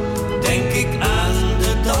lach denk ik aan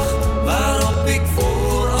de dag waarop ik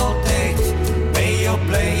voor altijd bij jou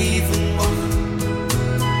blijven mag.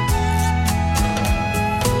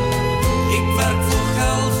 Ik werk voor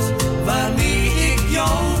geld waarmee ik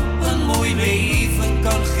jou een mooi leven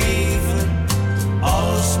kan geven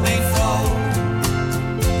als mijn vrouw.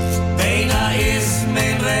 Bijna is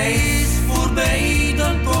mijn reis voorbij,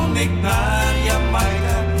 dan kom ik naar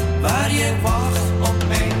Jamaica waar je wacht op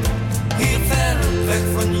mij. Hier ver weg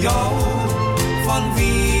van jou, van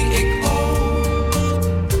wie ik hou.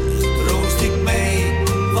 Troost ik mij,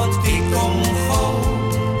 want ik kom gauw.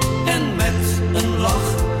 En met een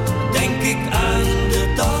lach denk ik aan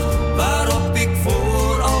de dag waarop ik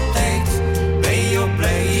voor altijd bij jou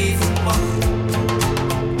blijven mag.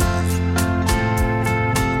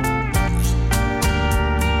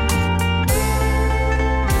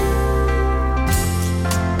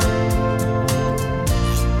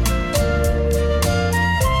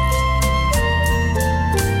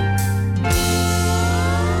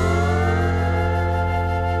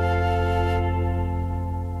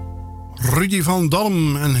 Rudy van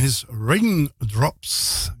Dam en his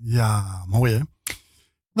Raindrops. Ja, mooi hè.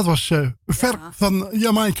 Dat was ver van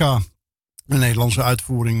Jamaica. Een Nederlandse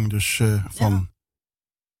uitvoering dus van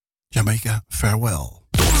Jamaica Farewell.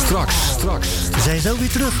 Straks. We zijn zo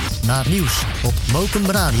weer terug naar het nieuws op Mokum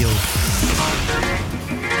Radio.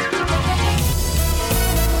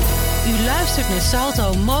 U luistert naar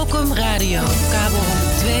Salto Mokum Radio. Kabel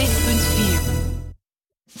 102.4.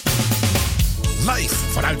 Live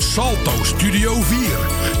vanuit Salto Studio 4.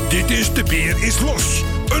 Dit is De Beer is Los.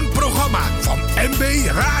 Een programma van MB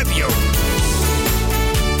Radio.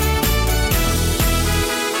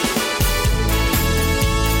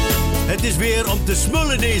 Het is weer om te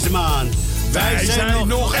smullen deze maand. Wij zijn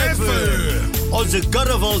nog even. Onze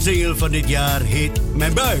carnavalsingel van dit jaar heet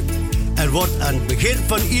Mijn Buik. En wordt aan het begin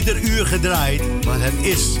van ieder uur gedraaid. Want het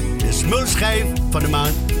is de smulschijf van de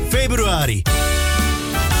maand februari.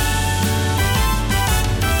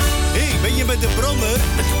 Ben je met de brommer?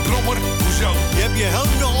 Met de brommer? Hoezo? Je hebt je helm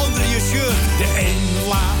nog onder je shirt. De een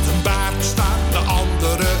laat een baard staan, de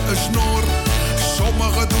andere een snor.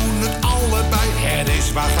 Sommigen doen het allebei, het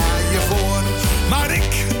is waar ga je voor. Maar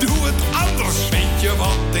ik doe het anders, weet je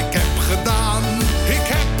wat ik heb gedaan? Ik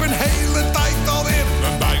heb een hele tijd alweer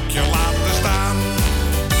mijn buikje laten staan.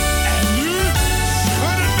 En nu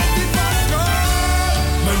schudden met die buiken.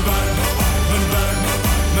 Mijn buik, mijn buik,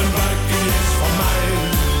 mijn buik die is van mij.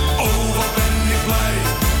 Oh, wat ben ik blij,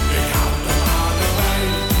 ik houd er aardig bij.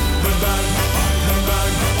 Mijn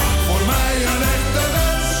buik, voor mij een echte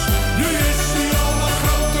wens. Nu is hij al wat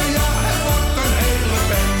groter, ja, het wordt een hele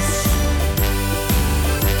wens.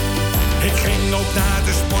 Ik ging ook naar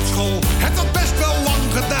de sportschool, het had best wel lang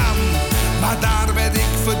gedaan. Maar daar werd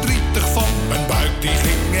ik verdrietig van, mijn buik die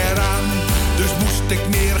ging eraan. Dus moest ik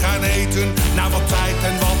meer gaan eten, na wat tijd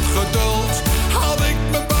en wat geduld. Haalde ik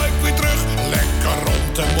mijn buik weer terug, lekker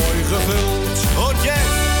rond en mooi gevuld. Oh Jack,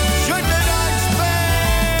 shut the ice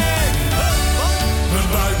back! Mijn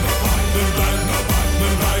buik,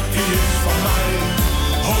 mijn buik die is van mij.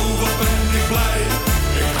 Oh, wat ben ik blij,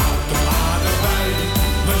 ik houd er aardig bij.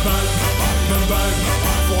 Mijn buik,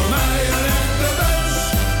 voor mij een echte wens.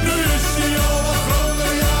 Nu is hij al wat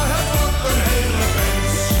groter, ja, het wordt een hele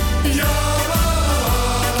wens. Ja, la la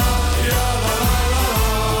la, ja, la la la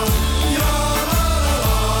la. Ja, la la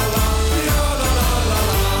la,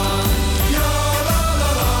 ja, la la la la. Ja, la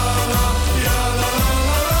la la, ja, la la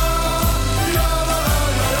la la. Ja, la la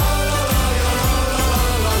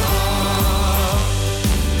la,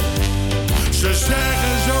 ze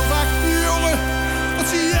zeggen zo vaak, jongen, wat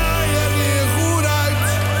zie jij er weer goed uit.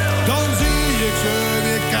 Dan zie ik ze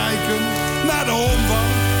weer kijken naar de omvang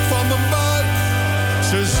van mijn buik.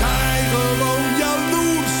 Ze zijn gewoon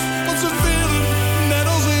jaloers, want ze willen, net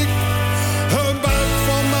als ik, een buik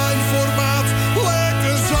van mijn formaat.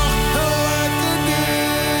 Lekker zacht en lekker dik.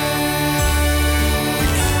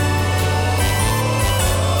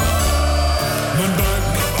 Mijn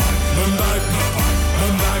buik,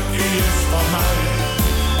 mijn buik die is van mij.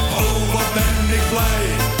 Oh, wat ben ik blij,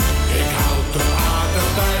 ik houd er aardig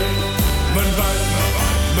bij. Mijn buik,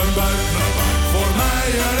 voor mij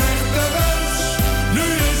een echte wens. Nu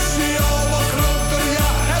is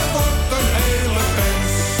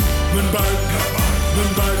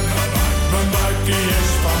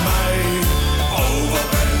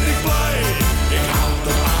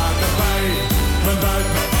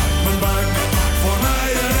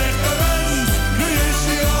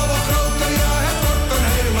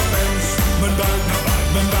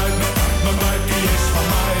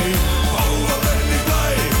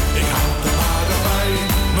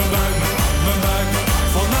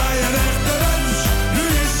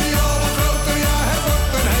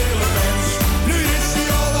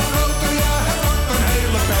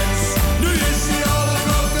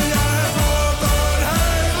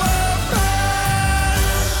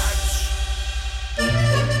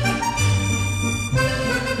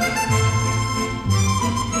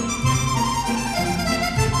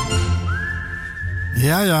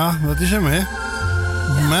Ja, dat is hem, hè.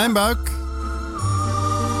 Ja. Mijn buik.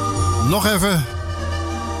 Nog even.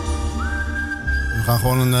 We gaan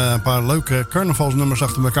gewoon een paar leuke carnavalsnummers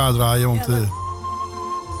achter elkaar draaien, want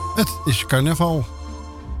het is carnaval.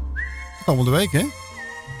 Komende week, hè?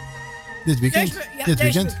 Dit weekend.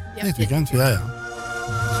 Dit weekend, ja.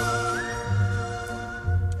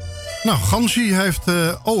 Nou, Gansie heeft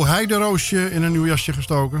O Heideroosje in een nieuw jasje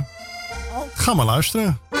gestoken. Ga maar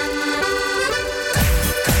luisteren.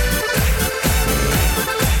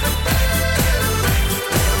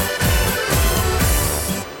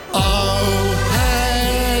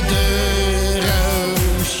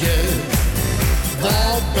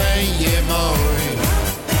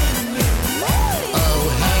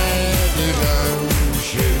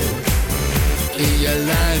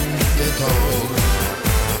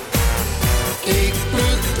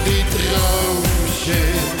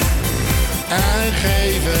 En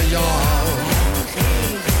geven jou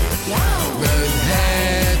mijn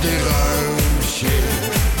herderoosje,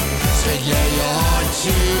 schrik jij je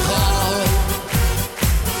hartje gauw.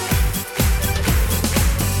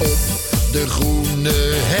 Op de groene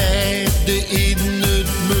herde in het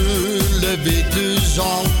mulle witte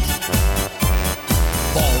zand,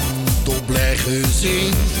 pandelbleggers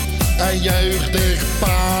in een jeugdig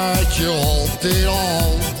paardje hand in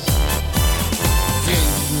hand.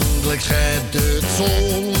 Vriendelijk schijnt het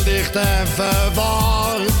zonlicht en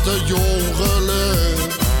verwaart het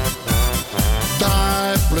jongeluk.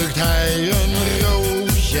 Daar plukt hij een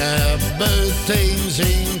roosje en meteen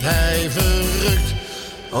zingt hij verrukt.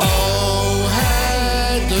 Oh,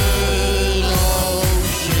 herderoosje,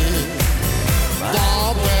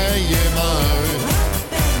 daar ben je mooi.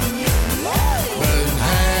 Een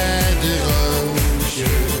herderoosje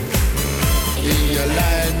in je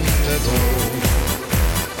lentedroom.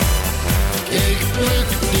 Ik pluk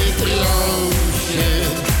dit roosje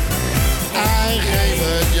en geef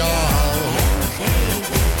het jou.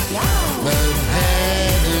 Mijn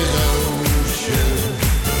herderoosje,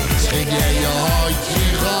 schrik jij je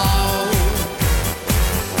hartje gauw.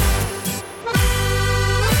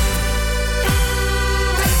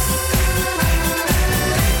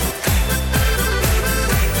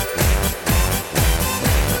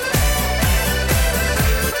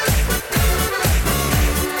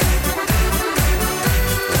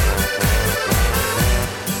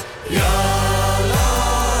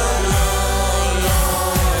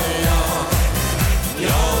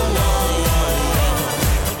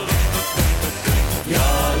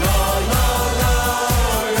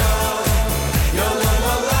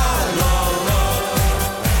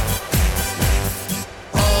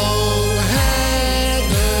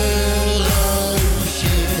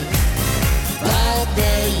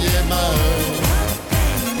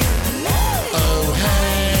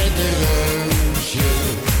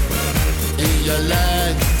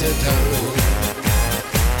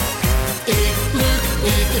 Ik pluk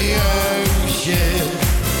dit roosje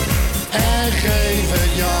en geef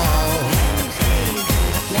het jou.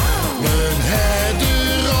 Mijn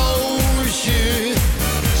herderoosje,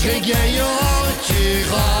 schrik jij je hartje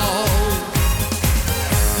gauw.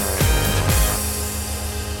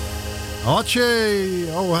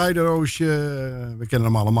 Hartje, O Heideroosje. We kennen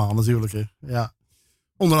hem allemaal natuurlijk, hè. Ja.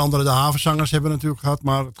 Onder andere de havenzangers hebben we natuurlijk gehad,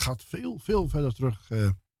 maar het gaat veel verder terug.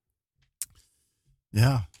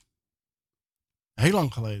 Ja, heel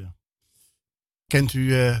lang geleden. Kent u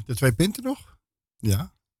de Twee Pinten nog?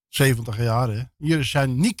 Ja, 70 jaar, hè. Hier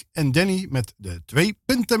zijn Niek en Danny met de Twee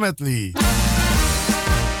Pinten medley.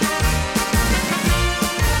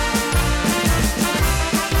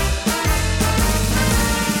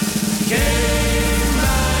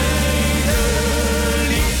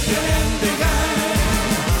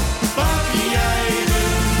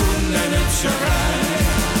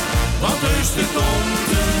 Er komt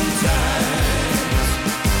een tijd,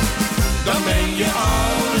 dan ben je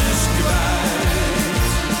alles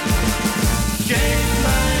kwijt. Geef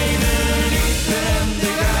mij de liefde en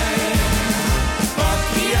de gein, pak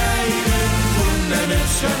jij de poen en het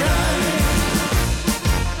chagrijn.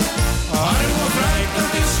 Arm of rijk,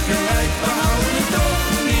 dat is gelijk, we houden het toch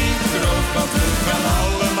niet droog, want we gaan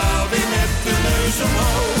allemaal weer met de neus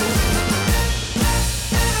omhoog.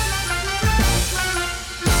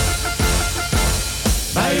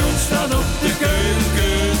 Bij ons staan op de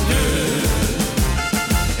keukendeur.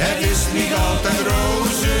 Het is niet altijd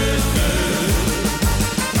roze geur.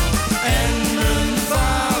 En mijn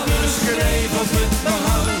vader schreef op het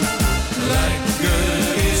behang: lekker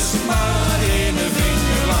is maar in een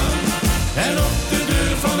vinger lang. En op de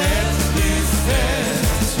deur van het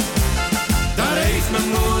buffet, daar heeft mijn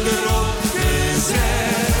moeder op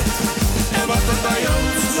gezet. En wat er bij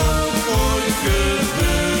ons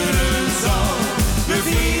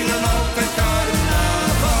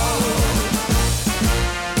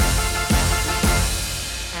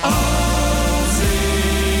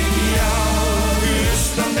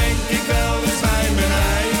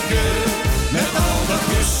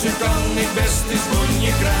kan ik best eens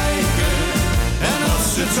bonje krijgen. En als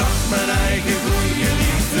het zag mijn eigen goeie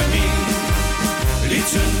liefde niet, liet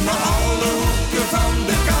ze me alle hoeken van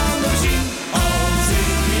de kamer zien. Als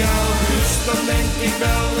ik jou kus, dan denk ik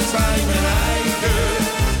wel eens bij mijn eigen.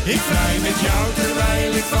 Ik vrij met jou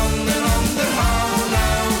terwijl ik van een ander hou,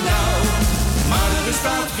 nou, nou. Maar er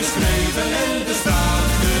staat geschreven en er staat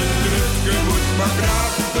gedrukt, je moet maar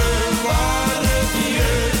braaf bewaren die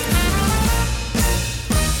jeugd.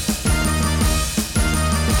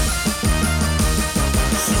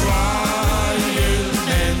 Zwaaien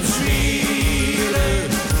en zwieren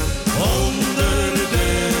onder de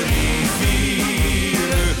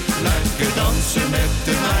rivieren, lekker dansen met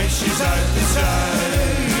de meisjes uit het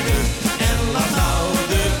zuiden. En laat nou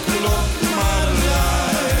de klok maar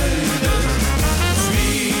luiden.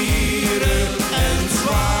 Zwieren en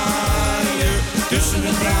zwaaien tussen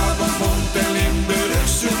het Brabantbond en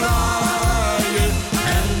Limburgse vlaaien.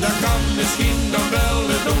 En dat kan misschien dan wel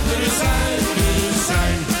het donkere zuiden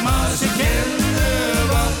zijn, maar ze kennen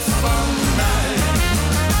wat van mij.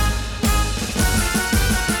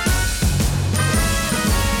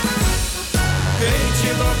 Weet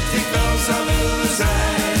je wat ik wel zou willen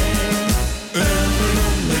zijn? Een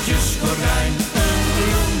bloemetjesgordijn, een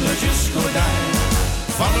bloemetjesgordijn.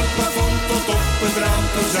 Van het plafond tot op het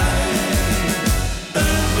raamkozijn.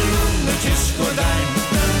 Een bloemetjesgordijn,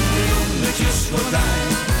 een bloemetjesgordijn.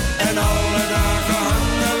 En alle dagen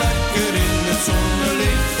hangen lekker in het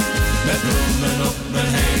zonnelicht. Met bloemen op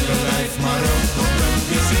mijn hele lijf, maar ook op mijn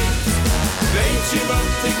gezicht. Weet je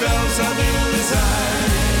wat ik wel zou willen zijn?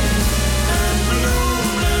 Een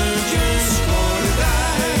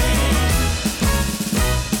bloemetjesgordijn.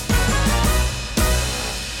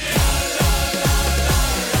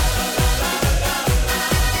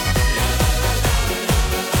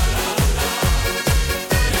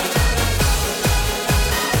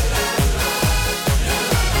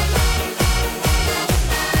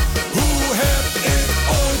 Hoe heb ik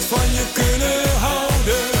ooit van je kunnen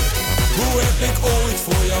houden? Hoe heb ik ooit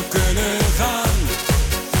voor jou kunnen gaan?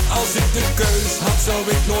 Als ik de keus had, zou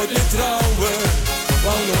ik nooit meer trouwen.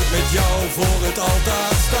 Wou nooit met jou voor het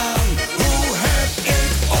altaar staan. Hoe heb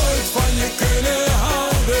ik ooit van je kunnen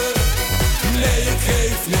houden? Nee, ik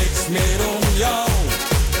geef niks meer om jou.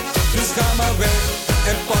 Dus ga maar weg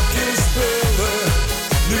en pak je spullen.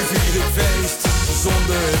 Nu vier ik feest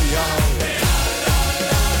zonder jou.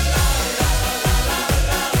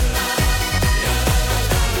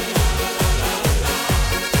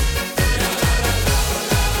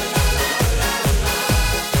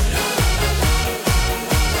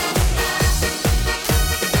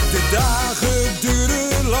 De dagen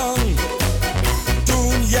duren lang,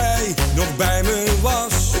 toen jij nog bij me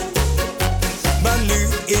was. Maar nu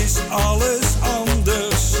is alles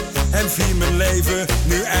anders en vier mijn leven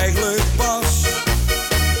nu eigenlijk pas.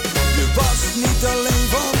 Je was niet alleen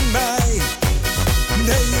van mij,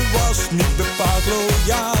 nee, je was niet bepaald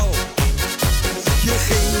loyaal. Je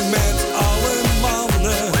ging met alle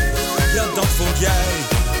mannen, ja, dat vond jij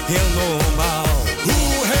heel normaal.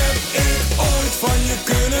 Hoe heb ik ooit van je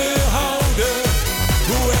kunnen houden?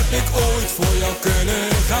 Hoe heb ik ooit voor jou kunnen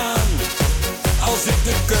gaan? Als ik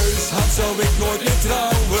de keus had, zou ik nooit meer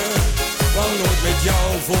trouwen. Wou nooit met jou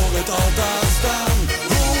voor het altaar staan.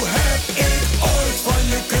 Hoe heb ik ooit van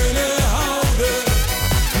je kunnen houden?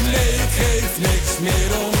 Nee, ik geef niks meer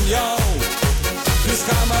om jou. Dus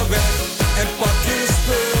ga maar weg en pak je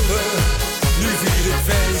spullen. Nu vier ik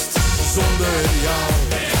feest zonder jou.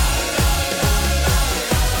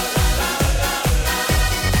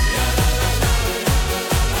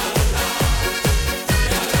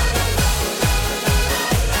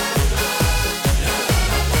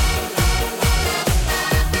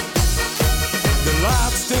 De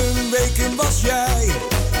laatste weken was jij,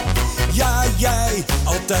 ja, jij,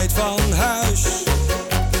 altijd van huis.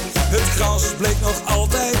 Het gras bleek nog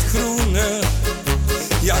altijd groener,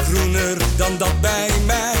 ja, groener dan dat bij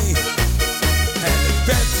mij. En het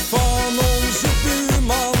bed van onze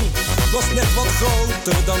buurman was net wat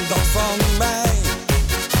groter dan dat van mij.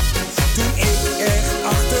 Toen ik echt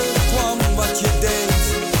achterkwam wat je deed,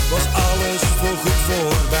 was alles voorgoed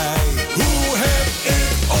voorbij. Hoe heb ik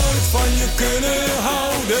ooit van je kunnen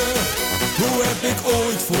houden? Hoe heb ik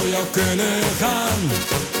ooit voor jou kunnen gaan?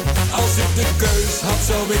 Als ik de keus had,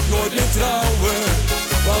 zou ik nooit meer trouwen.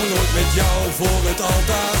 Wou nooit met jou voor het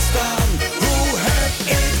altaar staan. Hoe heb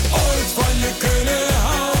ik ooit van je kunnen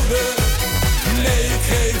houden? Nee, ik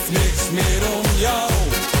geef niks meer om jou.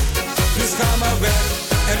 Dus ga maar weg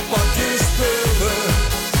en pak je spullen.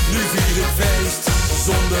 Nu vier ik feest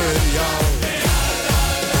zonder jou.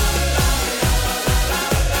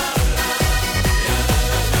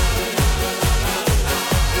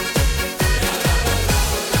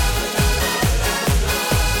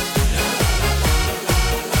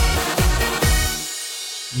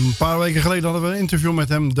 weken geleden hadden we een interview met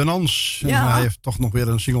hem, De Nans. En Ja. hij heeft toch nog weer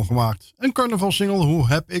een single gemaakt. Een carnavalsingle. Hoe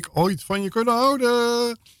heb ik ooit van je kunnen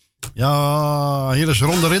houden? Ja, hier is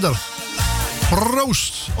Ron de Ridder.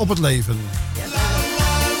 Proost op het leven.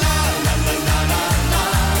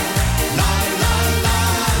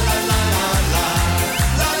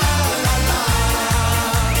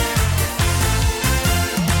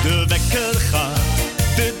 De wekker gaat,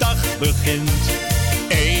 de dag begint.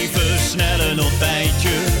 Even snel een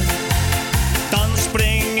ontbijtje. Dan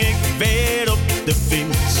spring ik weer op de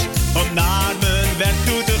fiets om naar mijn werk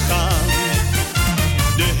toe te gaan.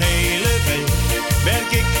 De hele week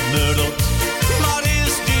werk ik me rot, maar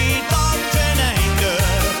is die dan ten einde?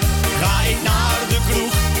 Ga ik naar de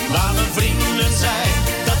kroeg waar mijn vrienden zijn,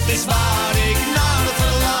 dat is waar ik naar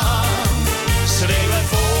verlang. Schreeuw en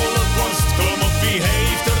volle borst, kom op, wie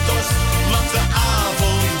heeft er dorst, want de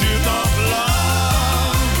avond duurt nog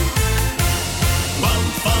lang.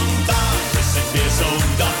 Want vandaag is het weer zo'n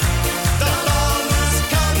dag, dat alles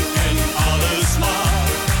kan en alles mag.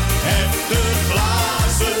 Heftig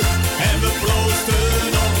glazen en we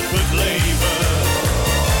proosten op het leven.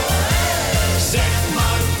 Zeg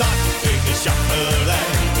maar dag tegen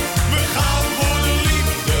chaggerij, we gaan voor de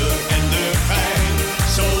liefde en de gein.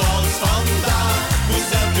 Zoals vandaag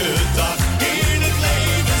moest elke dag in het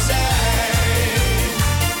leven zijn.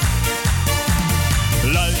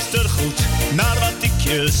 Luister goed naar wat ik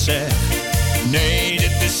je zeg. Nee,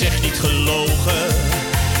 dit is echt niet gelogen.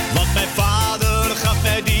 Want mijn vader gaf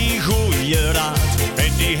mij die goede raad.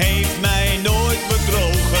 En die heeft mij nooit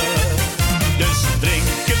bedrogen. Dus drink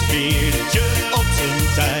een biertje op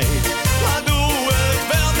zijn tijd. Maar doe het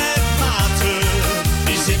wel met mate.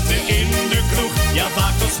 Die zitten in de kroeg, ja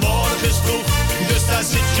vaak tot 's morgens vroeg. Dus daar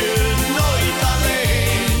zit je nooit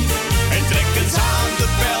alleen. En trek eens aan de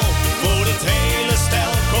bel voor het hele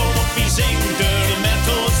stel. Kom op, wie zingt er met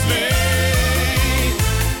ons mee?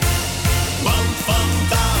 Want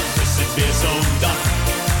vandaag is het weer zo'n dag,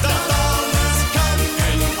 dat alles kan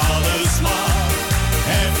en alles mag.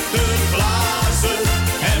 Heftig glazen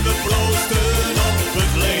en we proosten op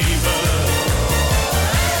het leven.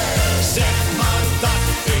 Zeg maar dag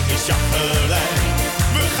tegen chaggerij,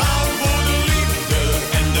 we gaan voor de liefde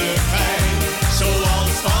en de gein.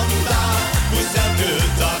 Zoals vandaag moest elke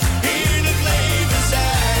dag in het leven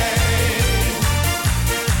zijn.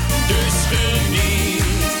 Dus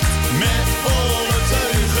geniet met volle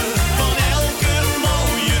teugen van elke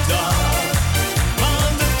mooie dag.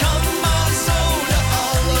 Want het kan maar zo de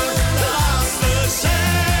allerlaatste zijn.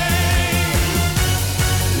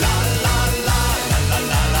 La la la la la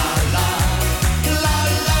la la la. La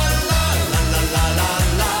la la la la la la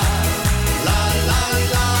la. La la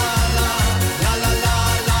la la. La la la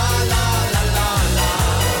la la la la la.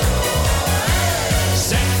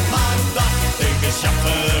 Zeg maar dag tegen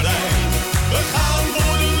chaggerij. We gaan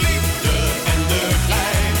voor de liefde en de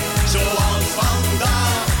gein. Zoals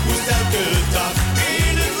vandaag moest elke dag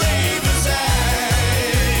in het leven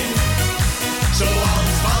zijn.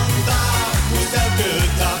 Zoals vandaag moest elke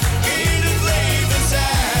dag in het leven zijn.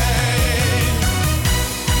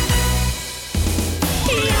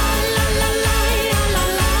 Ja la la la, ja la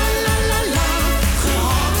la la la la,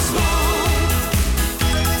 gehaktbal.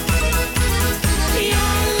 Ja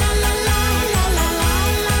la la la, ja la la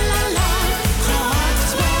la la la,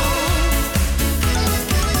 gehaktbal.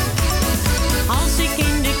 Als ik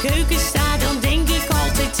in de keuken sta, dan denk ik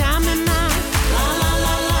altijd aan mijn ma. La la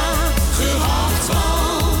la la,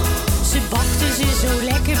 gehaktbal. Ze bakte ze zo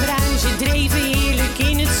lekker bruin, ze dreven heerlijk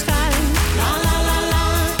in het schuim. La la la la,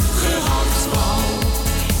 gehaktbal.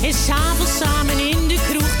 En s'avonds samen in de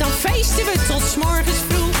kroeg, dan feesten we tot 's morgens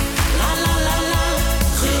vroeg. La la la la,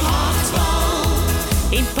 gehaktbal.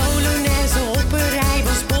 In Polonaise op een rij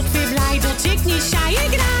was Bob weer blij dat ik niet zei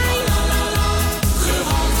ik rij. La la la,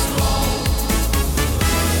 gehaktbal.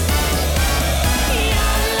 Ja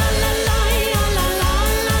la la la, ja la la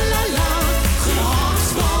la la la,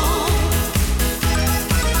 gehaktbal.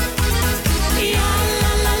 Ja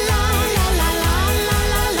la la la, ja la la la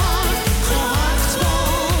la la, gehaktbal.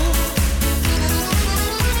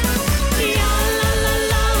 Ja la la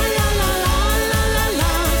la, ja la la la la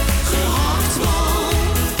la, gehaktbal.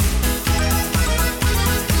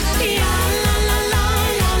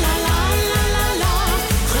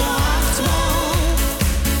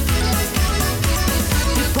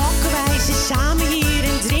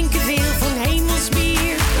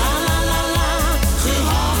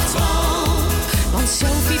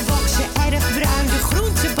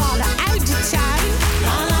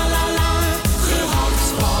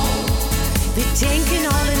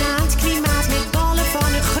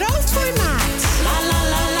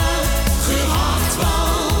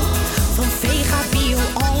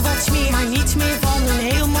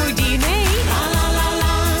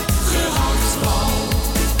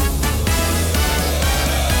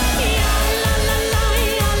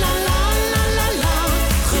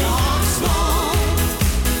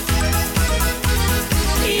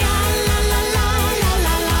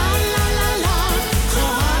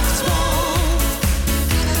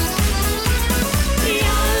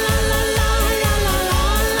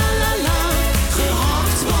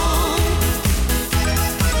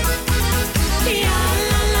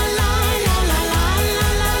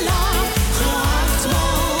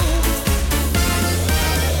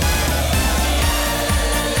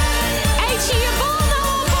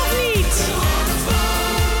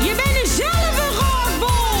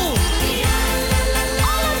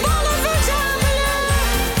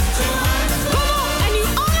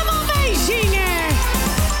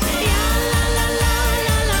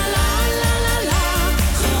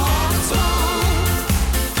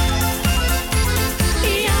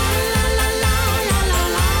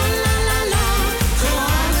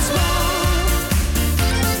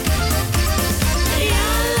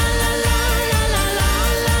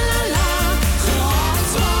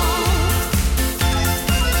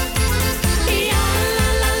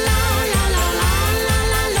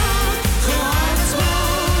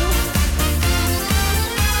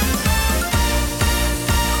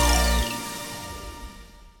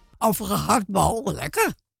 over gehaktbal.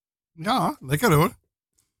 Lekker. Ja, lekker hoor.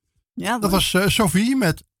 Ja, dat was Sophie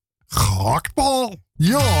met gehaktbal.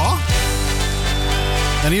 Ja.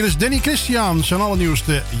 En hier is Danny Christian, zijn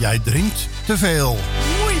allernieuwste Jij drinkt te veel.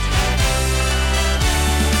 Mooi.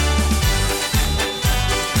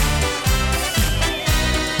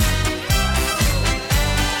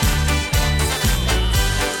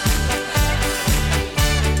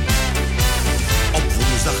 Op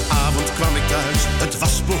woensdagavond kwam ik thuis, het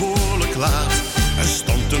was behoorlijk laat. Er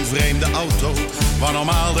stond een vreemde auto, waar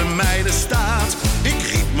normaal de mijne staat. Ik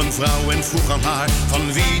riep mijn vrouw en vroeg aan haar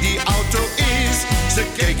van wie die auto is. Ze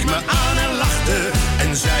keek me aan en lachte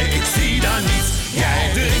en zei ik zie daar niets. Jij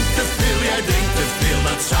drinkt te veel,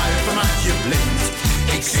 dat zuiver maakt je blind.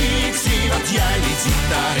 Ik zie wat jij niet ziet,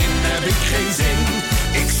 daarin heb ik geen zin.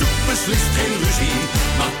 Ik zoek beslist geen ruzie,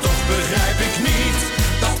 maar toch begrijp ik niet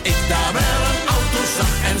dat ik daar wel een auto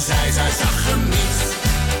zag en zij zag hem niet.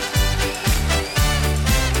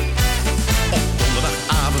 Op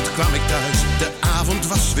donderdagavond kwam ik thuis, de avond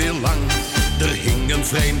was weer lang. Er hing een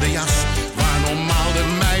vreemde jas, waar normaal de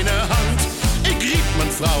mijne hangt. Ik riep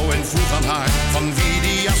mijn vrouw en vroeg aan haar van wie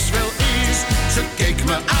die jas wel is. Ze keek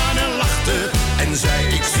me aan en lachte en zei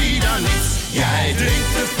ik zie daar niets. Jij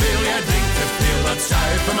drinkt te veel, dat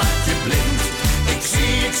zuiver maakt je blind. Ik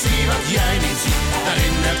zie wat jij niet ziet,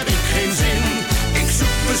 daarin heb ik geen zin. Ik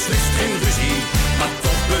zoek beslist geen ruzie, maar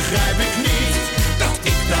toch begrijp ik niet dat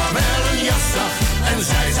ik daar wel een jas zag en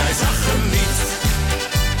zij zag hem niet.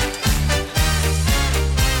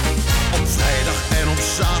 Op vrijdag en op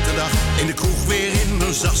zaterdag in de kroeg weer in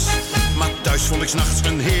mijn zas. Maar thuis vond ik 's nachts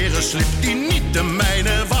een herenslip die niet de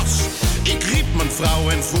mijne was. Ik riep mijn vrouw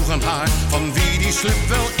en vroeg aan haar van wie die slip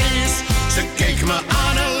wel is. Ze keek me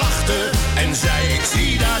aan en lachte en zei ik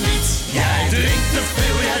zie daar niets. Jij drinkt te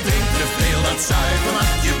veel, dat zuiver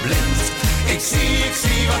maakt je blind. Ik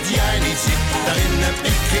zie wat jij niet ziet, daarin heb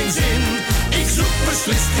ik geen zin. Ik zoek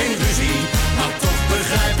beslist geen ruzie, maar toch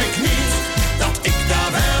begrijp ik niet dat ik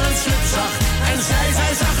daar wel een slip zag en zij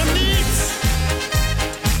zag hem niet.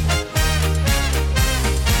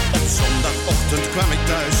 Op zondagochtend kwam ik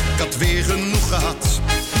thuis, ik had weer genoeg gehad.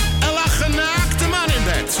 Er lag een naakte man in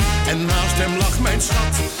bed en naast hem lag mijn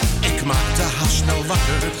schat. Ik maakte haast snel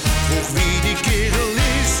wakker, vroeg wie die kerel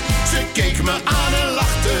is. Ze keek me aan en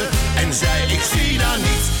lachte en zei ik zie daar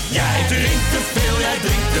niets. Jij drinkt te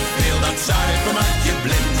veel, dat zuiver maakt je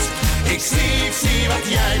blind. Ik zie wat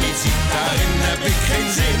jij niet ziet, daarin heb ik geen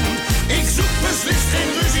zin. Ik zoek beslist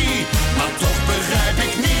geen ruzie, maar toch begrijp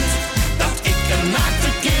ik niet dat ik een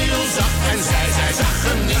naakte kerel zag en zij zag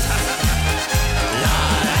hem niet. La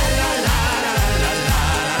la la la la la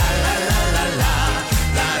la la la la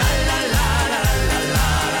la la la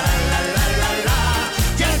la la la la.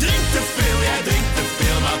 Jij drinkt te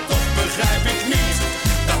veel, maar toch begrijp ik niet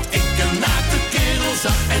dat ik een naakte kerel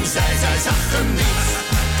zag en zij zag hem niet.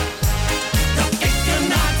 Dat ik een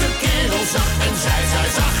naakte kerel zag en zij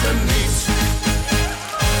zag hem niet.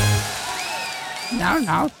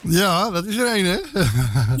 Nou. Ja, dat is er een, hè?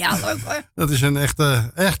 Ja, leuk hoor. Dat is een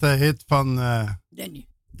echte hit van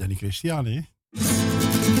Danny Christian, hè?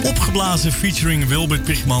 Opgeblazen featuring Wilbert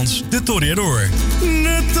Pigmans, de Toreador.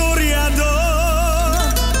 De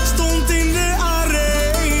Toreador stond in de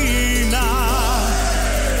arena.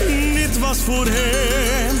 Dit was voor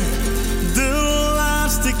hem de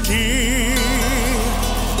laatste keer.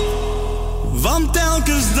 Want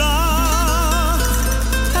telkens dacht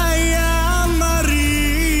hij aan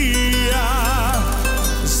Maria,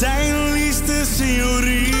 zijn liefste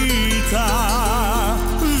señorita.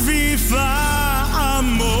 Viva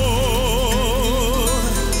amor.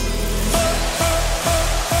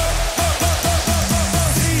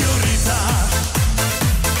 Señorita,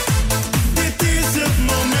 dit is het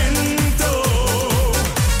momento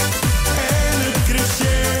en het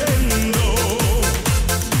crescendo.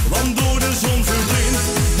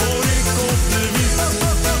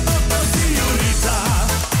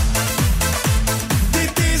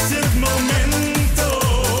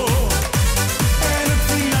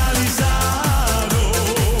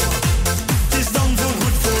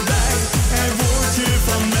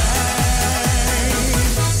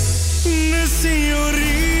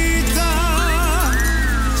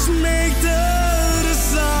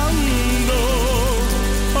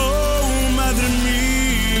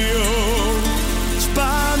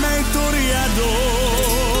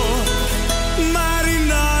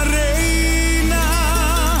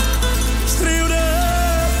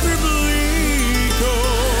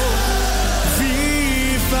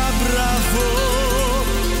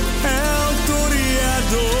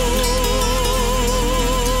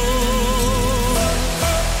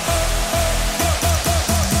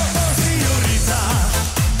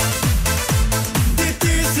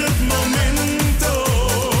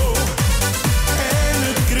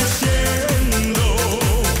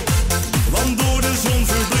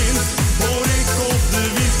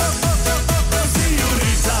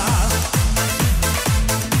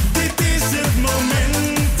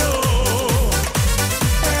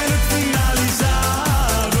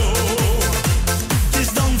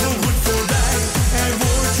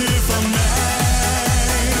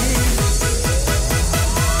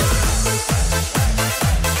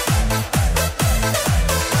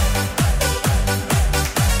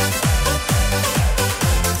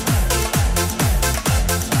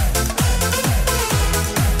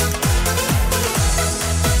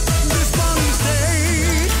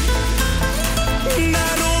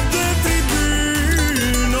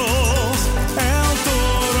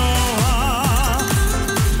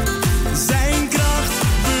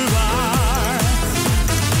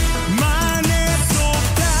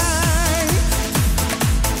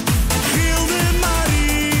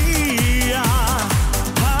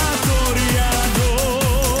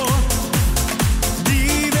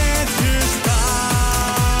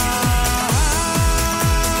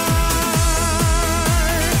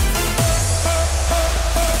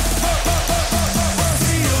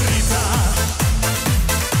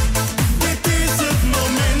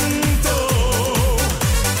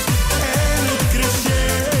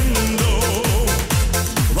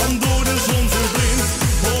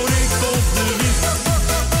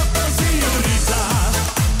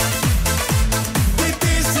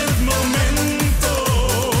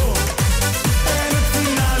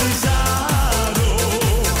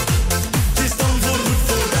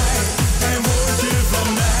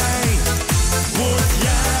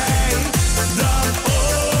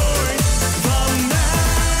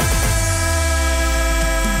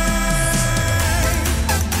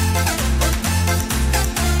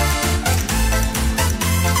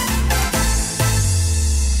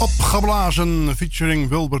 Opgeblazen, featuring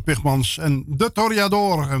Wilbert Pigmans en de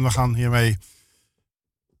Toreador. En we gaan hiermee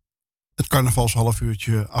het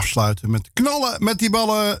carnavalshalfuurtje afsluiten met knallen met die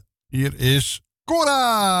ballen. Hier is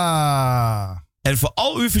Cora. En voor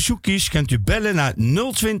al uw verzoekjes kunt u bellen naar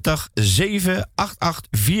 020 788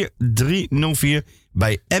 4304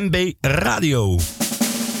 bij MB Radio.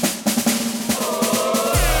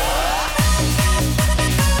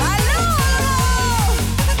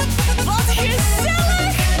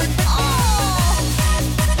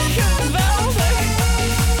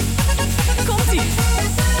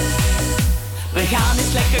 We gaan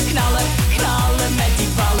eens lekker knallen, knallen met die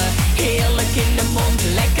ballen. Heerlijk in de mond,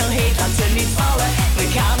 lekker heet, laat ze niet vallen. We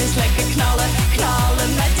gaan eens lekker knallen,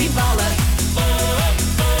 knallen met die ballen.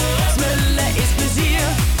 Smullen is plezier,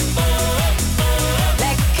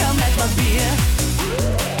 lekker met wat bier.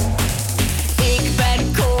 Ik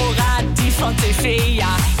ben Cora, die van tv,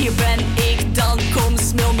 ja. Hier ben ik dan, kom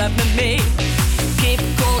smul met me mee. Kip,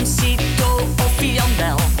 concito of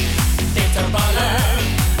viandel. Bitterballen,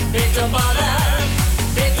 bitterballen.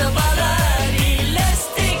 Bitterballen, die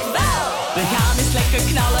lust ik wel. We gaan eens lekker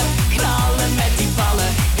knallen, knallen met die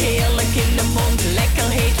ballen. Heerlijk in de mond, lekker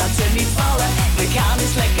heet, laat ze niet vallen. We gaan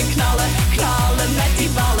eens lekker knallen, knallen met die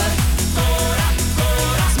ballen. Cora,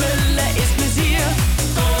 Cora. Smullen is plezier.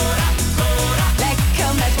 Cora, Cora.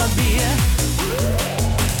 Lekker met wat bier.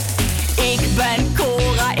 Ik ben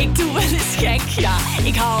Cora, ik doe wel eens gek, ja.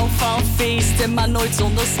 Ik hou van feesten, maar nooit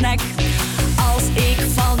zonder snack. Als ik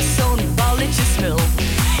van zo'n balletje smul,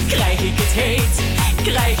 krijg ik het heet,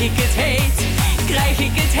 krijg ik het heet, krijg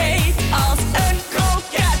ik het heet als een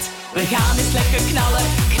kroket. We gaan eens lekker knallen,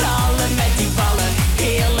 knallen met die ballen.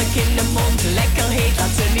 Heerlijk in de mond, lekker heet,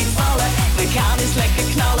 laat ze niet vallen. We gaan eens lekker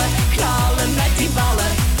knallen, knallen met die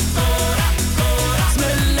ballen. Cora, Cora.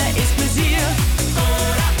 Smullen is plezier.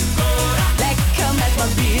 Cora, Cora. Lekker met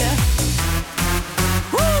wat bier.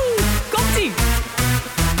 Woe, komt-ie.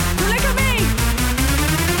 Doe lekker mee.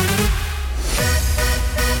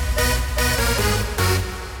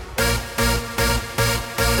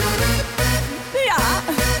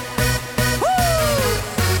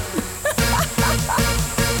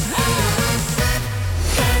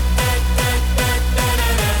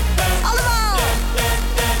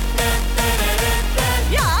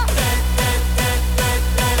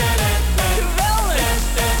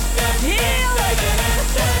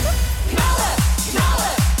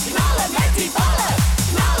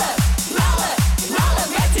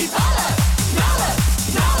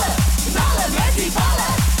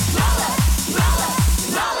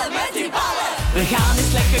 We gaan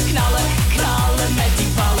eens lekker knallen, knallen met die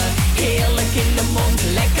ballen. Heerlijk in de mond,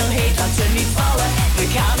 lekker heet, laat ze niet vallen. We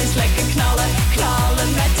gaan eens lekker knallen,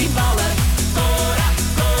 knallen met die ballen. Cora,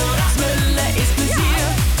 Cora. Smullen is plezier.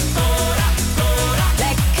 Cora, Cora.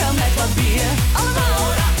 Lekker met wat bier.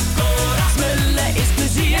 Cora, Cora. Smullen is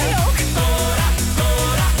plezier. Jij ook. Cora,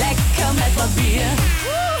 Cora. Lekker met wat bier.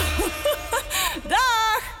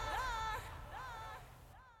 Dag!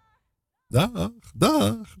 Dag,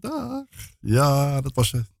 dag, dag. Ja, dat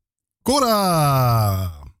was het.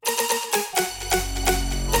 Cora!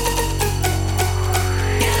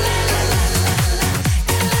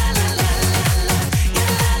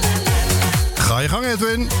 Ga je gang,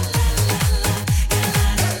 Edwin.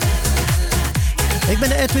 Ik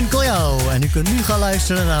ben Edwin Koyao en u kunt nu gaan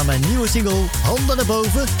luisteren naar mijn nieuwe single Handen naar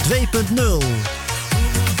boven 2.0.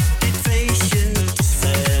 Dit feestje is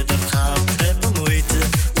verder gaat, heb we moeite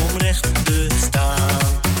om recht te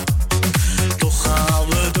staan. Toch gaan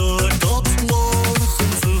we door tot morgen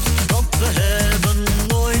vroeg, want we hebben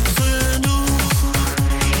nooit genoeg.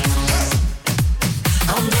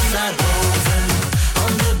 Handen naar boven,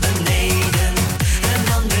 handen beneden en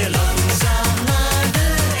dan weer langzaam naar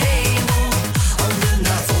de hemel. Handen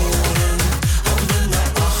naar voren, handen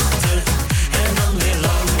naar achter en dan weer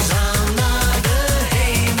langzaam naar de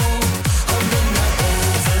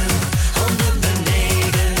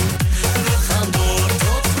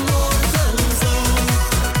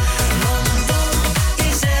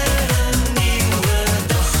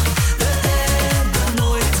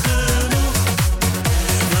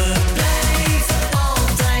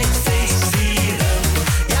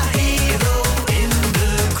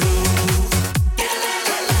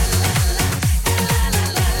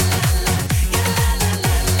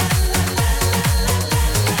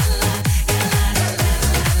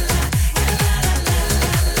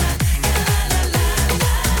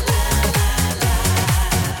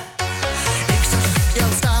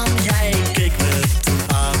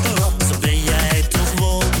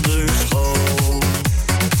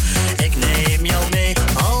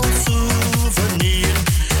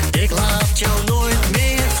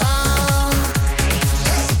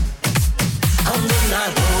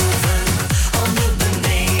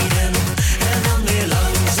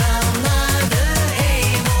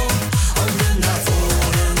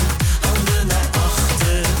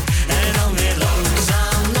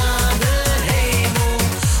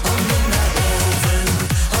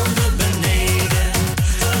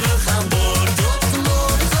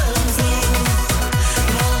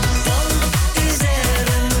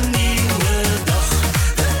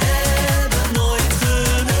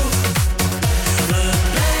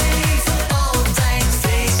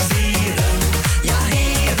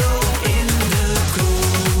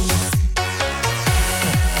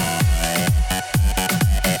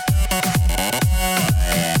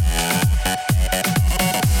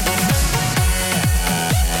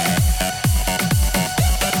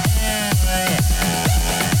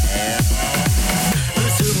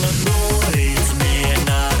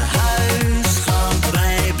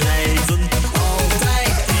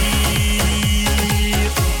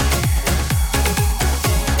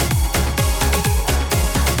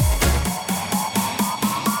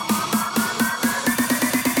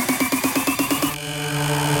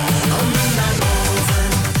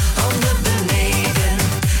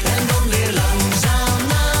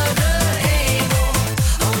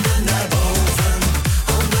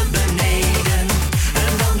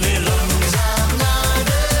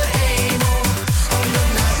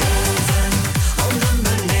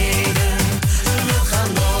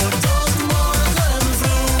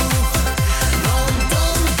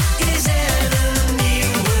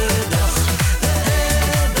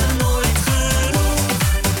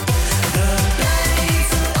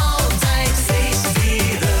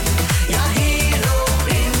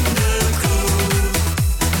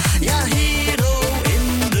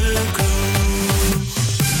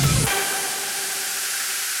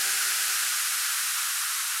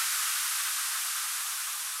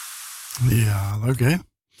Ja, leuk hè?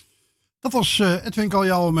 Dat was Edwin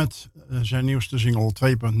Kaljouw met zijn nieuwste single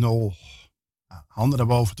 2.0. Handen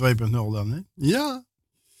daarboven 2.0 dan, hè? Ja.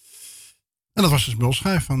 En dat was de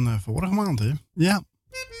smulschijf van vorige maand, hè? Ja.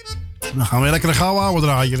 Dan gaan we lekker een gouden oude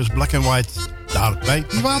draaien. Dus Black and White, daar bij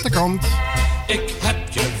die waterkant. Ik heb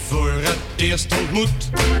je voor het eerst ontmoet,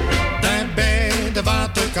 daar bij de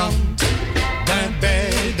waterkant. Daar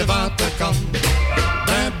bij de waterkant.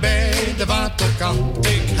 Daar bij de waterkant.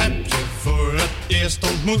 Ik heb je voor het eerst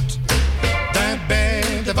ontmoet, daar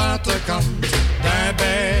bij de waterkant. Daar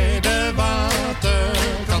bij de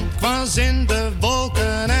waterkant. Ik was in de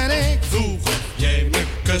wolken en ik vroeg of jij me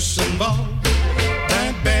kussen wou.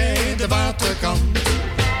 Daar bij de waterkant.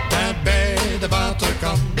 Daar bij de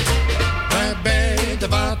waterkant. Daar bij de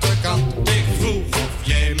waterkant. Ik vroeg of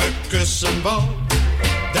jij me kussen wou.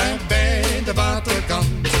 Daar bij de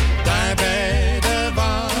waterkant. Daar bij de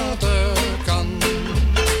waterkant.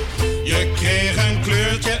 Je kreeg een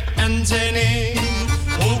kleurtje en zei nee.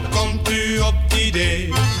 Hoe komt u op het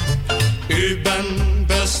idee? U bent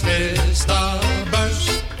beslist abuis.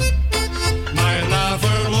 Maar na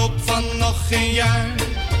verloop van nog geen jaar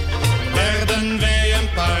werden wij een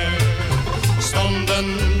paar.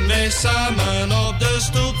 Stonden wij samen op de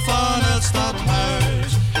stoep van het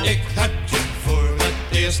stadhuis. Ik heb je voor het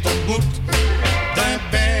eerst ontmoet, daar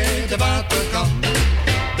bij de waterkant.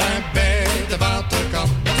 Daar bij de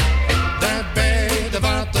waterkant. Daar bij de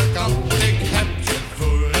waterkant. Ik heb je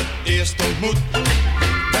voor het eerst ontmoet,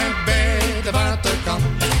 daar bij de waterkant.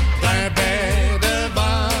 Daar bij de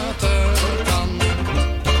waterkant.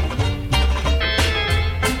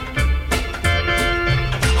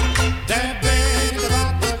 Daar bij de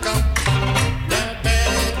waterkant. Daar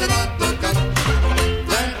bij de waterkant. Daar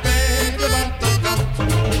bij de waterkant.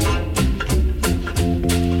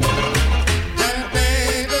 Daar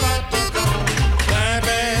bij de waterkant. Daar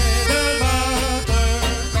bij de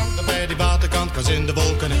waterkant. Daar bij die waterkant. Ik was in de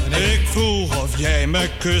wolken en ik vroeg of jij me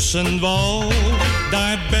kussen wou.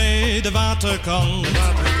 Daar bij de waterkant.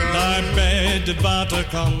 Daar bij de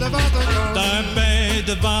waterkant. Daar bij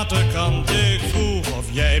de waterkant. Ik vroeg of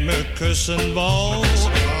jij me kussen wou.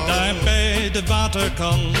 Daar bij de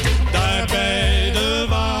waterkant. Daar bij de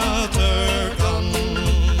waterkant.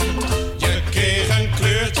 Je kreeg een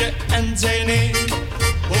kleurtje en zei nee.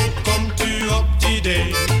 Hoe komt u op het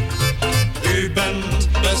idee? U bent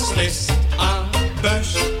beslist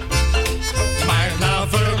abuis. Maar na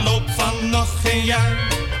verloop van nog geen jaar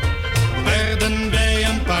werden wij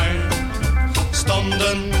een paar.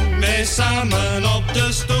 Stonden wij samen op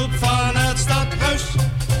de stoep van het stadhuis.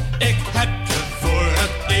 Ik heb je voor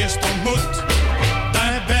het eerst ontmoet,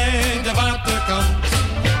 daar bij de waterkant.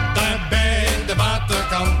 Daar bij de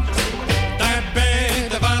waterkant. Daar bij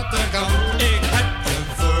de waterkant. Ik heb je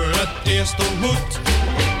voor het eerst ontmoet,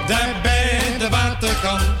 daar bij de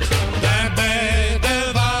waterkant. Daar bij de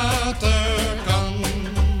waterkant.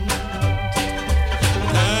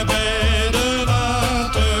 Daar bij de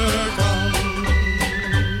waterkant.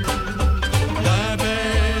 Daar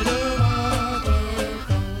bij de waterkant.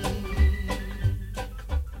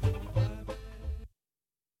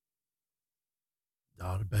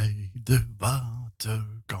 Daar bij de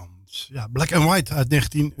waterkant. Ja, Black and White uit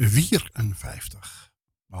 1954.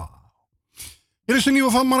 Wauw. Hier is een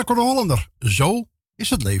nieuwe van Marco de Hollander. Zo is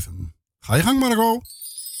het leven. Ga je gang, Marco.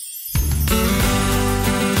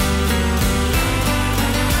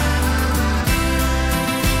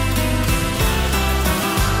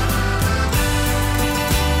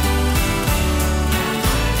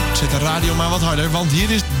 Zet de radio maar wat harder, want hier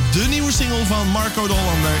is de nieuwe single van Marco de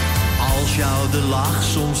Hollander. Als jou de lach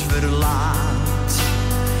soms verlaat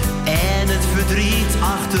en het verdriet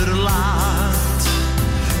achterlaat,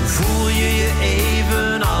 voel je je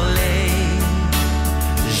even alleen.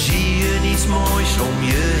 Zie je niets moois om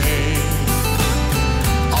je heen.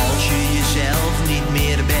 Als je jezelf niet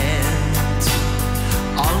meer bent,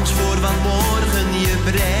 angst voor wat morgen je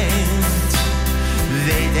brengt.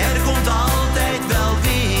 Weet, er komt altijd wel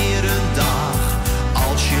weer een dag,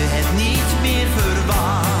 als je het niet meer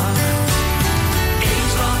verwacht.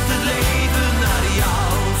 Eens lacht het leven naar jou,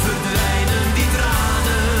 verdwijnen die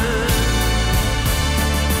tranen.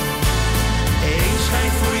 Eens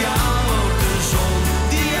schijnt voor jou ook de zon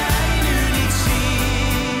die jij nu niet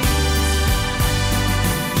ziet.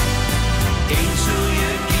 Eens zul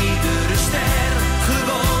je iedere ster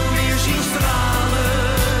gewoon weer zien stralen.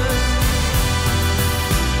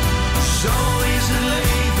 Zo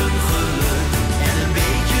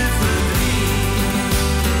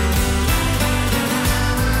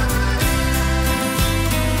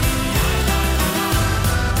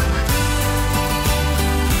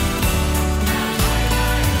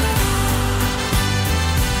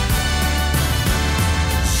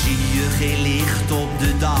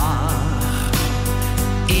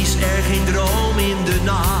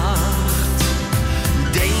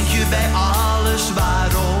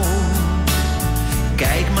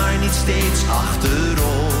steeds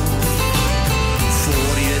achterop.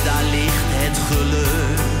 Voor je daar ligt het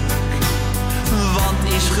geluk. Wat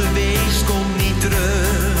is geweest, komt niet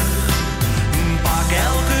terug. Pak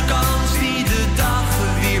elke kans die de dag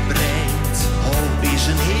weer brengt. Hoop is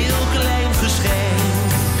een heel klein geschenk.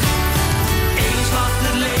 Eens lacht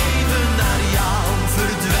het leven naar jou,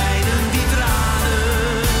 verdwijnen die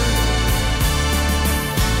tranen.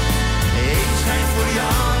 Eens schijnt voor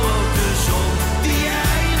jou ook de zon die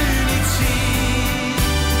jij nu niet ziet.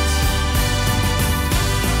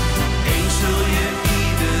 Eens zul je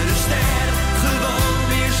iedere ster gewoon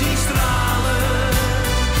weer zien stralen.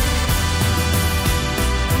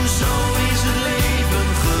 Zo is het leven,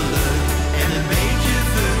 geluk en een beetje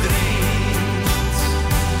verdriet.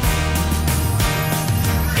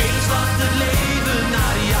 Eens lacht het leven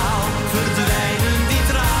naar jou, verdwijnen die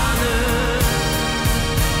tranen.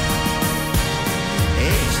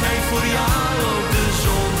 Eens schijnt voor jou ook de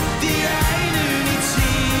zon die jij nu niet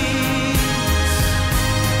ziet.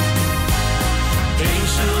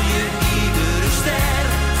 Eens zul je iedere ster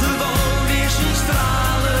gewoon weer zien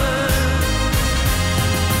stralen.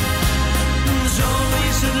 Zo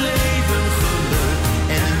is het leven, geluk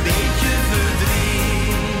en een beetje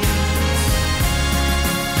verdriet.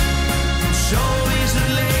 Zo is het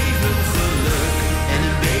leven, geluk en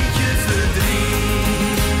een beetje verdriet.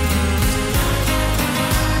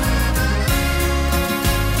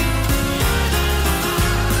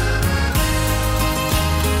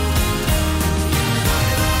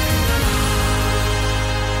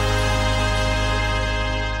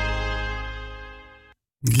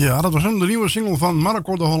 Ja, dat was hem, de nieuwe single van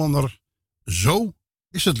Marco de Hollander. Zo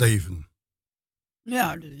is het leven.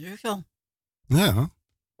 Ja, dat is ook zo. Ja.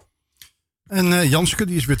 En Janske,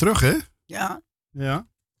 die is weer terug, hè? Ja. Ja.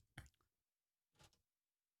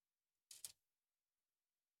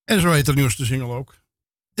 En zo heet de nieuwste single ook.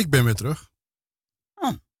 Ik ben weer terug.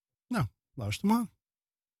 Oh. Nou, luister maar.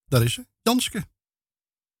 Daar is ze, Janske.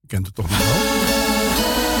 Je kent het toch nog wel?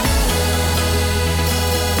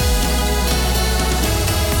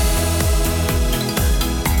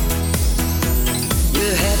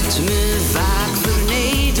 Je hebt me vaak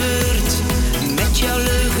vernederd, met jouw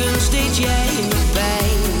leugens deed jij me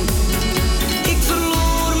pijn. Ik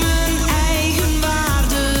verloor mijn eigen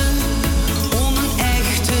waarde om een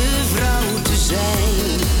echte vrouw te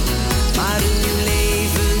zijn. Maar een nieuw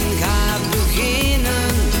leven gaat beginnen,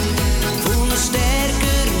 voel me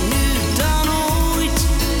sterker nu dan ooit.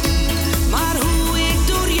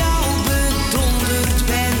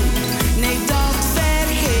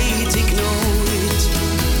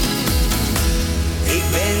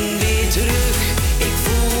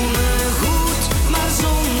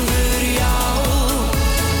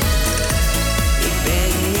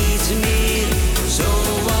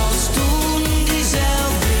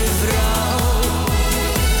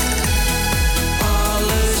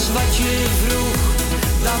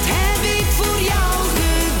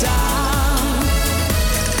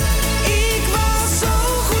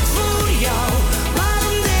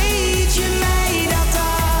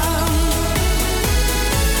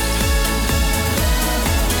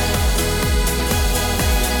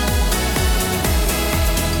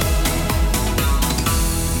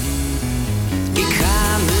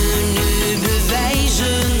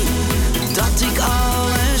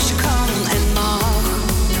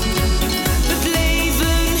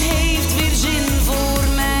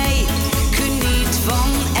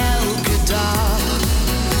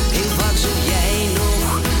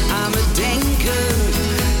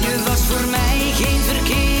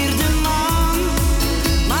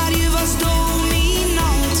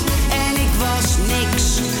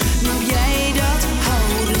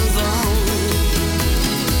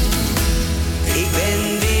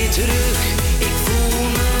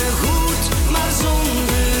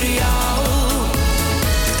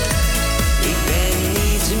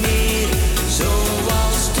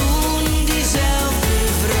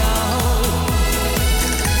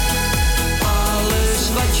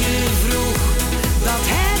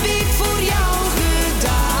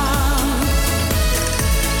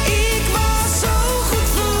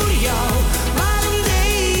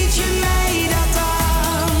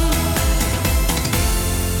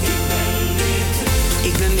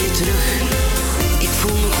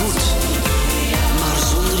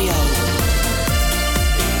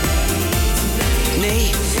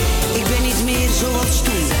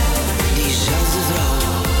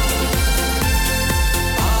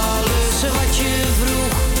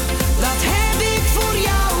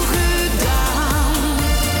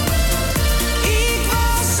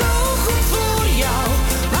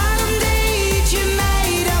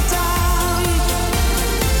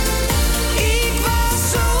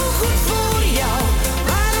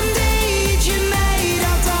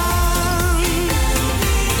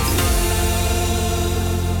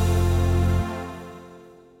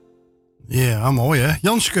 Ja, mooi hè.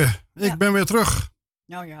 Janske, ik ben weer terug.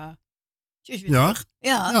 Nou ja, ze is weer Ja? terug.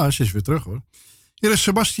 Ja. Ja, ze is weer terug hoor. Hier is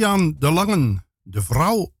Sebastiaan de Langen, de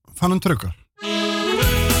vrouw van een trucker.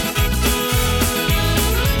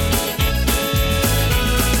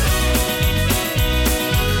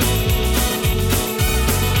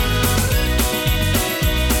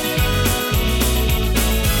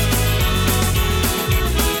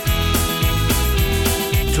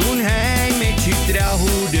 Toen hij met je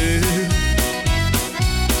trouwde,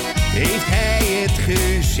 heeft hij het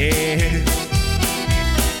gezegd.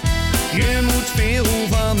 Je moet veel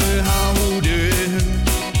van me houden,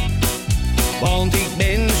 want ik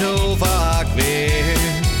ben zo vaak weg.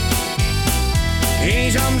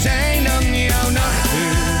 Eenzaam zijn dan jouw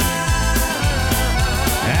nachten,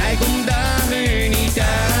 hij komt dagen niet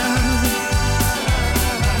aan.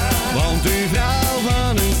 Want de vrouw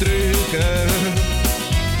van een trucker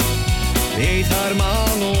heeft haar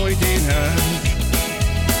man nooit in huis.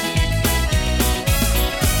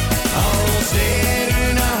 Als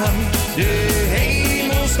sterren aan de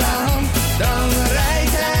hemel staan, dan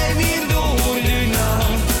rijdt hij weer door de nacht.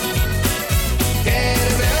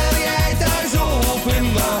 Terwijl jij thuis op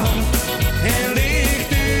hem wacht en ligt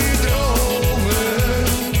te dromen.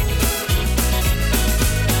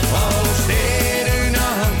 Als sterren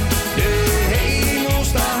aan de hemel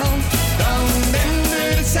staan, dan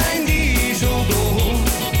dendert zijn diesel door.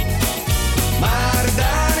 Maar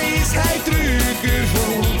daar is hij trucker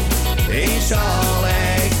voor, eens zal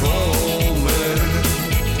hij komen.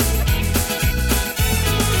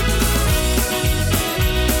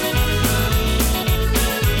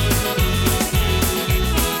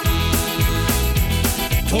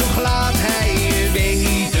 Toch laat hij je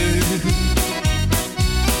weten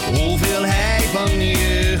hoeveel hij van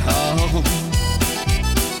je houdt.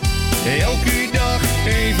 Elke dag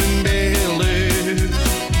even bellen,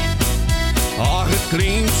 ach het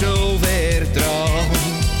klinkt zo vertrouwd.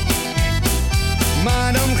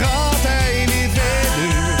 Maar dan gaat hij weer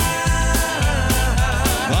verder,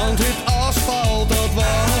 want het asfalt dat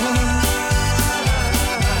was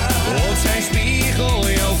op zijn spiegel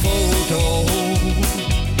jouw foto,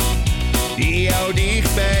 die jou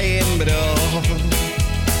dicht bij hem bracht.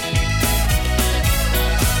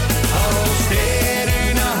 Als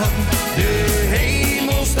sterren aan de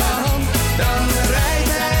hemel staan, dan rijdt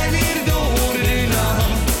hij weer door de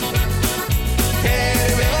nacht.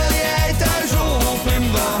 Terwijl jij thuis op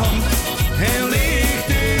hem wacht en ligt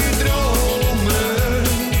te dromen.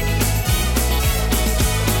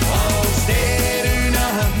 Als sterren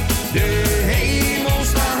aan de hemel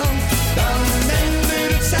staan, dan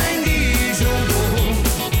dendert zijn diesel door.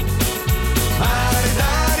 Maar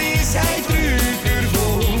daar is hij trucker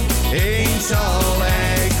voor, eens zal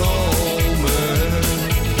hij komen.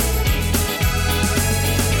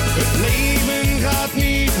 Het leven gaat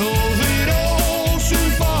niet over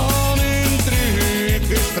rozen van een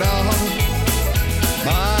truckersvrouw,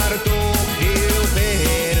 maar toch heel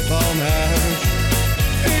ver van huis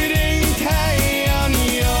denkt hij aan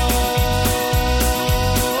jou.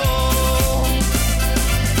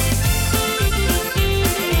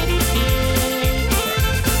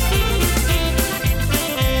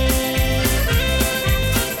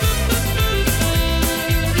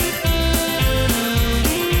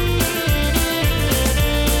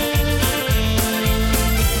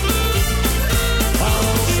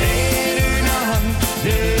 Als sterren aan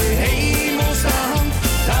de hemel staan,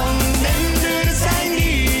 dan dendert zijn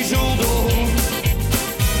diesel door.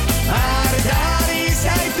 Maar daar is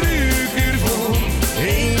hij trucker voor,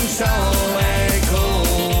 eens zal hij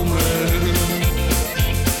komen.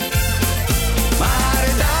 Maar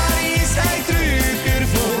daar is hij trucker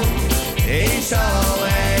voor, eens zal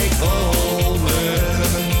hij komen.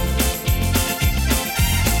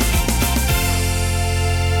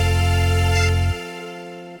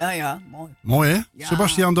 Ja, ja, mooi. Mooi hè? Ja.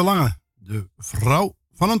 Sebastiaan de Lange, de vrouw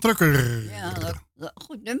van een trucker. Ja,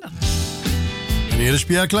 goed nummer. En hier is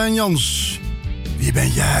Pierre Klein-Jans. Wie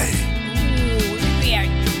ben jij? Weer.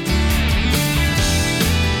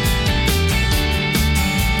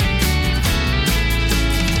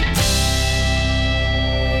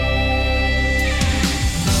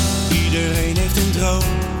 Iedereen heeft een droom,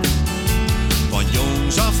 van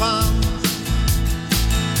jongs af aan.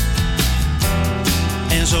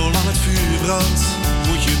 En zolang het vuur brandt,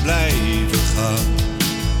 moet je blijven gaan.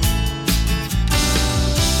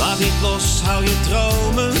 Laat niet los, hou je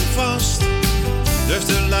dromen vast. Durf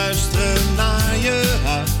te luisteren naar je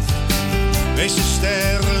hart. Wees de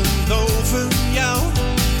sterren boven jou,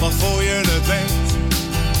 want voor je het weet,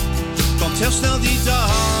 komt heel snel die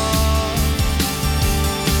dag.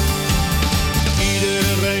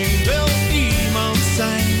 Iedereen wil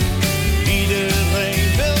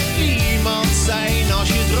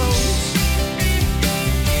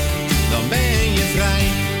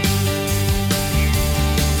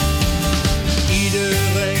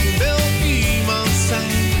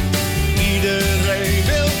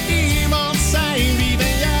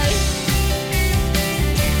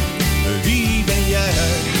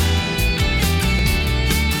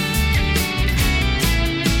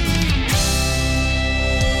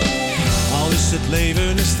is het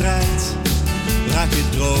leven een strijd, raak je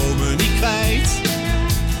dromen niet kwijt.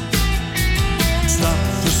 Stap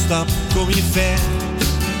voor stap kom je ver,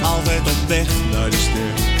 altijd op weg naar de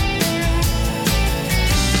ster.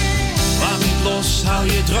 Laat niet los, hou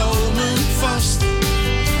je dromen vast.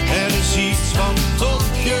 Er is iets wat op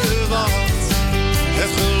je wacht. Het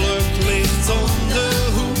geluk ligt om de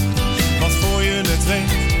hoek, wat voor je het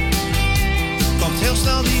weet, komt heel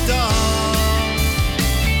snel die dag.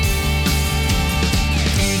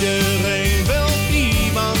 Iedereen wil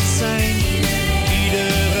iemand zijn.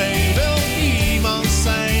 Iedereen wil iemand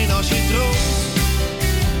zijn. Als je droomt,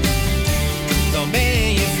 dan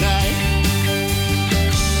ben je vrij.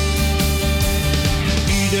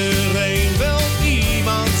 Iedereen wil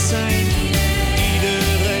iemand zijn.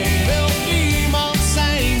 Iedereen wil iemand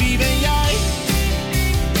zijn. Wie ben jij?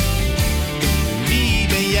 Wie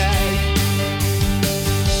ben jij?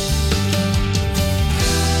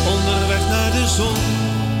 Onderweg naar de zon,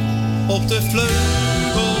 op de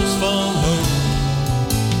vleugels van hoop.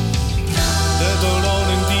 De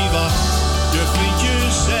beloning die wacht, je vindt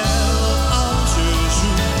jezelf als je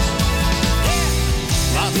zoekt.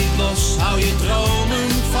 Laat niet los, hou je dromen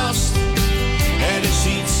vast. Er is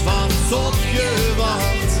iets wat op je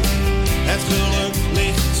wacht. Het geluk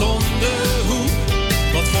ligt om de hoek,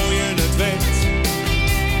 wat voor je het weet,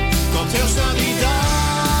 komt heel snel die dag.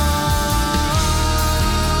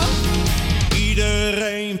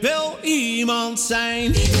 Iedereen wil iemand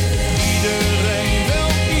zijn. Iedereen wil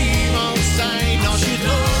iemand zijn. Als je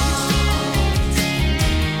droomt,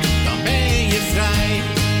 dan ben je vrij.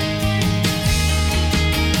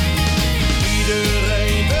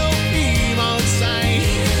 Iedereen wil iemand zijn.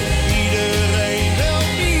 Iedereen wil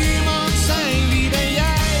iemand zijn. Wie ben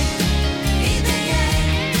jij? Wie ben jij?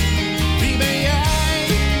 Wie ben jij?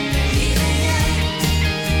 Wie ben jij?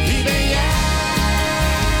 Wie ben jij?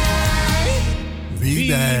 Wie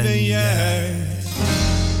ben jij?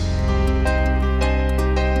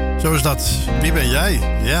 Zo is dat. Wie ben jij?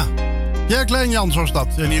 Ja. Ja, Klein Jan, zo is dat.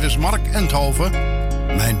 En hier is Mark Enthoven,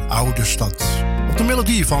 Mijn oude stad. Op de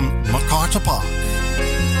melodie van MacArthur Park.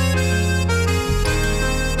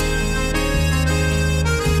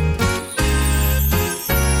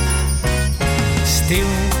 Stil,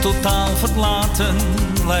 totaal verlaten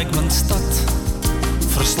lijkt mijn stad.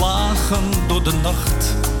 Verslagen door de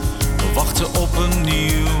nacht, we wachten op een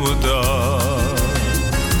nieuwe dag.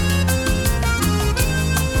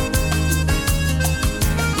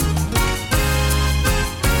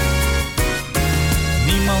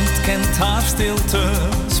 Niemand kent haar stilte,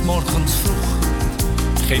 's morgens vroeg.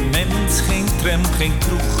 Geen mens, geen tram, geen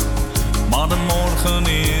kroeg, maar de morgen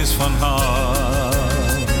is van haar.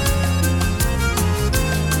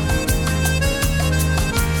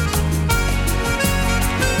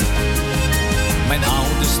 Mijn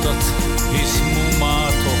oude stad is moe,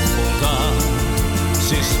 maar toch voldaan.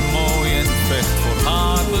 Ze is mooi en vecht voor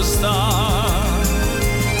haar bestaan.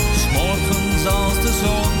 's Morgens als de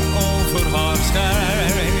zon over haar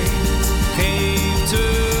schijnt, geeft ze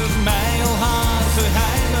mij al haar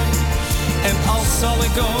geheimen. En als zal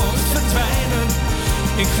ik ooit verdwijnen,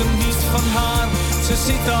 ik geniet van haar, ze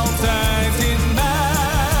zit altijd in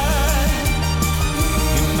mij.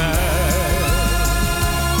 In mij.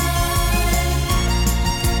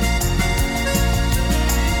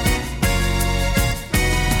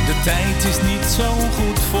 De tijd is niet zo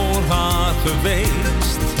goed voor haar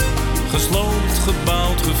geweest. Gesloopt,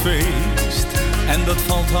 gebouwd, gefeest. En dat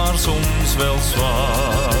valt haar soms wel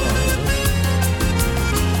zwaar.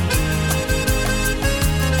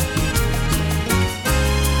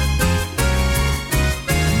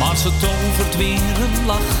 Maar ze tovert weer een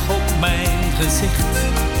lach op mijn gezicht.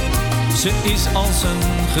 Ze is als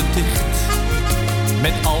een gedicht,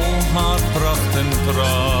 met al haar pracht en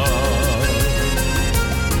pracht.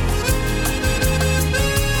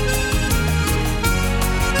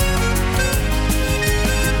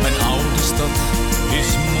 Stad is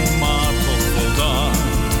moe, maar toch voldaan.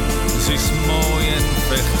 Ze is mooi en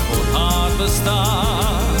vecht voor haar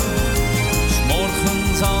bestaan. 's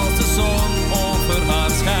Morgens als de zon over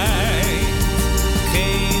haar schijnt,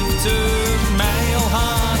 geeft ze mij al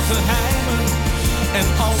haar geheimen. En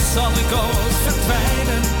als zal ik ooit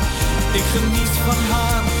verdwijnen, ik geniet van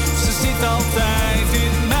haar, ze zit altijd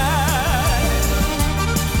in mij.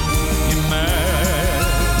 In mij.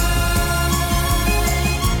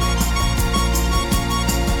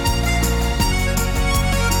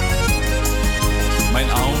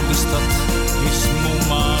 Mijn oude stad is moe,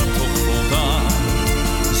 maar toch voldaan.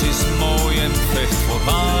 Ze is mooi en vecht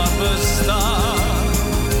voor haar bestaan.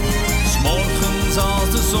 's Morgens als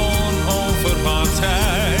de zon over haar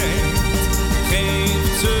schijnt,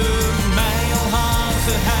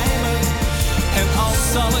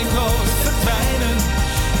 zal ik nooit verdwijnen.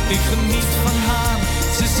 Ik geniet van haar,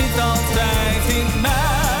 ze zit altijd in mij.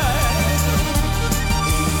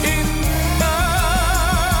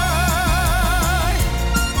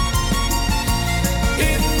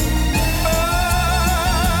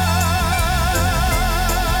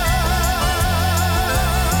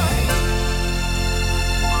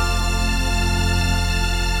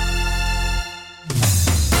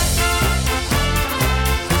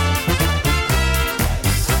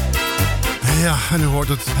 Ja, en u hoort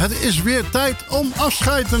het. Het is weer tijd om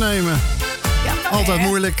afscheid te nemen. Ja, altijd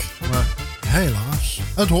moeilijk, maar helaas.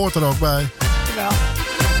 Het hoort er ook bij. Ja.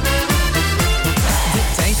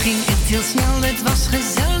 De tijd ging echt heel snel, het was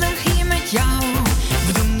gezellig hier met jou.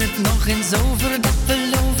 We doen het nog eens over, dat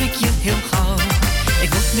beloof ik je heel gauw.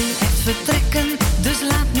 Ik moet nu echt vertrekken, dus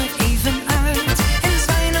laat me even uit. En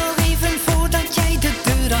zwaai nog even voordat jij de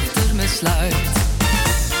deur achter me sluit.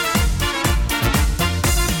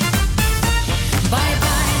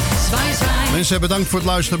 Mensen, bedankt voor het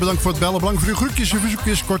luisteren, bedankt voor het bellen, bedankt voor uw groetjes en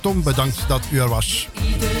verzoekjes. Kortom, bedankt dat u er was.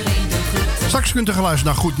 Straks kunt u gaan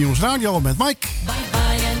luisteren naar Goed Nieuws Radio met Mike.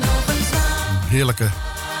 Heerlijke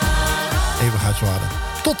eeuwigheidswaarde.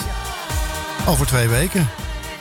 Tot over 2 weken.